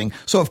advertising.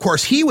 So, of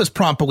course, he was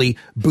promptly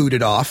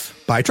booted off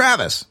by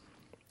Travis.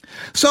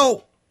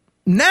 So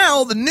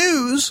now the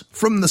news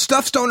from the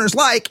stuff stoners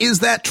like is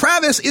that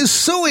Travis is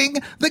suing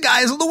the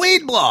guys of the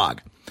Weed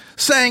Blog,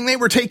 saying they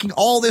were taking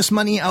all this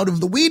money out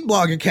of the Weed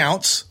Blog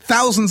accounts,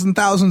 thousands and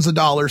thousands of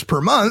dollars per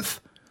month.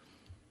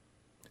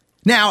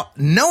 Now,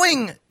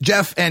 knowing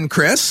Jeff and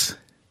Chris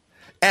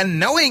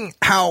and knowing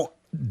how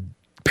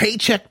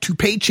paycheck to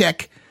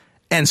paycheck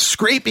and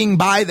scraping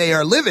by they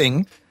are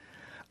living,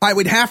 I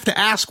would have to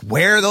ask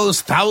where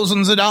those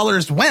thousands of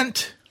dollars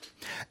went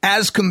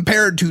as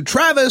compared to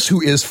Travis,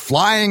 who is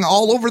flying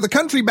all over the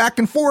country back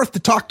and forth to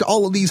talk to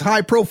all of these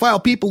high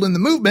profile people in the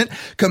movement,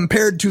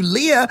 compared to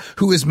Leah,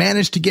 who has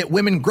managed to get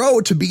Women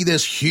Grow to be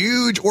this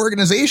huge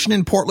organization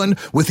in Portland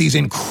with these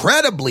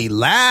incredibly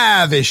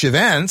lavish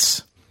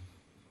events.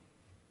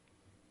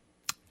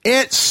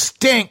 It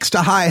stinks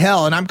to high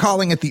hell, and I'm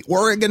calling it the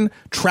Oregon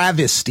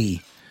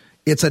travesty.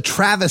 It's a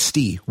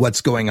travesty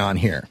what's going on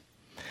here.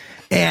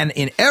 And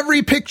in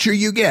every picture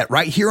you get,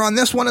 right here on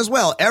this one as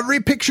well, every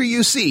picture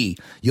you see,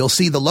 you'll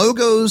see the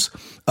logos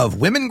of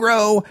Women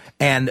Grow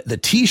and the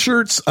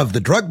T-shirts of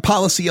the Drug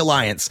Policy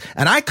Alliance.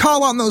 And I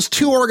call on those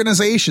two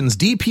organizations,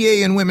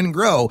 DPA and Women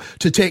Grow,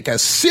 to take a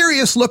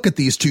serious look at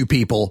these two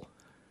people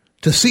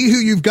to see who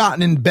you've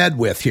gotten in bed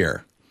with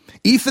here.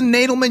 Ethan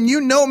Nadelman,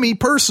 you know me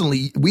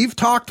personally. We've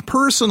talked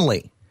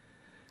personally.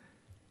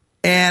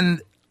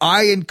 And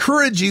I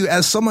encourage you,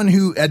 as someone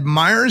who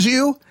admires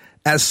you,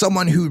 as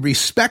someone who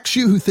respects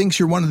you, who thinks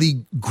you're one of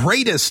the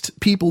greatest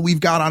people we've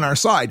got on our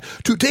side,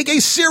 to take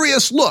a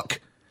serious look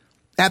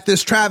at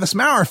this Travis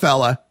Maurer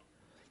fella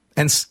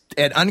and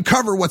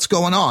uncover what's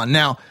going on.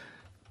 Now,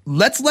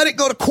 let's let it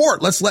go to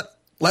court. Let's let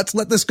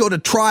this go to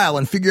trial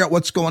and figure out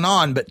what's going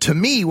on. But to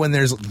me, when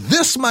there's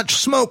this much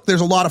smoke,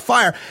 there's a lot of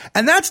fire.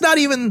 And that's not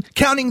even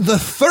counting the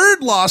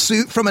third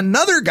lawsuit from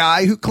another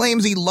guy who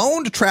claims he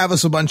loaned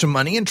Travis a bunch of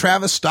money and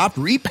Travis stopped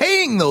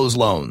repaying those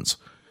loans.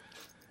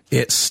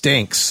 It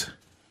stinks.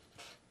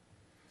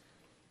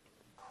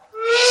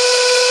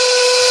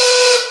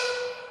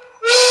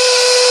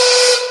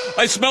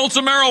 I smelled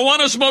some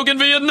marijuana smoke in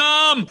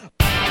Vietnam.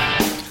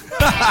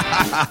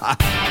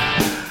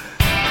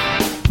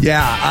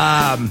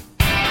 Yeah,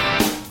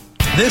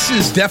 this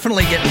is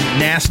definitely getting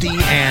nasty,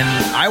 and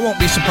I won't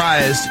be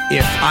surprised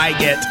if I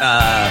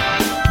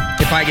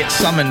get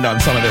summoned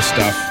on some of this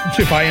stuff.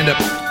 If I end up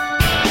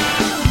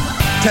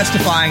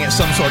testifying at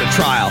some sort of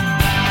trial.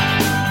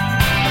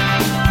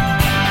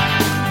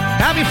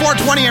 Happy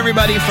 420,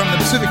 everybody, from the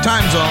Pacific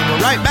Time Zone.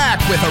 We're right back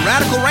with a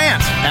radical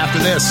rant after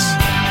this.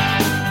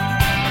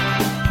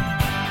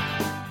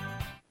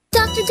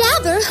 Dr.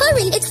 Dabber,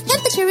 hurry! Its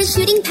temperature is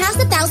shooting past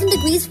 1,000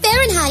 degrees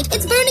Fahrenheit.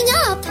 It's burning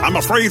up. I'm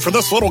afraid for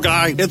this little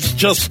guy, it's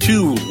just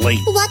too late.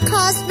 What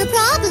caused the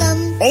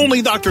problem?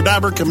 Only Dr.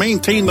 Dabber can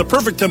maintain the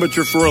perfect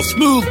temperature for a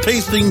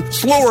smooth-tasting,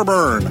 slower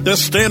burn.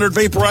 This standard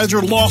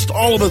vaporizer lost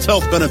all of its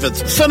health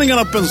benefits, sending it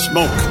up in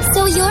smoke.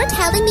 So you're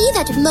telling me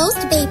that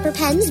most vapor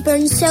pens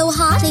burn so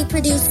hot they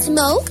produce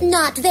smoke,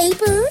 not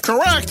vapor?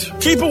 Correct.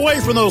 Keep away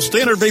from those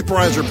standard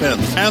vaporizer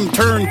pens and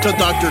turn to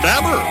Dr.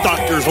 Dabber.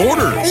 Doctor's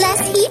orders. Less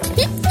heat,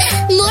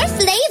 more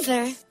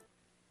flavor.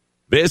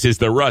 This is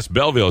the Russ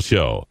Belville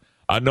Show,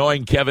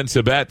 annoying Kevin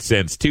Sabet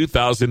since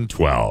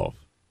 2012.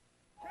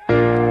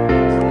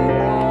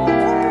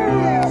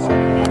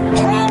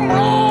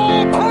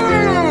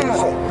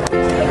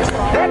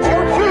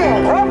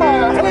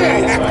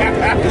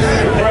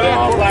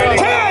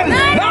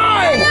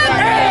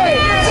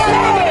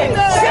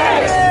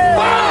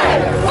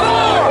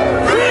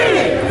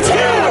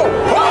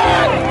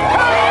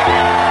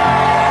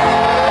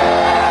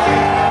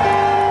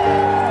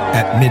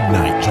 At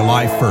midnight,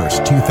 July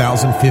 1st,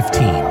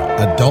 2015,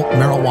 adult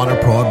marijuana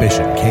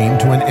prohibition came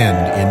to an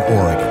end in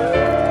Oregon.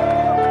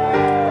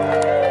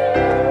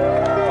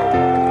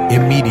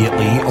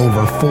 Immediately,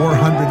 over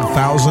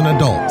 400,000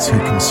 adults who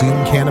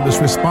consume cannabis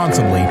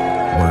responsibly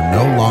were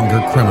no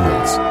longer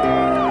criminals.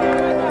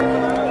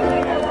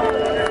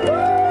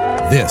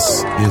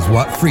 This is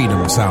what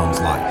freedom sounds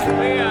like.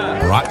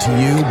 Brought to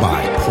you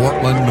by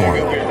Portland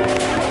NORML.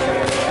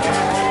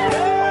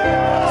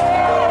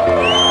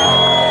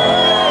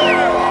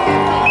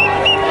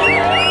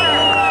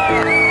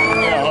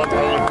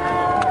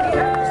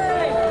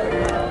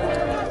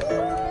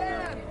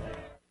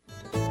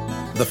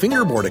 The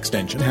Fingerboard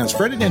extension has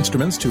fretted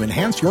instruments to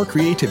enhance your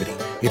creativity.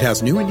 It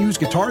has new and used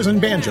guitars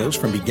and banjos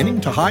from beginning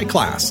to high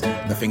class.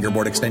 The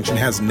Fingerboard extension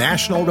has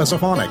National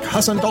Resophonic,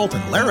 Husson Dalton,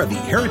 Larrabee,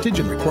 Heritage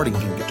and Recording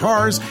King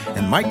guitars,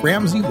 and Mike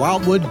Ramsey,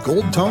 Wildwood,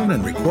 Gold Tone,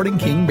 and Recording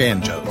King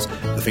banjos.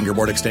 The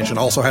Fingerboard extension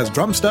also has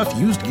drum stuff,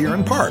 used gear,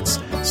 and parts.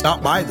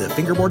 Stop by the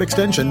Fingerboard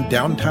extension,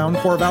 downtown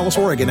Corvallis,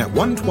 Oregon at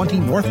 120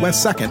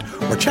 Northwest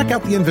 2nd, or check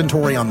out the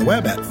inventory on the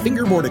web at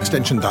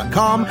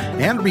fingerboardextension.com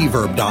and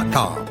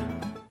reverb.com.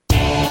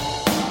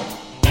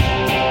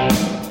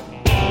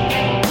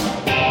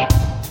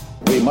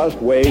 We must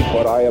wage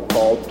what I have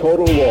called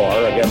total war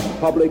against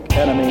public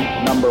enemy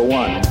number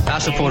one. I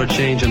support a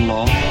change in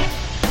law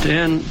to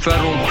end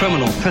federal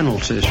criminal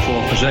penalties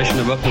for possession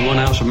of up to 1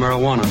 ounce of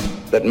marijuana.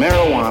 That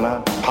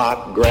marijuana,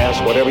 pot,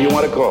 grass, whatever you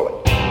want to call it,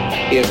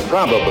 is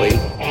probably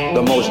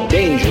the most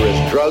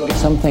dangerous drug.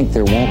 Some think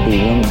there won't be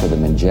room for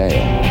them in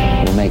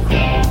jail. We'll make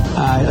room.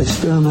 I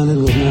experimented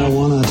with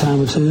marijuana a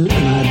time or two, and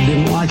I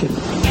didn't like it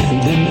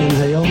and didn't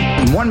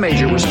inhale. One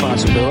major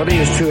responsibility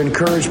is to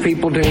encourage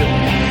people to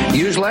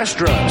use less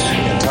drugs.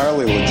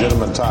 Entirely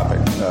legitimate topic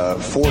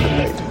for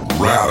debate.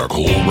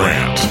 Radical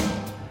rant.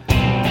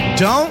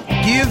 Don't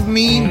give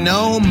me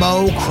no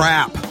mo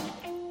crap.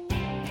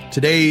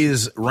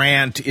 Today's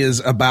rant is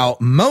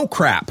about mo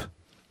crap.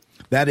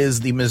 That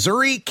is the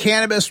Missouri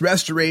Cannabis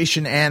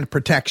Restoration and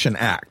Protection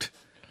Act.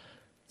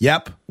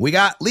 Yep, we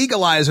got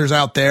legalizers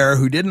out there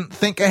who didn't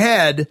think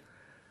ahead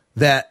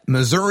that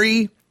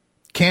Missouri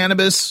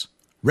Cannabis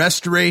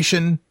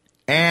Restoration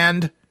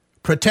and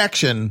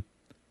Protection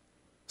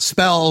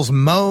spells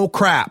mo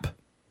crap.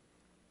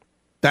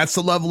 That's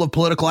the level of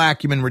political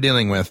acumen we're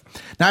dealing with.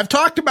 Now, I've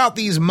talked about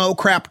these mo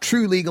crap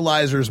true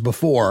legalizers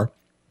before,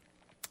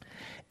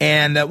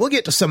 and we'll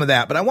get to some of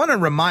that, but I want to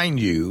remind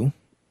you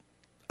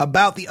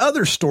about the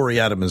other story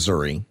out of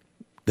Missouri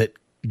that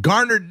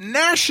garnered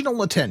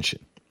national attention.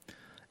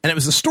 And it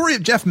was the story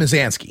of Jeff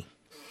Mizanski.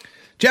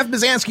 Jeff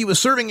Mizanski was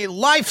serving a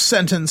life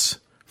sentence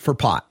for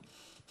pot.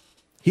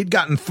 He'd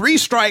gotten 3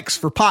 strikes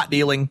for pot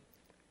dealing,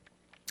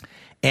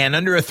 And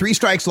under a 3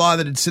 strikes law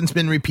that had since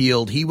been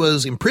repealed, he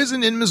was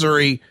imprisoned in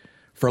Missouri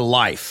for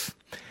life.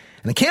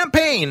 And a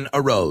campaign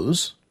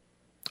arose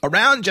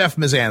around Jeff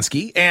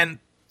Mizanskey, and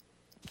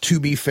to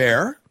be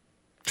fair,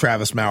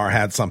 Travis Maurer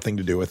had something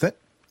to do with it.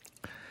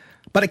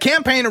 But a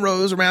campaign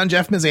arose around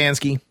Jeff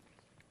Mizanskey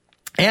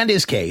and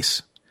his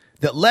case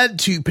that led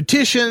to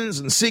petitions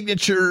and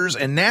signatures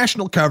and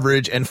national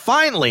coverage, and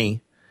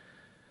finally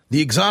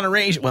the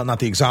exoneration, well, not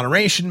the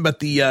exoneration, but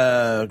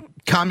the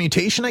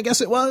commutation, I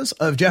guess it was,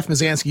 of Jeff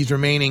Mizanskey's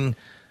remaining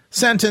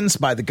sentence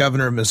by the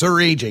governor of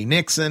Missouri, Jay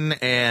Nixon,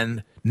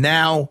 and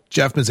now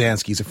Jeff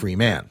Mizanskey's a free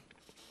man.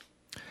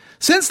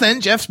 Since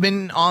then, Jeff's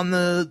been on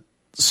the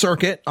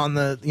circuit, on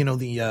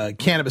the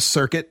cannabis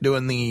circuit,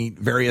 doing the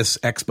various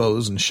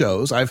expos and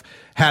shows. I've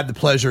had the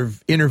pleasure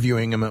of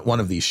interviewing him at one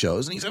of these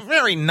shows, and he's a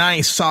very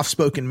nice,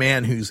 soft-spoken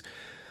man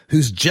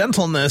whose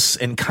gentleness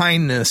and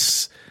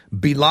kindness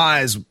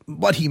belies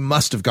what he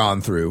must have gone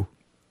through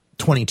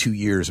 22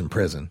 years in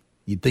prison.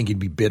 You'd think he'd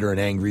be bitter and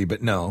angry,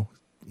 but no,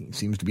 he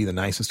seems to be the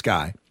nicest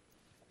guy.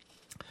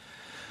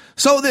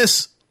 So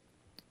this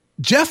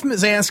Jeff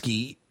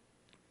Mizanskey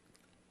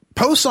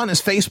posts on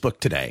his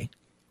Facebook today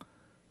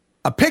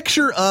a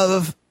picture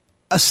of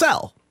a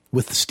cell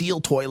with the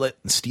steel toilet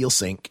and steel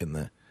sink and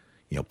the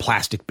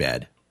plastic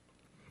bed,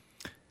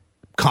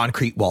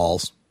 concrete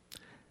walls.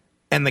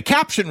 And the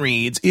caption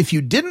reads, "If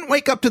you didn't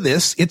wake up to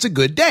this, it's a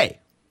good day."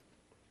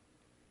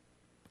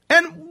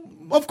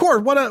 And of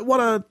course, what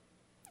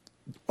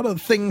a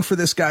thing for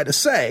this guy to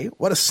say.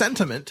 What a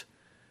sentiment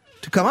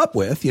to come up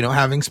with,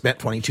 having spent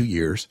 22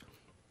 years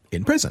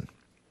in prison.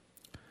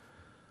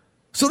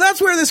 So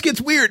that's where this gets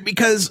weird,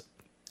 because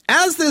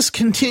as this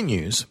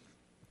continues,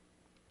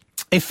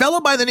 a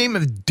fellow by the name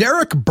of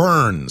Derek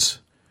Burns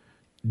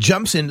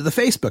jumps into the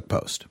Facebook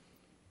post.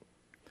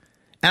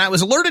 And I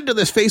was alerted to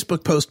this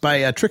Facebook post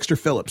by Trickster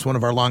Phillips, one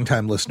of our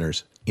longtime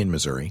listeners in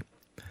Missouri.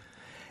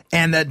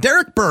 And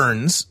Derek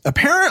Burns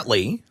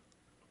apparently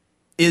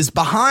is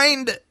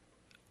behind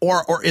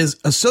or is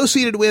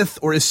associated with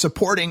or is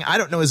supporting, I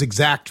don't know his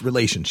exact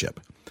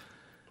relationship,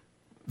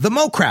 the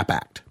MOCRAP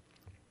Act,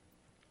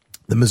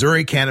 the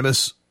Missouri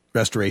Cannabis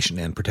Restoration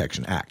and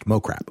Protection Act,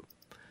 MOCRAP.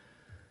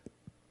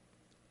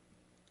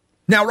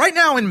 Now, right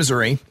now in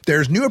Missouri,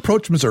 there's New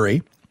Approach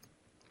Missouri,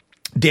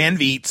 Dan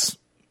Viets,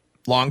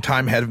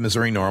 longtime head of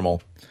Missouri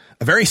NORML,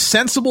 a very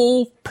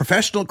sensible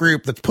professional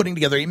group that's putting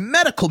together a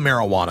medical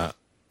marijuana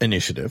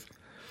initiative.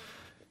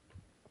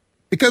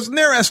 Because in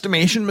their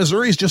estimation,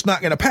 Missouri's just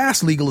not going to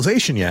pass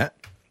legalization yet,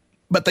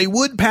 but they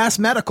would pass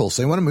medical,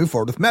 so they want to move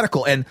forward with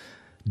medical. And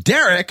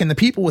Derek and the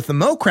people with the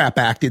MOCRAP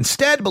Act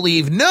instead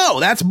believe, no,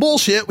 that's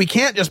bullshit. We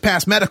can't just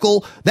pass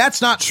medical. That's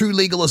not true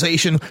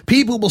legalization.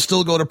 People will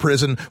still go to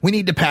prison. We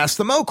need to pass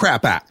the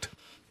MOCRAP Act.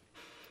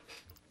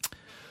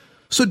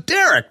 So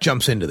Derek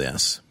jumps into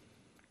this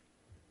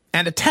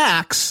and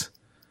attacks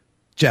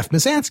Jeff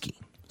Mizanskey,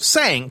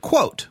 saying,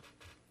 quote,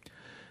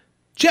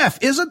 "Jeff,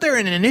 isn't there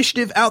an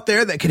initiative out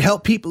there that could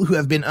help people who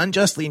have been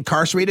unjustly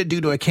incarcerated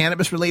due to a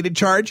cannabis-related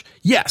charge?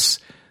 Yes,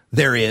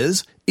 there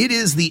is. It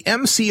is the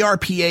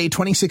MCRPA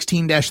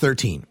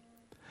 2016-13.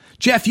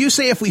 Jeff, you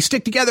say if we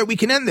stick together, we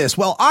can end this.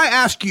 Well, I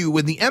ask you,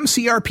 when the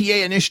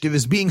MCRPA initiative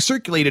is being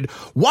circulated,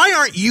 why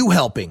aren't you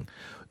helping?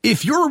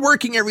 If you're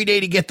working every day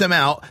to get them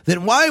out,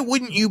 then why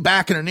wouldn't you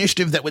back an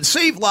initiative that would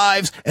save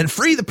lives and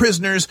free the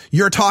prisoners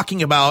you're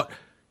talking about?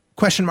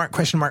 Question mark,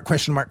 question mark,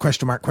 question mark,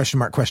 question mark, question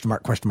mark, question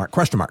mark, question mark,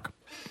 question mark."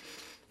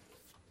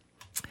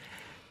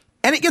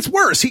 And it gets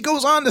worse. He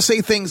goes on to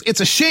say things. It's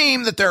a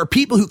shame that there are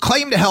people who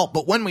claim to help,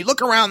 but when we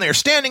look around, they're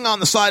standing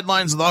on the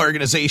sidelines of the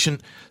organization,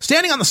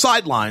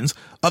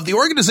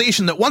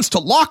 that wants to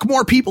lock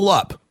more people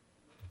up.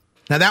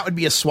 Now, that would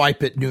be a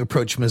swipe at New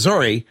Approach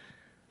Missouri,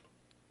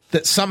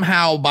 that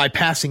somehow by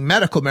passing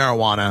medical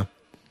marijuana,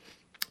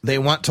 they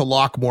want to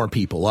lock more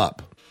people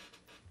up.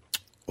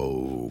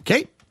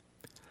 Okay.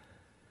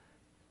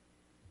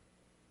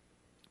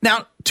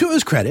 Now, to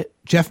his credit,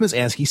 Jeff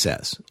Mizanskey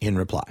says in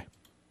reply,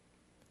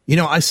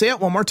 I say it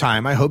one more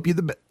time. I hope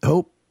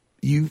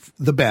you've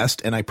the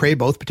best, and I pray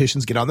both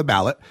petitions get on the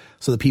ballot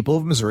so the people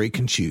of Missouri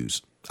can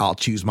choose. I'll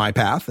choose my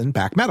path and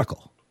back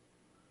medical.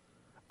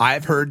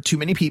 I've heard too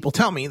many people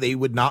tell me they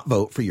would not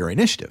vote for your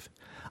initiative.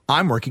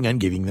 I'm working on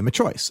giving them a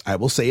choice. I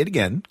will say it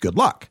again. Good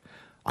luck.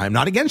 I am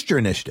not against your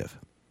initiative.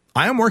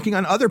 I am working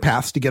on other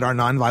paths to get our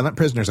nonviolent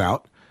prisoners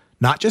out,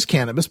 not just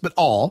cannabis, but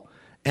all,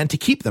 and to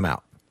keep them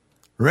out.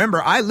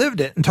 Remember, I lived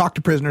it and talked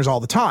to prisoners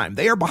all the time.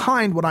 They are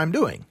behind what I'm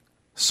doing.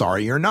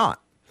 Sorry you're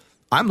not.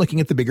 I'm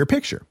looking at the bigger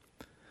picture.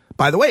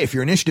 By the way, if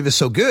your initiative is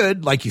so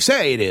good, like you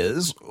say it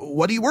is,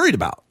 what are you worried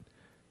about?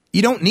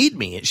 You don't need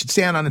me. It should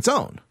stand on its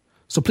own.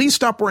 So please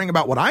stop worrying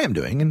about what I am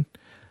doing, and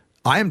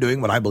I am doing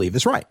what I believe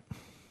is right.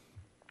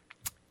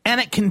 And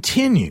it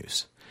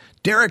continues.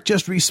 Derek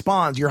just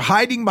responds, "You're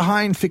hiding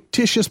behind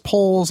fictitious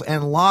polls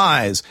and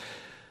lies.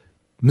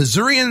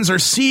 Missourians are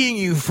seeing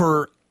you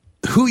for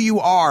who you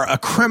are, a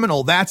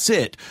criminal. That's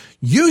it.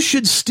 You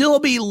should still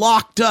be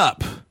locked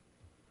up."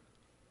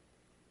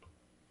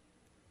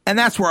 And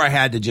that's where I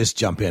had to just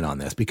jump in on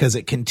this, because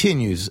it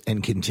continues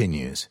and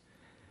continues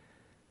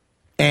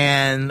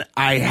And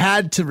I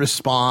had to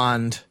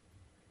respond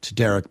to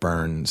Derek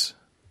Burns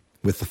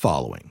with the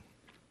following.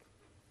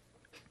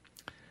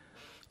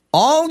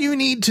 All you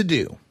need to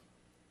do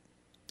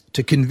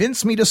to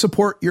convince me to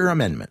support your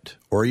amendment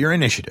or your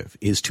initiative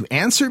is to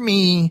answer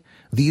me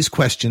these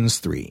questions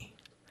 3.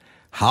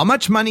 How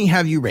much money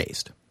have you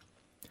raised?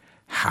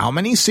 How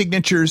many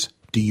signatures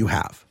do you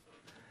have?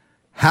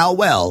 How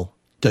well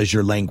does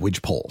your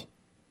language poll?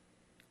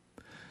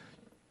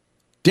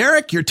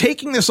 Derek, you're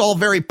taking this all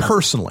very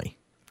personally,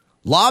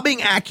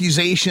 lobbing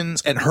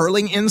accusations and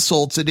hurling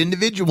insults at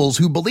individuals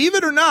who, believe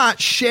it or not,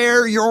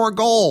 share your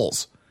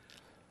goals.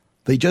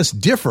 They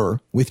just differ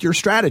with your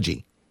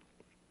strategy.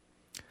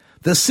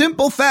 The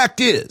simple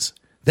fact is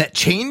that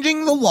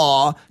changing the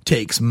law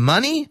takes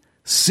money,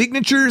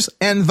 signatures,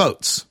 and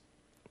votes.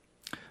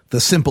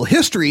 The simple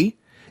history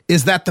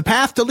is that the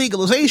path to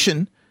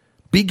legalization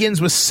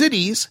begins with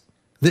cities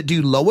that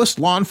do lowest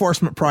law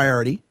enforcement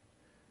priority,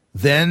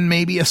 then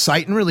maybe a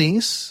cite and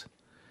release,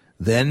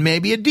 then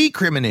maybe a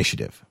decrim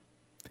initiative.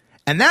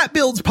 And that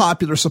builds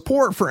popular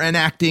support for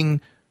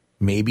enacting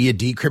maybe a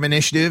decrim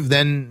initiative,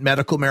 then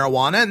medical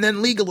marijuana, and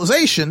then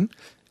legalization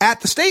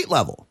at the state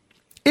level.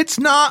 It's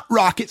not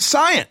rocket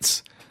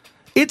science.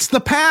 It's the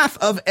path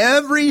of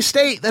every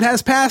state that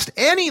has passed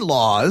any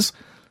laws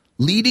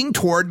leading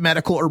toward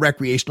medical or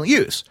recreational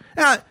use.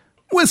 Now,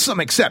 with some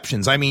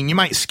exceptions. I mean, you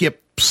might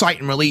skip cite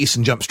and release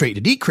and jump straight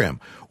to decrim,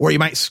 or you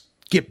might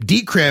skip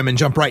decrim and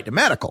jump right to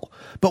medical.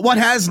 But what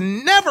has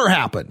never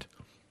happened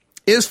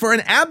is for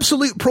an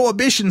absolute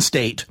prohibition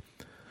state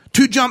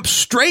to jump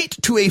straight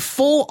to a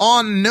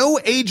full-on no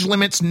age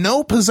limits,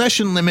 no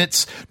possession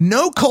limits,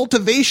 no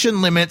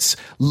cultivation limits,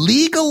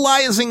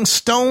 legalizing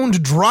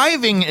stoned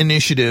driving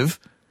initiative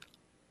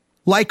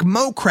like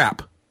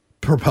MoCrap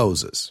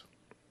proposes.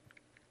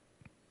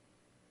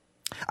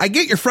 I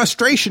get your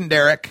frustration,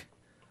 Derek.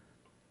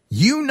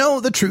 You know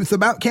the truth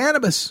about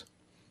cannabis.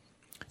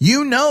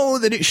 You know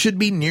that it should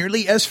be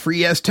nearly as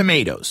free as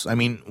tomatoes. I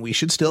mean, we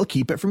should still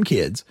keep it from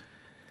kids.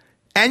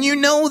 And you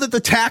know that the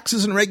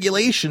taxes and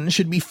regulations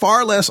should be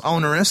far less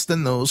onerous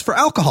than those for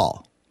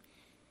alcohol.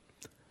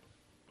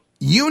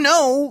 You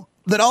know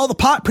that all the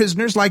pot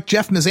prisoners like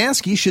Jeff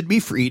Mizanski should be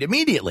freed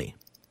immediately.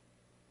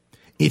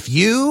 If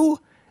you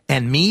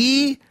and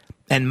me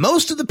and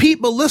most of the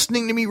people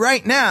listening to me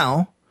right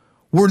now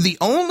were the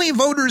only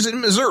voters in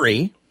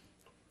Missouri,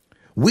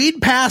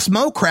 we'd pass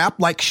MoCrap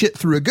like shit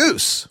through a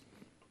goose.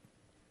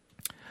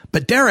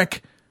 But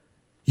Derek,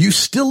 you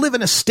still live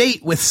in a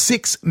state with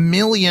 6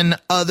 million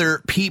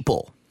other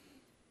people.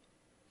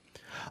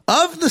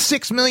 Of the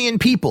 6 million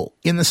people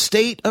in the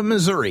state of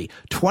Missouri,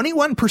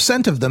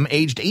 21% of them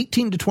aged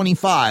 18 to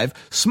 25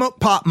 smoke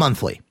pot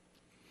monthly.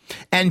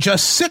 And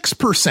just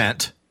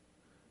 6%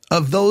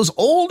 of those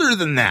older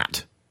than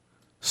that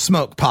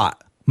smoke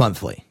pot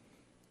monthly.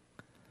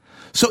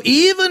 So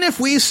even if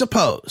we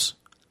suppose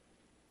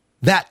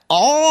that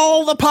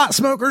all the pot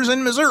smokers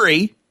in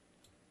Missouri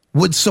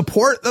would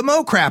support the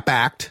MoCrap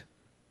Act,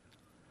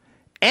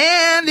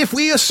 and if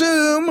we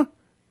assume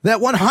that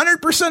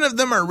 100% of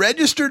them are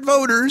registered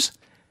voters,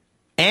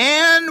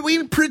 and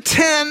we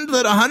pretend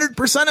that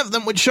 100% of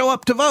them would show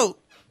up to vote,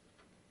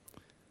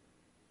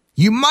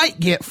 you might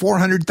get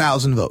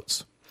 400,000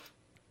 votes.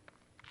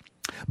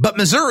 But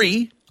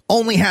Missouri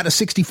only had a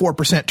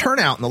 64%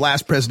 turnout in the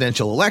last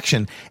presidential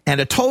election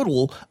and a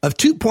total of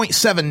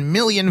 2.7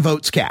 million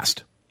votes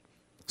cast.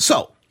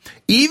 So,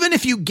 even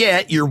if you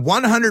get your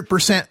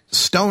 100%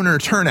 stoner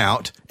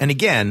turnout, and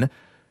again,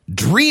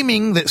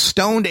 dreaming that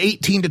stoned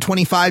 18 to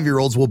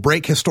 25-year-olds will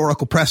break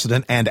historical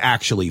precedent and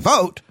actually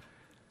vote,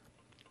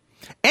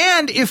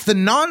 and if the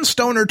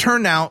non-stoner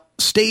turnout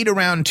stayed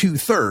around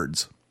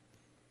 2/3,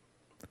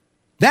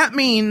 that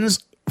means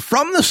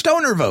from the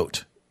stoner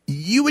vote,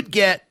 you would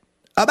get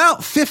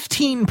about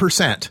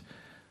 15%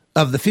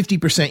 of the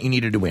 50% you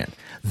needed to win.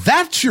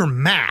 That's your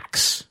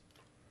max.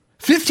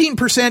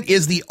 15%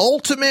 is the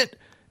ultimate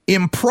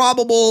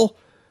improbable,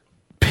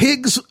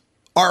 pigs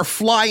are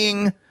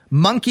flying,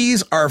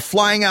 monkeys are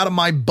flying out of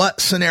my butt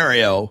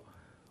scenario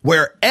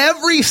where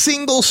every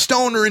single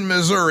stoner in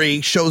Missouri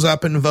shows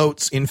up and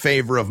votes in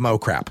favor of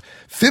MoCrap.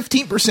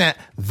 15%,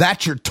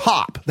 that's your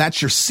top.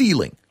 That's your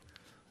ceiling.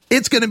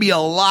 It's going to be a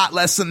lot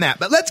less than that.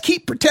 But let's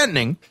keep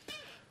pretending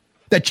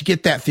that you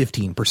get that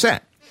 15%.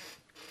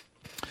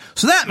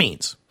 So that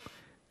means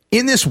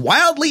in this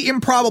wildly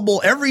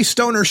improbable every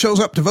stoner shows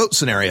up to vote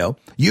scenario,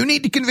 you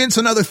need to convince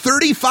another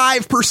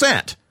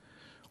 35%,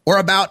 or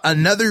about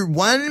another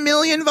 1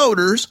 million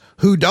voters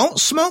who don't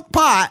smoke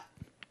pot,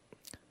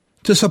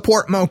 to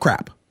support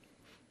MoCrap.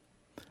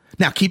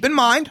 Now, keep in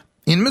mind,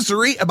 in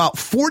Missouri, about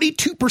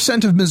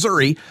 42% of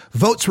Missouri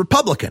votes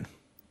Republican.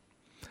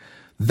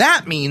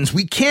 That means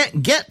we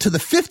can't get to the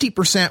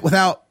 50%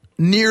 without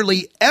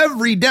nearly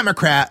every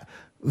Democrat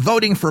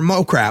voting for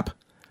MoCrap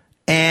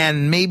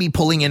and maybe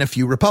pulling in a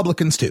few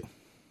Republicans too.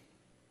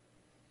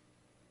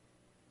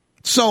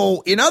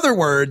 So, in other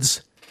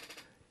words,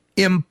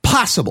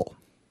 impossible.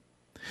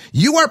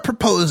 You are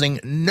proposing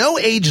no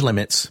age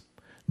limits,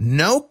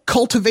 no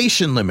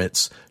cultivation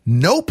limits,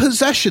 no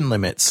possession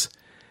limits,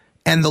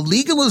 and the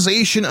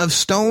legalization of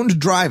stoned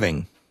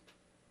driving.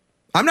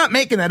 I'm not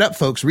making that up,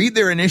 folks. Read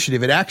their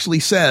initiative. It actually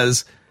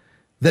says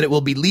that it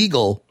will be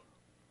legal.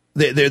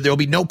 There will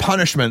be no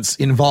punishments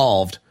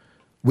involved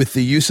with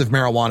the use of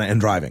marijuana and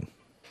driving.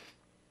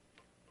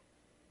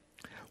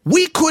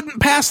 We couldn't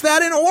pass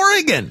that in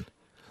Oregon.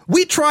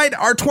 We tried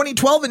our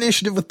 2012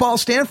 initiative with Paul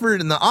Stanford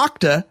and the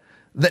OCTA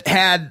that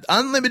had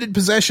unlimited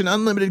possession,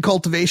 unlimited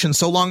cultivation,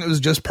 so long it was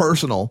just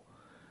personal,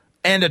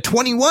 and a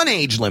 21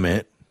 age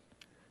limit,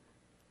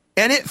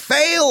 and it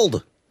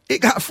failed.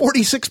 It got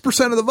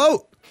 46% of the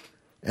vote.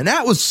 And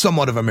that was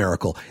somewhat of a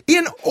miracle.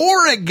 In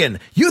Oregon,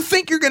 you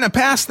think you're going to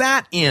pass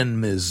that in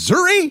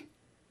Missouri?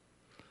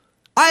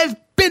 I've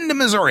been to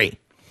Missouri.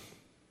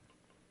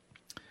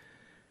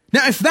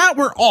 Now, if that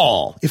were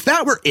all, if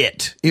that were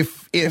it,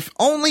 if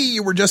only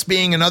you were just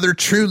being another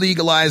true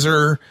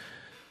legalizer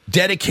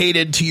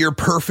dedicated to your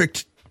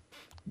perfect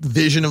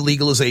vision of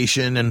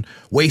legalization and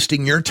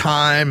wasting your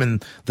time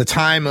and the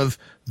time of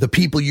the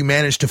people you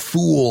managed to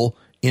fool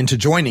into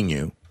joining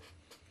you,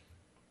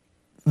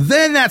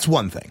 then that's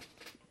one thing.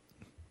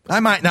 I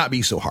might not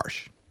be so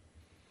harsh.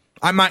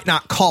 I might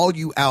not call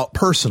you out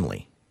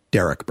personally,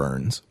 Derek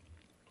Burns.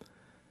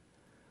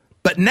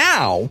 But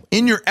now,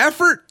 in your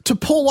effort to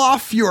pull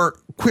off your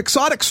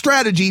quixotic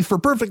strategy for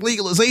perfect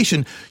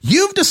legalization,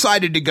 you've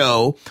decided to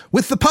go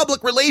with the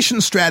public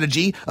relations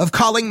strategy of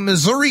calling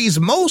Missouri's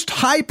most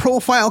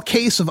high-profile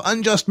case of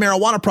unjust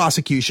marijuana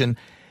prosecution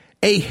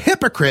a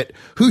hypocrite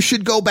who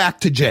should go back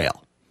to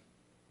jail.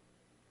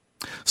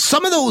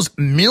 Some of those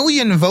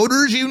million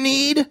voters you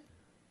need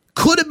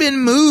could have been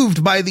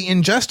moved by the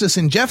injustice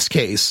in Jeff's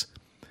case,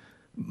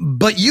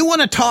 but you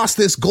want to toss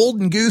this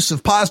golden goose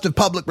of positive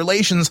public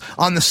relations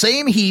on the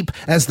same heap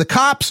as the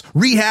cops,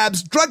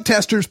 rehabs, drug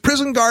testers,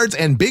 prison guards,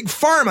 and big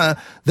pharma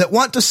that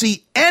want to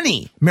see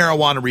any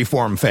marijuana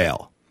reform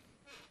fail.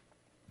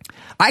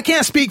 I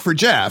can't speak for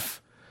Jeff,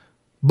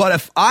 but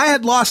if I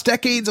had lost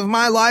decades of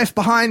my life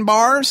behind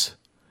bars,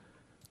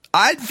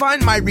 I'd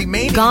find my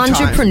remaining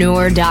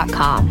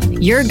Ganjapreneur.com,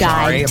 your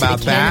guide to the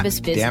cannabis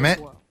business. Damn it.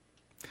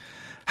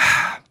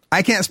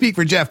 I can't speak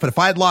for Jeff, but if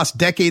I had lost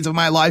decades of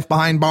my life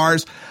behind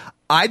bars,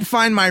 I'd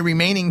find my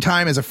remaining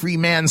time as a free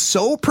man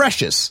so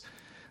precious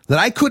that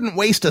I couldn't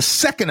waste a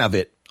second of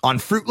it on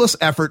fruitless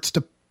efforts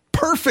to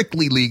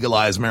perfectly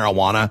legalize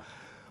marijuana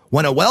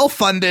when a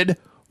well-funded,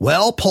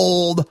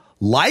 well-polled,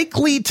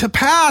 likely to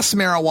pass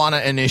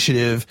marijuana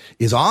initiative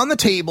is on the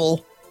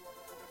table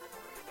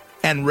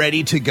and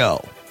ready to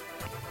go.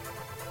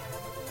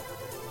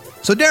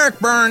 So Derek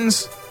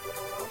Burns,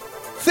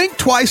 think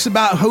twice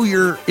about who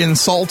you're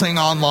insulting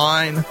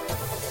online.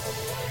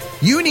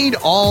 You need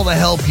all the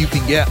help you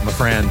can get, my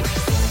friend.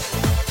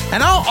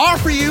 And I'll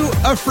offer you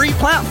a free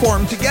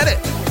platform to get it.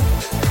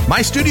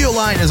 My studio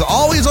line is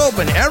always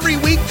open every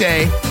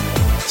weekday,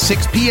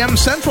 6 p.m.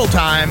 Central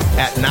Time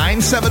at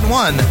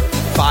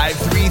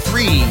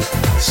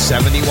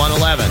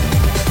 971-533-7111.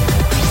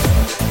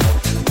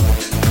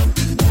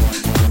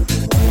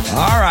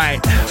 All right,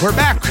 we're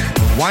back.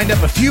 Wind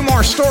up a few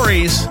more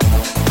stories.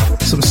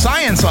 Some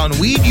science on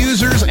weed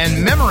users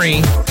and memory,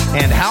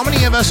 and how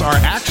many of us are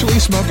actually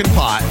smoking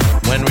pot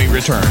when we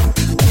return.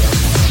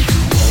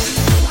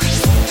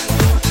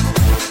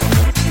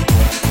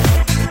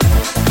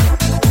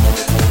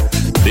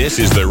 This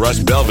is the Russ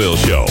Belville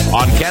Show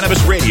on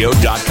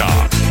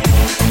CannabisRadio.com.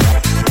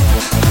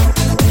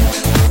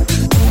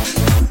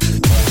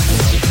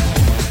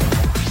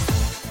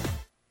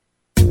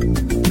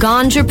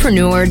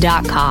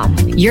 Ganjapreneur.com,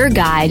 your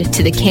guide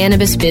to the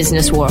cannabis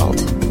business world.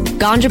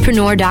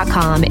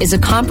 Ganjapreneur.com is a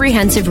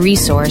comprehensive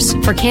resource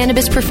for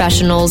cannabis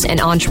professionals and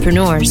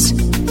entrepreneurs.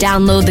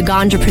 Download the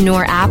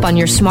Ganjapreneur app on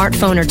your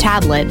smartphone or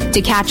tablet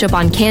to catch up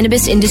on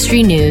cannabis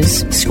industry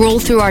news, scroll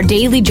through our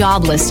daily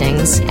job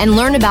listings, and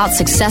learn about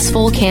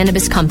successful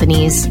cannabis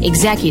companies,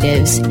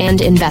 executives, and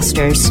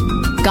investors.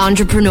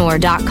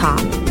 Ganjapreneur.com,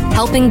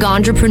 helping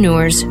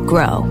Ganjapreneurs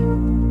grow.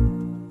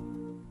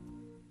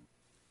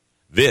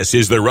 This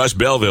is the Russ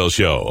Belville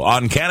Show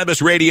on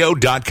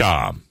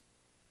CannabisRadio.com.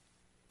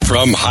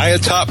 From high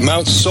atop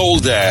Mount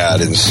Soledad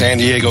in San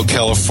Diego,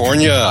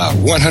 California,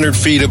 100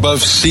 feet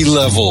above sea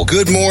level.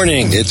 Good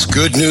morning. It's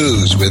good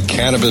news with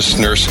cannabis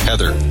nurse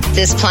Heather.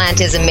 This plant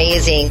is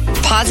amazing.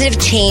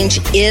 Positive change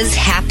is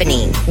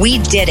happening. We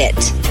did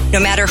it. No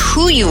matter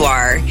who you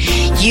are,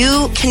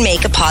 you can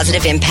make a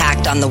positive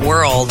impact on the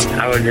world.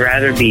 I would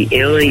rather be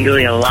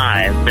illegally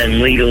alive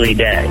than legally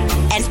dead.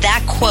 And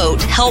that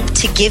quote helped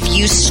to give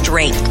you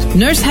strength.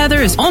 Nurse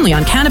Heather is only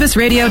on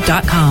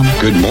CannabisRadio.com.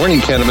 Good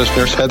morning, cannabis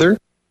nurse Heather.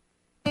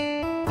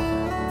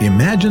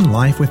 Imagine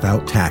life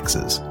without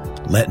taxes.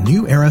 Let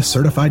New Era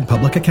certified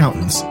public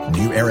accountants,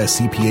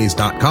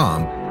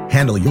 NewEraCPAs.com,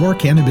 handle your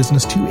cannabis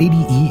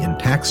 280E and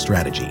tax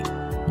strategy.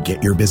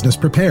 Get your business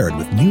prepared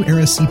with New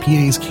Era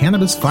CPA's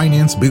Cannabis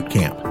Finance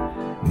Bootcamp.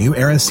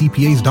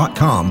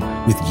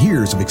 NewEraCPAs.com, with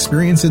years of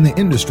experience in the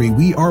industry,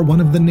 we are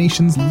one of the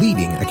nation's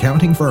leading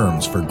accounting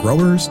firms for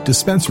growers,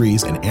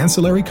 dispensaries, and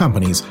ancillary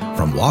companies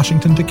from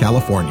Washington to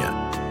California.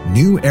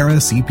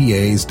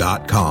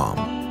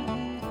 NewEraCPAs.com.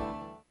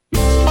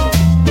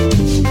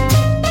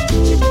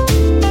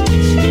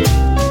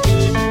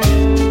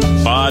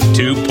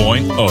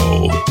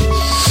 2.0.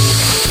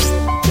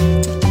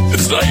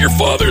 It's not your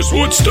father's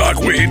Woodstock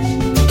weed.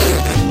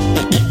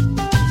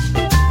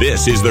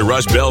 This is the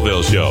Russ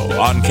Belville Show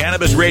on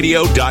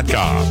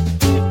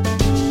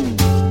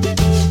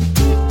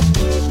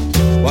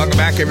CannabisRadio.com. Welcome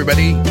back,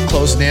 everybody.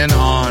 Closing in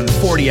on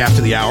 40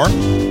 after the hour.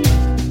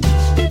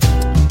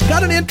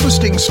 Got an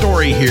interesting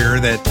story here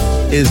that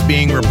is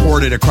being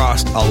reported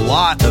across a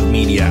lot of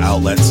media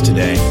outlets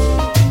today.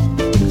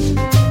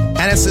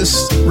 And it's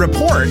this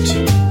report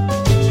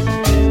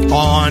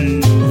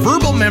on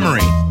verbal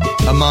memory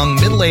among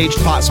middle-aged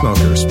pot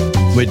smokers,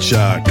 which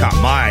caught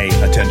my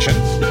attention,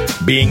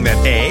 being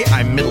that A,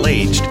 I'm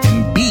middle-aged,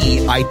 and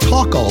B, I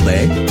talk all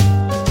day.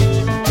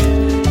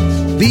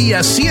 The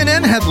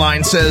CNN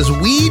headline says,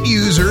 weed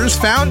users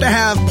found to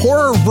have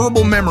poorer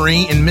verbal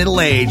memory in middle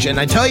age. And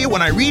I tell you,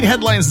 when I read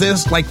headlines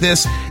like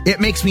this,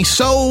 it makes me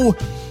so,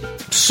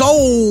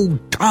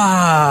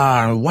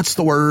 what's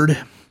the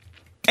word?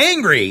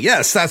 Angry.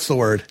 Yes, that's the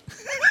word.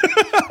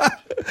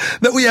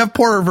 That we have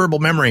poorer verbal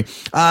memory.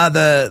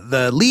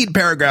 The lead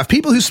paragraph,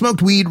 people who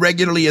smoked weed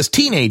regularly as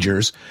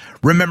teenagers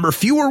remember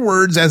fewer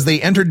words as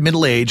they entered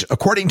middle age,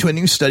 according to a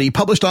new study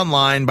published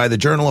online by the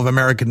Journal of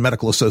American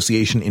Medical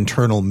Association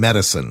Internal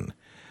Medicine.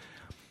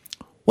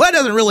 Well, that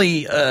doesn't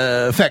really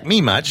affect me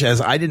much,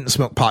 as I didn't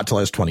smoke pot till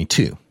I was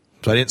 22.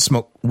 So I didn't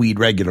smoke weed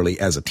regularly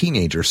as a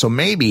teenager. So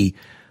maybe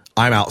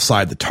I'm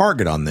outside the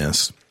target on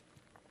this.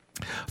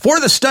 For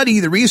the study,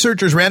 the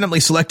researchers randomly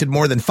selected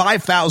more than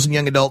 5,000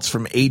 young adults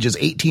from ages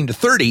 18 to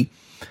 30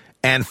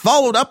 and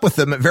followed up with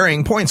them at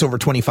varying points over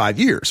 25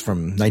 years,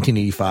 from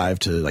 1985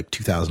 to like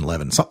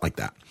 2011, something like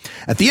that.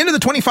 At the end of the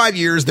 25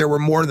 years, there were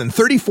more than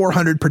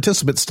 3,400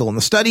 participants still in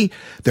the study.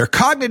 Their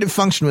cognitive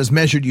function was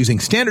measured using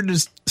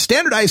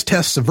standardized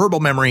tests of verbal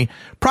memory,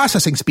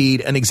 processing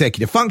speed, and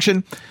executive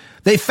function.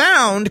 They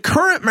found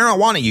current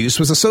marijuana use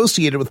was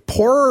associated with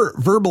poorer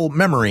verbal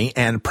memory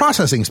and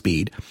processing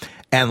speed,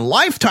 and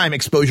lifetime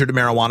exposure to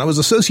marijuana was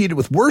associated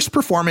with worse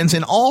performance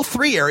in all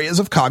three areas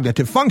of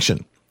cognitive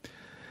function.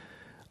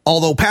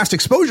 Although past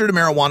exposure to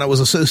marijuana was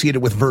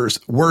associated with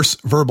worse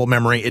verbal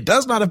memory, it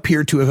does not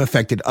appear to have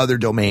affected other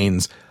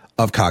domains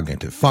of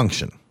cognitive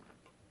function.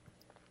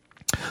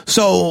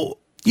 So,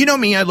 you know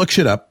me, I look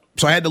shit up.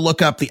 So I had to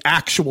look up the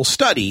actual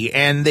study,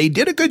 and they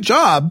did a good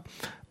job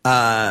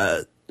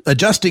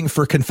adjusting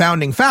for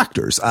confounding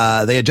factors.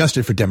 They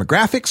adjusted for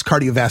demographics,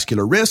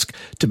 cardiovascular risk,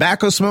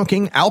 tobacco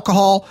smoking,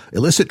 alcohol,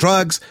 illicit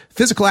drugs,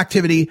 physical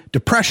activity,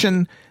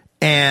 depression,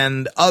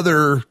 and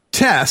other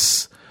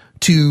tests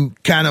to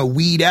kind of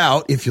weed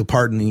out, if you'll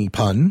pardon the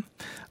pun,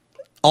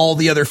 all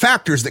the other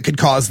factors that could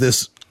cause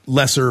this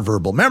lesser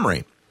verbal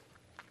memory.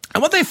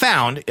 And what they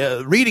found,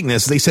 reading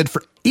this, they said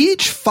for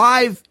each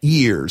 5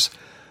 years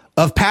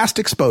of past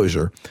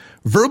exposure,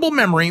 verbal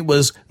memory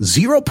was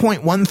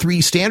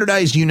 0.13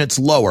 standardized units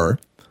lower,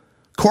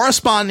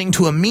 corresponding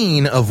to a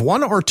mean of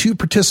 1 or 2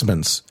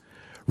 participants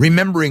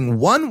remembering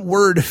 1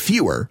 word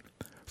fewer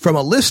from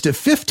a list of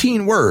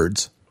 15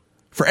 words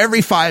for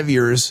every 5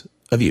 years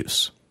of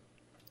use.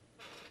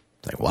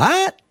 Like,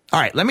 what? All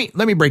right, let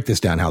me break this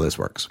down how this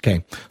works,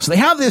 okay? So they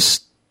have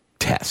this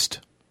test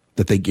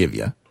that they give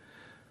you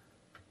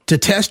to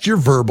test your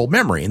verbal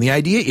memory. And the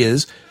idea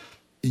is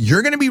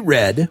you're going to be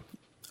read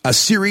a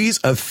series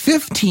of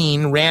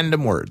 15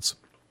 random words.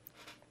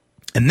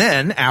 And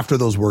then after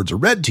those words are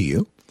read to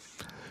you,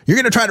 you're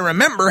going to try to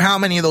remember how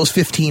many of those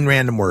 15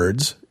 random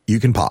words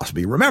you can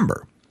possibly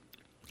remember.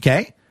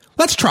 Okay?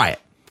 Let's try it.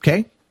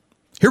 Okay?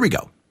 Here we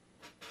go.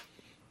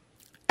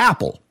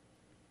 Apple.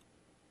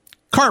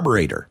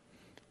 Carburetor.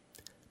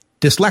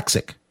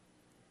 Dyslexic.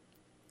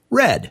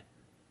 Red.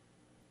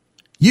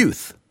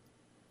 Youth.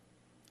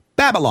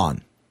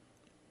 Babylon.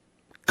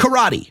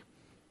 Karate.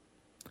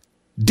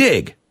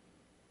 Dig.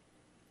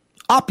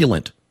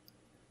 Opulent.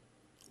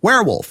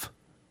 Werewolf.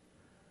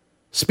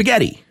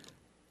 Spaghetti.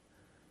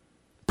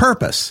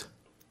 Purpose.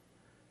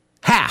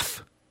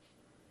 Half.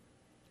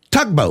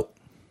 Tugboat.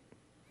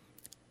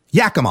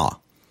 Yakima.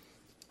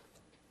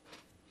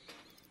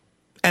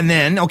 And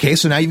then, okay,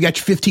 so now you've got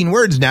your 15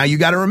 words. Now you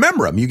got to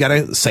remember them. You got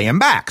to say them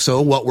back.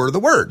 So what were the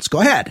words? Go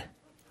ahead.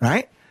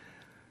 Right?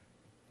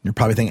 You're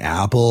probably thinking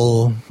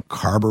apple,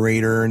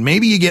 carburetor, and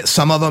maybe you get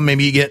some of them.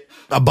 Maybe you get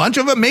a bunch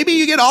of them. Maybe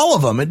you get all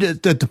of them.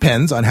 It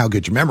depends on how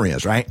good your memory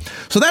is, right?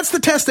 So that's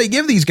the test they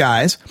give these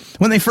guys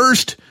when they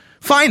first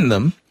find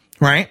them,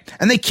 right?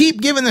 And they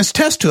keep giving this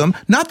test to them.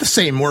 Not the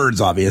same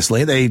words,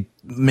 obviously. They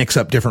mix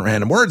up different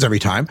random words every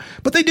time.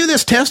 But they do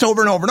this test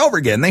over and over and over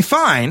again. They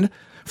find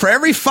for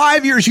every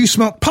 5 years you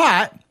smoke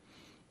pot,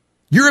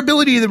 your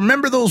ability to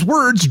remember those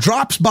words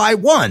drops by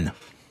 1.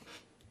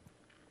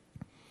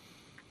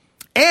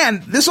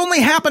 And this only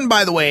happened,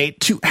 by the way,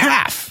 to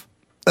half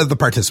of the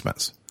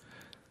participants.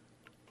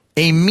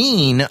 A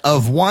mean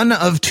of 1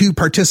 of 2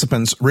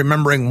 participants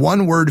remembering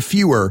 1 word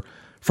fewer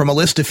from a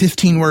list of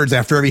 15 words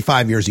after every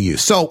 5 years of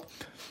use. So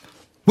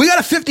we got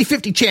a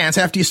 50-50 chance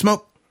after you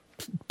smoke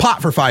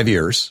pot for 5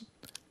 years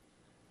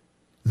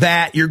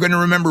that you're going to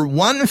remember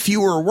 1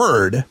 fewer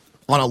word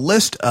on a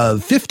list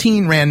of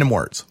 15 random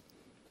words.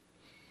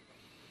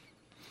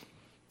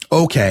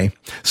 Okay.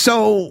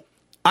 So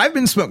I've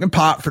been smoking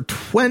pot for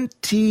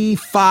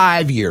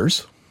 25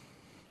 years.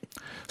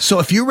 So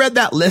if you read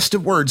that list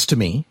of words to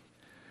me,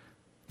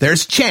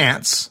 there's a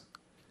chance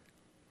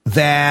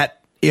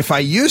that if I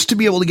used to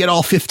be able to get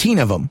all 15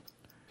 of them,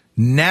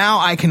 now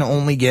I can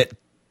only get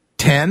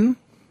 10.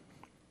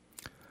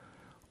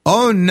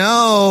 Oh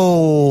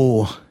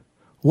no.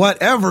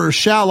 Whatever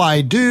shall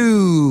I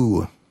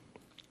do?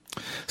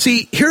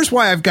 See, here's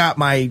why I've got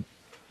my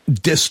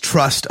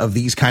distrust of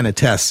these kind of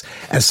tests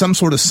as some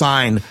sort of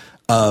sign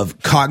of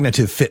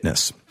cognitive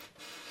fitness.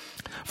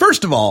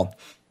 First of all,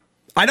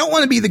 I don't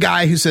want to be the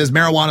guy who says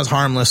marijuana is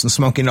harmless and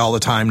smoking it all the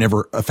time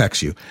never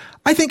affects you.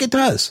 I think it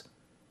does.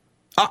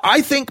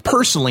 I think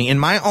personally, in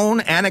my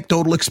own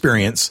anecdotal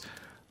experience,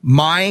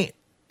 my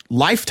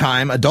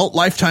adult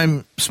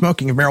lifetime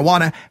smoking of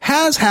marijuana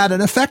has had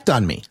an effect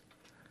on me.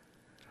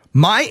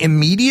 My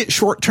immediate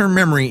short-term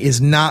memory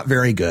is not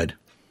very good.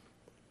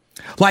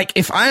 Like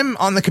if I'm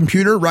on the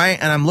computer, right,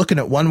 and I'm looking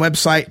at one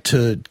website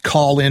to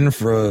call in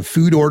for a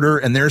food order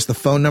and there's the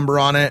phone number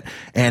on it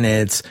and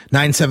it's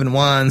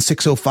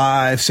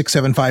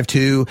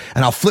 971-605-6752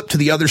 and I'll flip to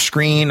the other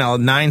screen,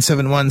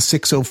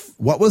 971-60,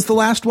 what was the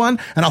last one?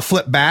 And I'll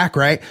flip back,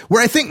 right?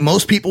 Where I think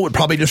most people would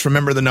probably just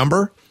remember the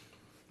number.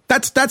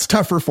 That's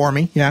tougher for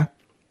me, yeah.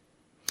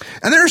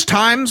 And there's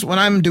times when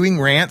I'm doing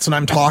rants and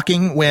I'm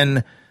talking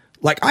when,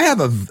 like, I have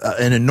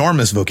an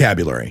enormous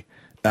vocabulary.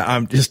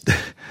 I'm just,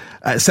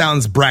 it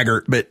sounds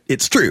braggart, but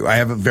it's true. I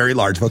have a very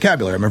large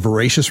vocabulary. I'm a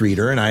voracious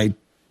reader and I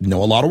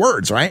know a lot of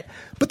words, right?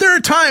 But there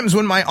are times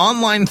when my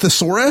online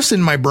thesaurus in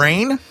my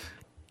brain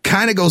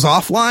kind of goes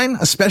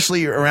offline,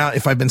 especially around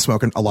if I've been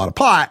smoking a lot of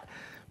pot,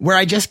 where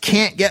I just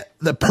can't get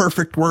the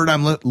perfect word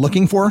I'm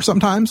looking for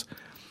sometimes.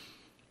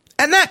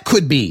 And that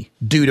could be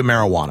due to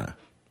marijuana.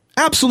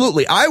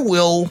 Absolutely. I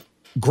will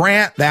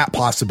grant that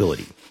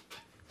possibility.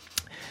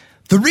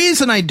 The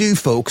reason I do,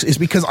 folks, is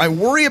because I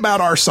worry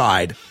about our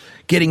side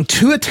getting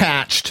too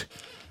attached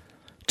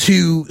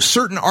to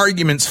certain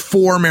arguments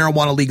for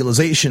marijuana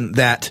legalization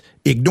that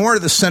ignore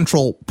the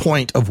central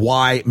point of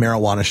why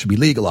marijuana should be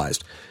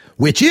legalized,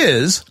 which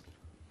is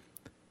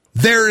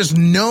there's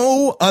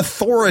no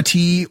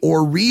authority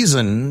or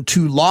reason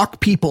to lock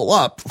people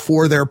up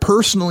for their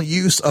personal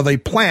use of a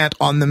plant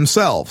on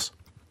themselves.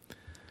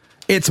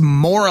 It's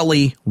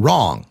morally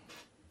wrong.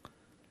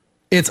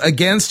 It's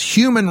against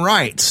human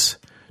rights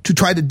to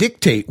try to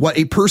dictate what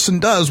a person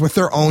does with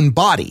their own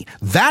body.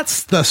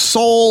 That's the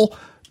sole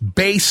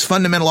base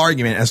fundamental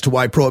argument as to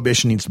why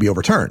prohibition needs to be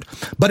overturned.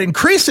 But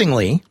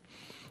increasingly,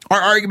 our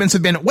arguments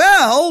have been,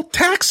 well,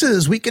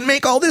 taxes, we can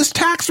make all this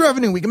tax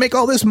revenue, we can make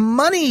all this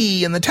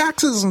money, and the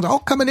taxes are all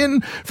coming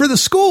in for the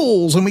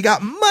schools, and we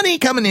got money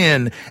coming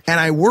in. And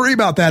I worry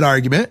about that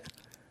argument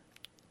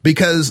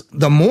because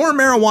the more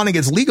marijuana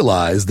gets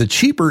legalized, the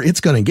cheaper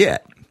it's going to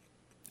get.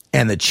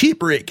 And the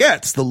cheaper it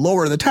gets, the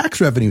lower the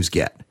tax revenues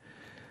get,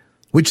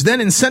 which then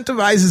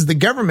incentivizes the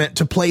government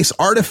to place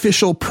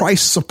artificial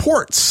price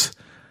supports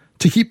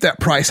to keep that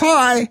price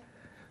high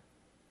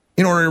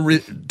in order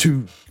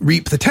to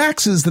reap the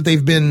taxes that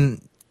they've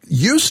been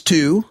used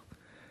to.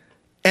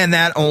 And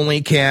that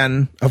only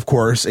can, of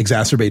course,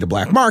 exacerbate a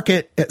black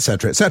market, et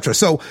cetera, et cetera.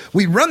 So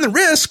we run the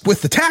risk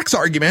with the tax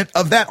argument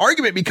of that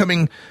argument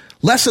becoming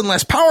less and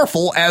less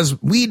powerful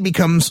as weed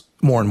becomes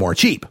more and more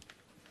cheap.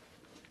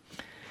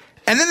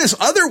 And then this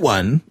other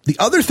one, the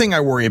other thing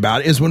I worry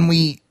about is when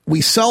we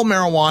sell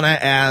marijuana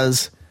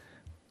as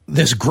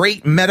this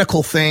great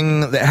medical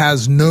thing that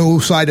has no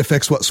side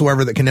effects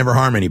whatsoever that can never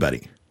harm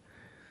anybody.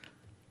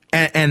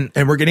 And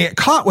we're going to get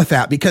caught with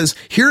that because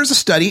here's a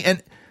study.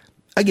 And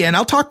again,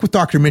 I'll talk with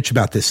Dr. Mitch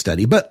about this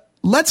study, but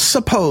let's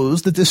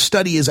suppose that this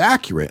study is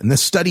accurate. And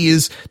this study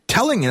is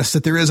telling us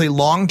that there is a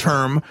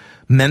long-term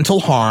mental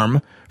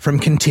harm from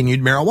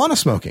continued marijuana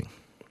smoking.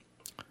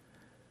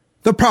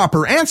 The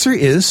proper answer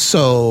is,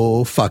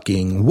 so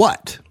fucking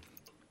what?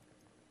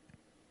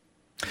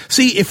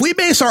 See, if we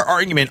base our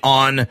argument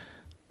on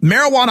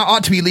marijuana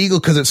ought to be legal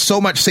because it's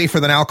so much safer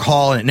than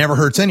alcohol and it never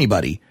hurts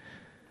anybody,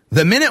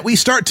 the minute we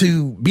start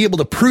to be able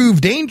to prove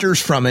dangers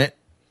from it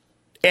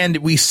and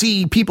we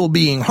see people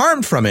being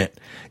harmed from it,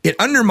 it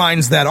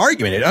undermines that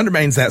argument. It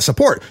undermines that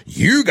support.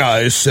 You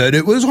guys said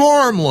it was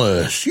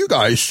harmless. You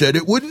guys said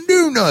it wouldn't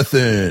do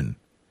nothing.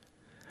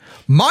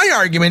 My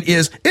argument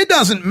is it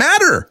doesn't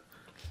matter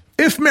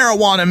if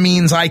marijuana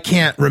means I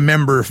can't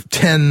remember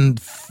 10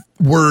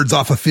 words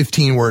off a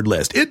 15-word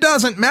list. It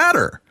doesn't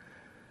matter.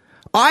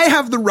 I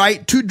have the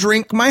right to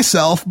drink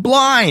myself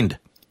blind.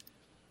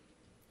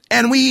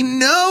 And we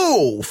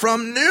know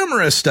from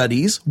numerous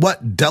studies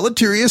what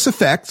deleterious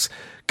effects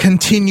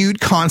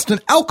continued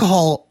constant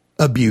alcohol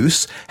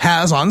abuse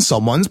has on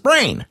someone's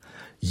brain.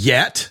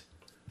 Yet,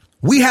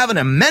 we have an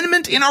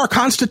amendment in our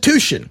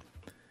Constitution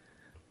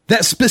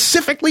that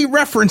specifically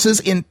references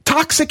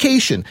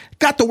intoxication.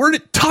 Got the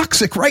word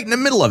toxic right in the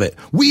middle of it.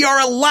 We are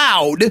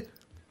allowed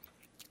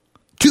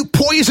to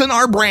poison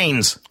our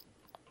brains.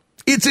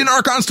 It's in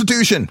our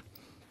Constitution.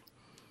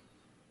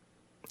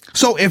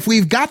 So if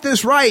we've got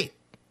this right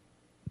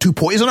to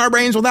poison our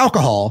brains with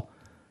alcohol,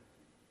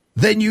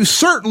 then you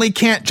certainly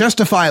can't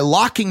justify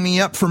locking me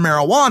up for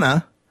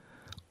marijuana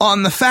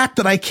on the fact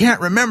that I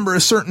can't remember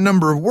a certain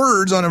number of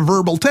words on a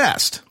verbal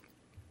test.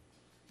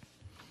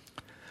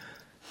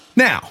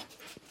 Now,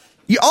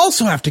 you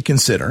also have to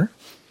consider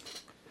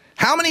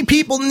how many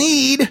people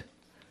need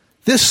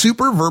this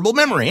super verbal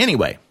memory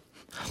anyway.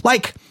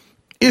 Like,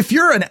 if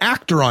you're an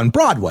actor on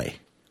Broadway,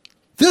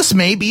 this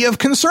may be of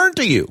concern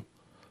to you.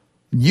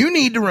 You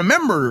need to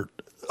remember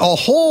a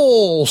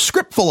whole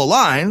script full of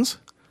lines.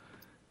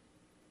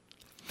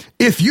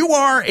 If you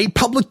are a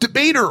public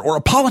debater or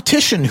a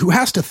politician who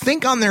has to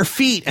think on their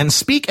feet and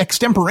speak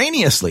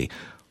extemporaneously,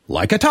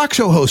 like a talk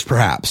show host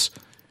perhaps,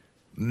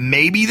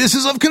 maybe this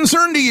is of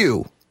concern to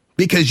you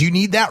because you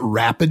need that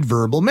rapid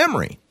verbal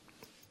memory.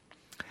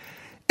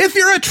 If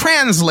you're a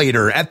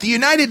translator at the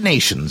United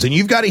Nations and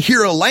you've got to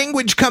hear a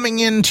language coming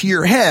into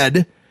your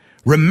head,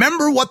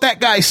 remember what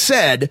that guy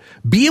said,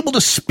 be able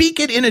to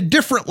speak it in a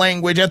different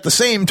language at the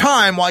same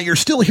time while you're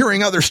still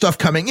hearing other stuff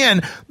coming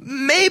in,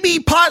 maybe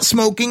pot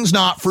smoking's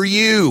not for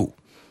you.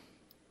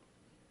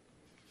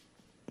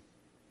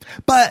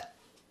 But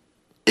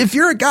if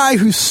you're a guy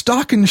who's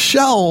stocking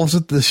shelves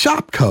at the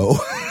Shopco,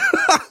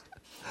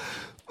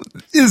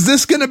 is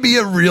this going to be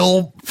a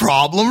real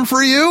problem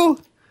for you?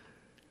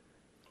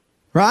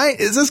 Right?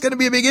 Is this going to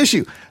be a big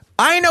issue?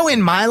 I know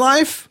in my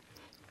life,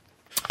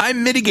 I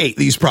mitigate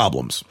these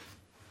problems.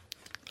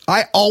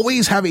 I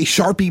always have a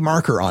Sharpie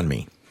marker on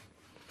me.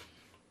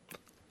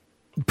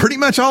 Pretty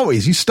much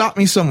always. You stop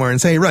me somewhere and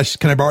say, hey, Rush,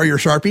 can I borrow your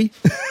Sharpie?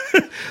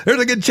 There's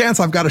a good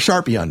chance I've got a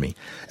Sharpie on me.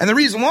 And the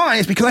reason why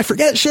is because I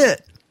forget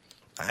shit.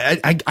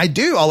 I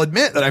do. I'll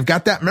admit that I've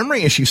got that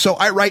memory issue. So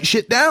I write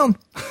shit down.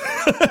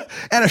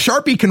 And a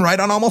Sharpie can write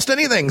on almost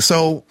anything.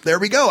 So there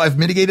we go. I've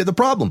mitigated the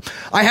problem.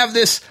 I have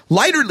this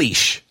lighter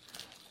leash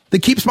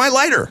that keeps my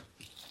lighter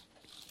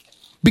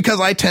because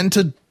I tend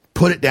to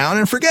put it down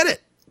and forget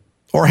it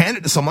or hand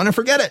it to someone and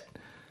forget it.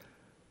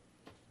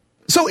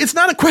 So it's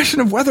not a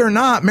question of whether or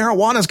not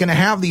marijuana is going to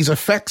have these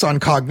effects on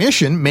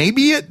cognition.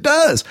 Maybe it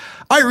does.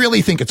 I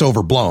really think it's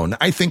overblown.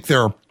 I think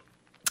they're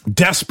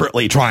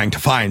desperately trying to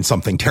find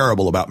something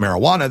terrible about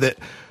marijuana that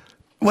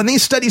when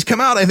these studies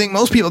come out, I think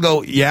most people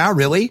go, yeah,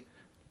 really?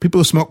 People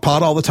who smoke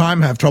pot all the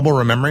time have trouble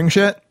remembering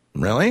shit?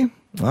 Really?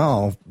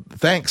 Oh,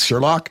 thanks,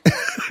 Sherlock.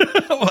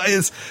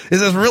 Is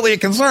this really a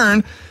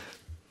concern?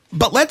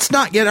 But let's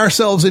not get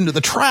ourselves into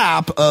the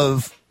trap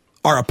of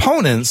our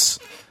opponents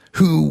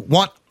who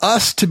want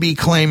us to be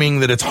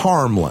claiming that it's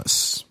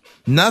harmless.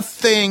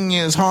 Nothing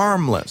is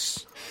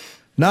harmless.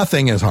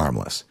 Nothing is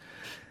harmless.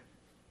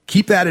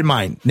 Keep that in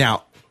mind.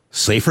 Now,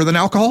 safer than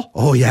alcohol?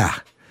 Oh, yeah.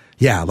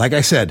 Yeah, like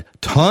I said,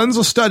 tons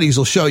of studies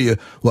will show you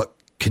what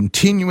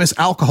continuous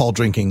alcohol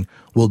drinking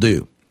will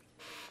do.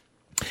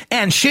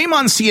 And shame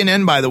on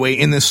CNN, by the way,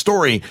 in this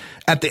story.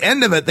 At the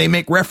end of it, they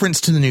make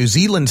reference to the New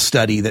Zealand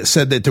study that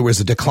said that there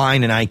was a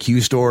decline in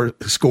IQ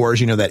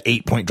scores, you know, that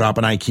 8-point drop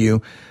in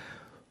IQ.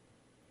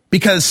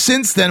 Because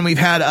since then, we've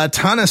had a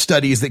ton of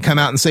studies that come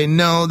out and say,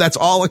 no, that's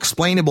all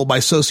explainable by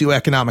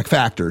socioeconomic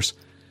factors.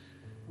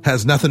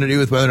 Has nothing to do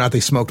with whether or not they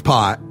smoked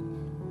pot.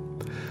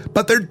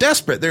 But they're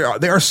desperate. They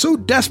are so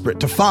desperate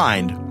to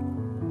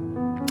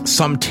find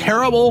some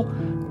terrible,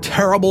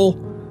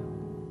 terrible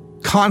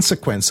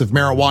consequence of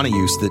marijuana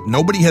use that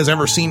nobody has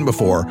ever seen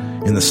before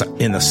in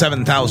the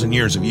 7,000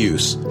 years of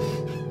use,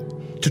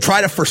 to try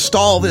to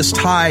forestall this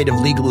tide of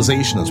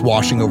legalization that's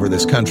washing over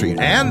this country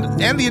and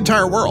the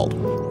entire world.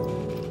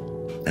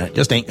 And it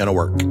just ain't going to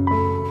work.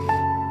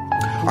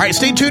 All right,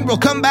 stay tuned. We'll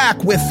come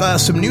back with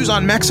some news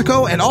on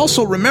Mexico. And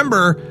also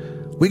remember,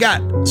 we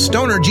got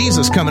Stoner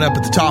Jesus coming up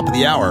at the top of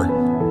the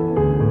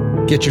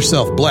hour. Get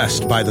yourself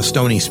blessed by the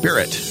Stony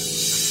Spirit.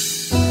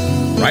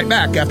 Right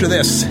back after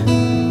this.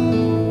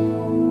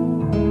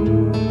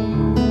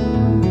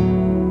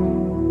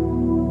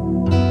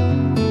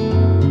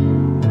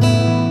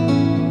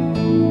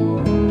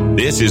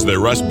 This is the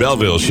Russ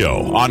Belville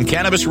Show on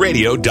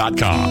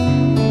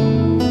CannabisRadio.com.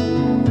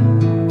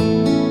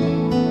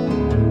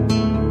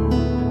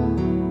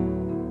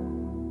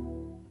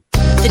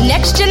 The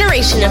next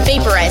generation of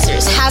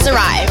vaporizers has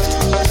arrived.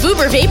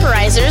 Vuber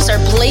vaporizers are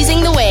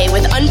blazing the way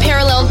with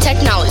unparalleled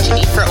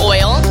technology for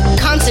oil,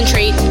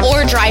 concentrate,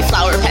 or dry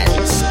flower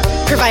pens.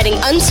 Providing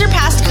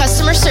unsurpassed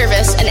customer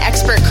service and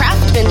expert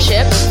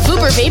craftsmanship,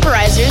 Vuber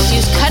vaporizers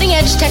use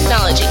cutting-edge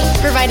technology,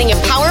 providing a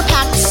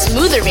power-packed,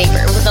 smoother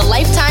vapor with a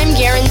lifetime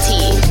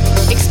guarantee.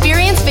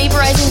 Experience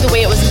vaporizing the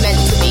way it was meant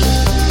to be.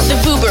 The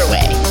Vuber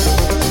way.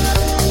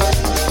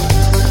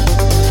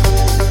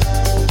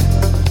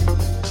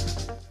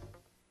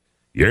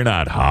 You're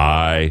not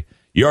high.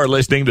 You're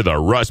listening to the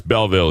Russ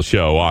Belville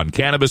Show on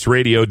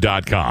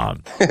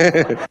CannabisRadio.com. What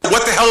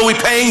the hell are we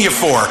paying you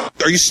for?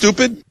 Are you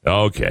stupid?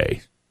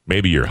 Okay.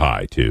 Maybe you're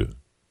high, too.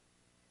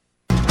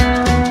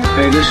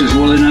 Hey, this is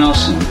Willie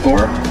Nelson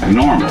for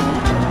NORML.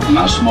 And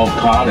I smoke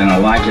pot and I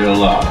like it a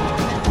lot.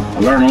 I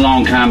learned a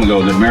long time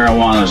ago that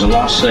marijuana is a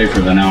lot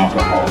safer than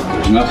alcohol.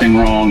 There's nothing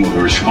wrong with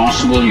the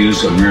responsible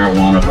use of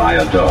marijuana by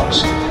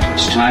adults.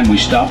 It's time we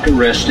stopped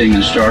arresting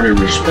and started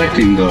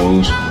respecting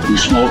those who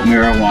smoke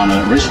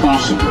marijuana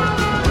responsibly.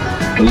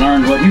 To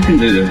learn what you can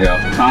do to help,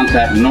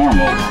 contact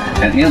NORML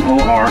at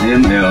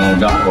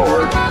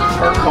NORML.org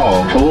or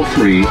call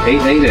toll-free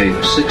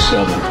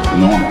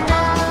 888-67-NORML.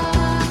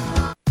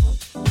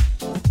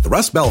 The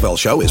Russ Belville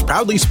Show is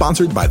proudly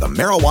sponsored by the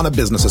Marijuana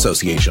Business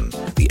Association.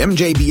 The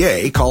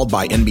MJBA, called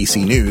by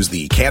NBC News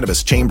the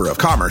Cannabis Chamber of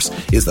Commerce,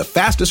 is the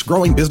fastest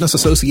growing business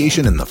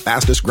association in the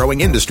fastest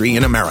growing industry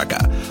in America.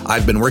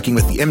 I've been working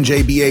with the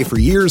MJBA for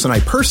years, and I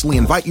personally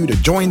invite you to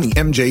join the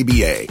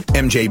MJBA.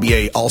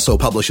 MJBA also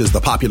publishes the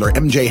popular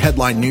MJ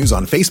Headline News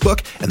on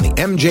Facebook and the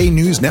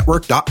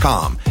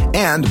MJNewsNetwork.com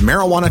and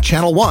Marijuana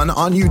Channel 1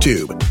 on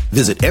YouTube.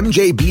 Visit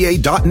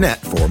MJBA.net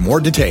for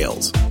more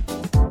details.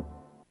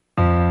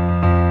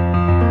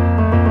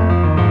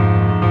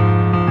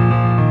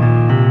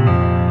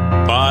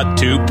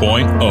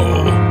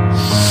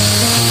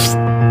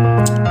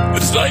 2.0.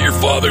 It's not your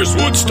father's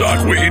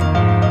Woodstock weed.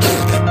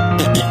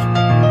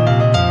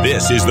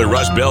 This is the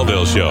Russ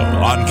Belville Show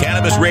on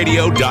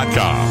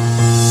CannabisRadio.com.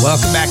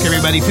 Welcome back,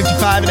 everybody.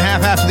 55 and a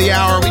half after the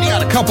hour. We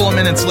got a couple of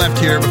minutes left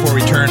here before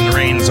we turn the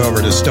reins over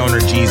to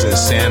Stoner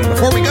Jesus. And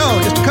before we go,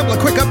 just a couple of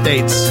quick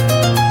updates.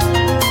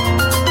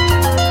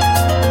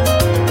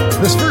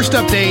 This first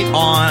update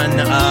on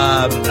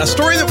a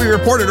story that we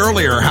reported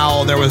earlier,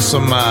 how there was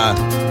some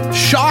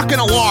shock and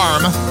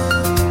alarm.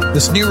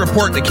 This new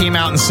report that came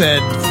out and said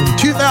from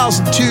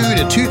 2002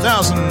 to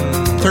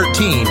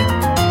 2013,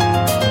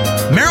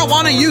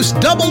 marijuana use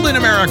doubled in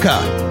America,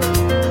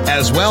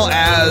 as well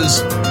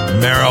as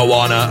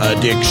marijuana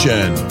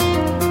addiction.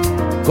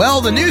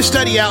 Well, the new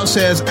study out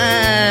says,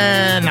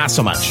 not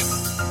so much.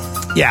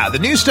 Yeah, the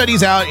new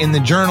study's out in the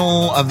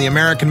Journal of the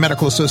American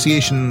Medical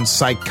Association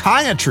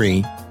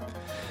Psychiatry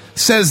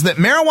says that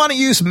marijuana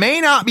use may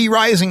not be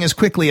rising as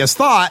quickly as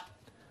thought.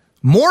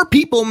 More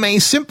people may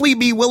simply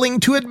be willing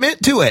to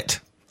admit to it,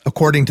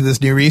 according to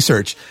this new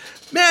research.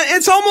 Man,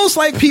 it's almost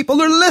like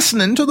people are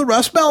listening to the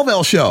Russ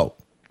Belville Show.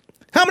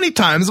 How many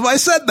times have I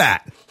said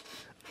that?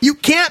 You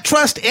can't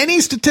trust any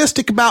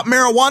statistic about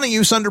marijuana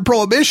use under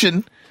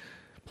prohibition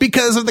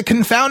because of the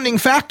confounding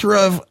factor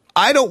of,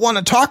 I don't want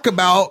to talk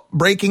about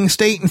breaking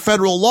state and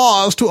federal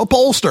laws to a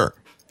pollster.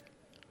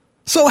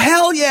 So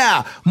hell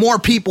yeah, more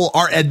people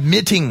are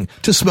admitting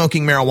to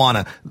smoking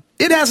marijuana.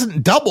 It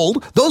hasn't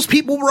doubled. Those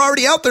people were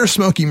already out there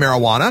smoking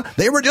marijuana.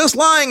 They were just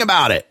lying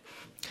about it.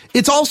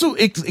 It's also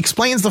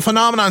explains the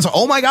phenomenon.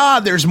 Oh my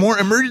God, there's more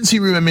emergency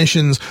room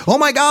admissions. Oh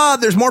my God,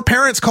 there's more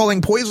parents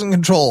calling poison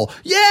control.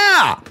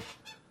 Yeah,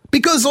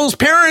 because those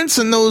parents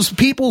and those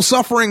people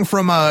suffering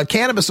from a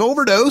cannabis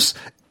overdose,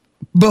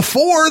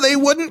 before they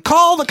wouldn't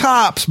call the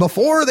cops,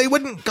 before they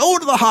wouldn't go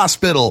to the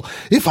hospital.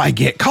 If I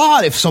get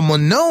caught, if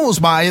someone knows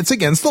it's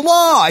against the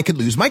law, I could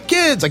lose my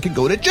kids, I could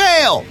go to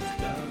jail.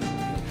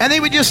 And they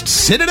would just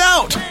sit it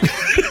out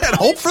and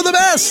hope for the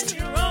best.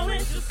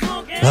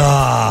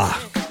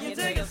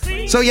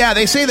 So yeah,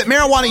 they say that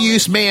marijuana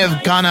use may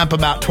have gone up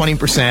about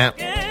 20%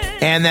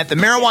 and that the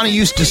marijuana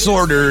use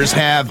disorders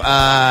have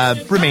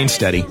remained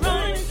steady.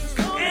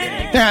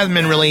 There hasn't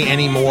been really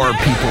any more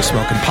people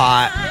smoking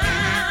pot.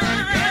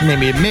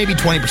 Maybe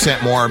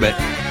 20% more, but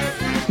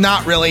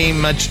not really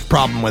much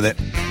problem with it.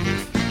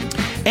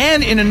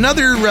 And in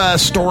another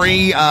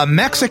story,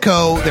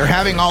 Mexico, they're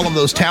having all of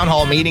those town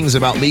hall meetings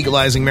about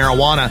legalizing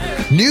marijuana.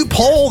 New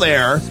poll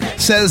there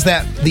says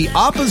that the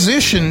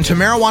opposition to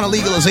marijuana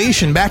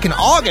legalization back in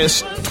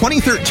August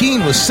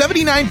 2013 was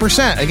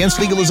 79% against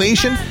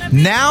legalization.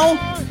 Now,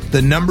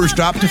 the numbers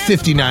dropped to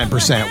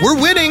 59%.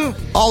 We're winning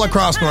all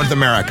across North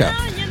America.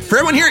 For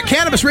everyone here at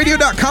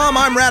CannabisRadio.com,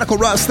 I'm Radical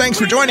Russ. Thanks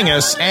for joining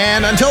us.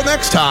 And until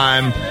next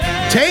time,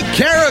 take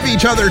care of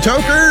each other,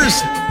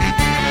 tokers.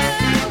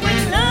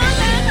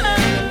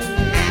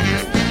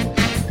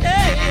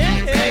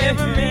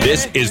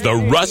 This is the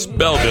Russ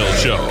Belville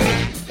Show.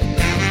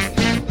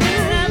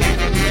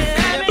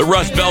 The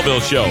Russ Belville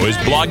Show is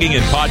blogging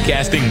and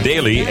podcasting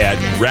daily at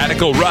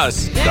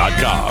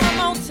RadicalRuss.com.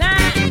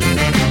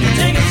 You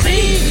take a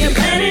seed, you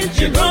plant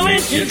it, you grow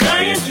it, you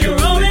dry it, you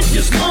roll it,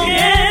 you smoke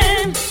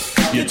it.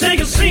 You take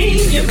a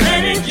seed, you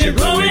plant it, you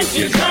grow it,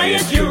 you dry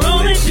it, you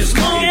roll it, you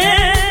smoke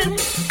it.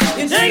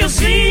 You take a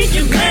seed,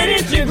 you plant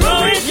it, you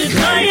grow it, you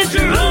dry it,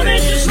 you roll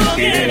it, you smoke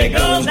it, and it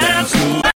goes down.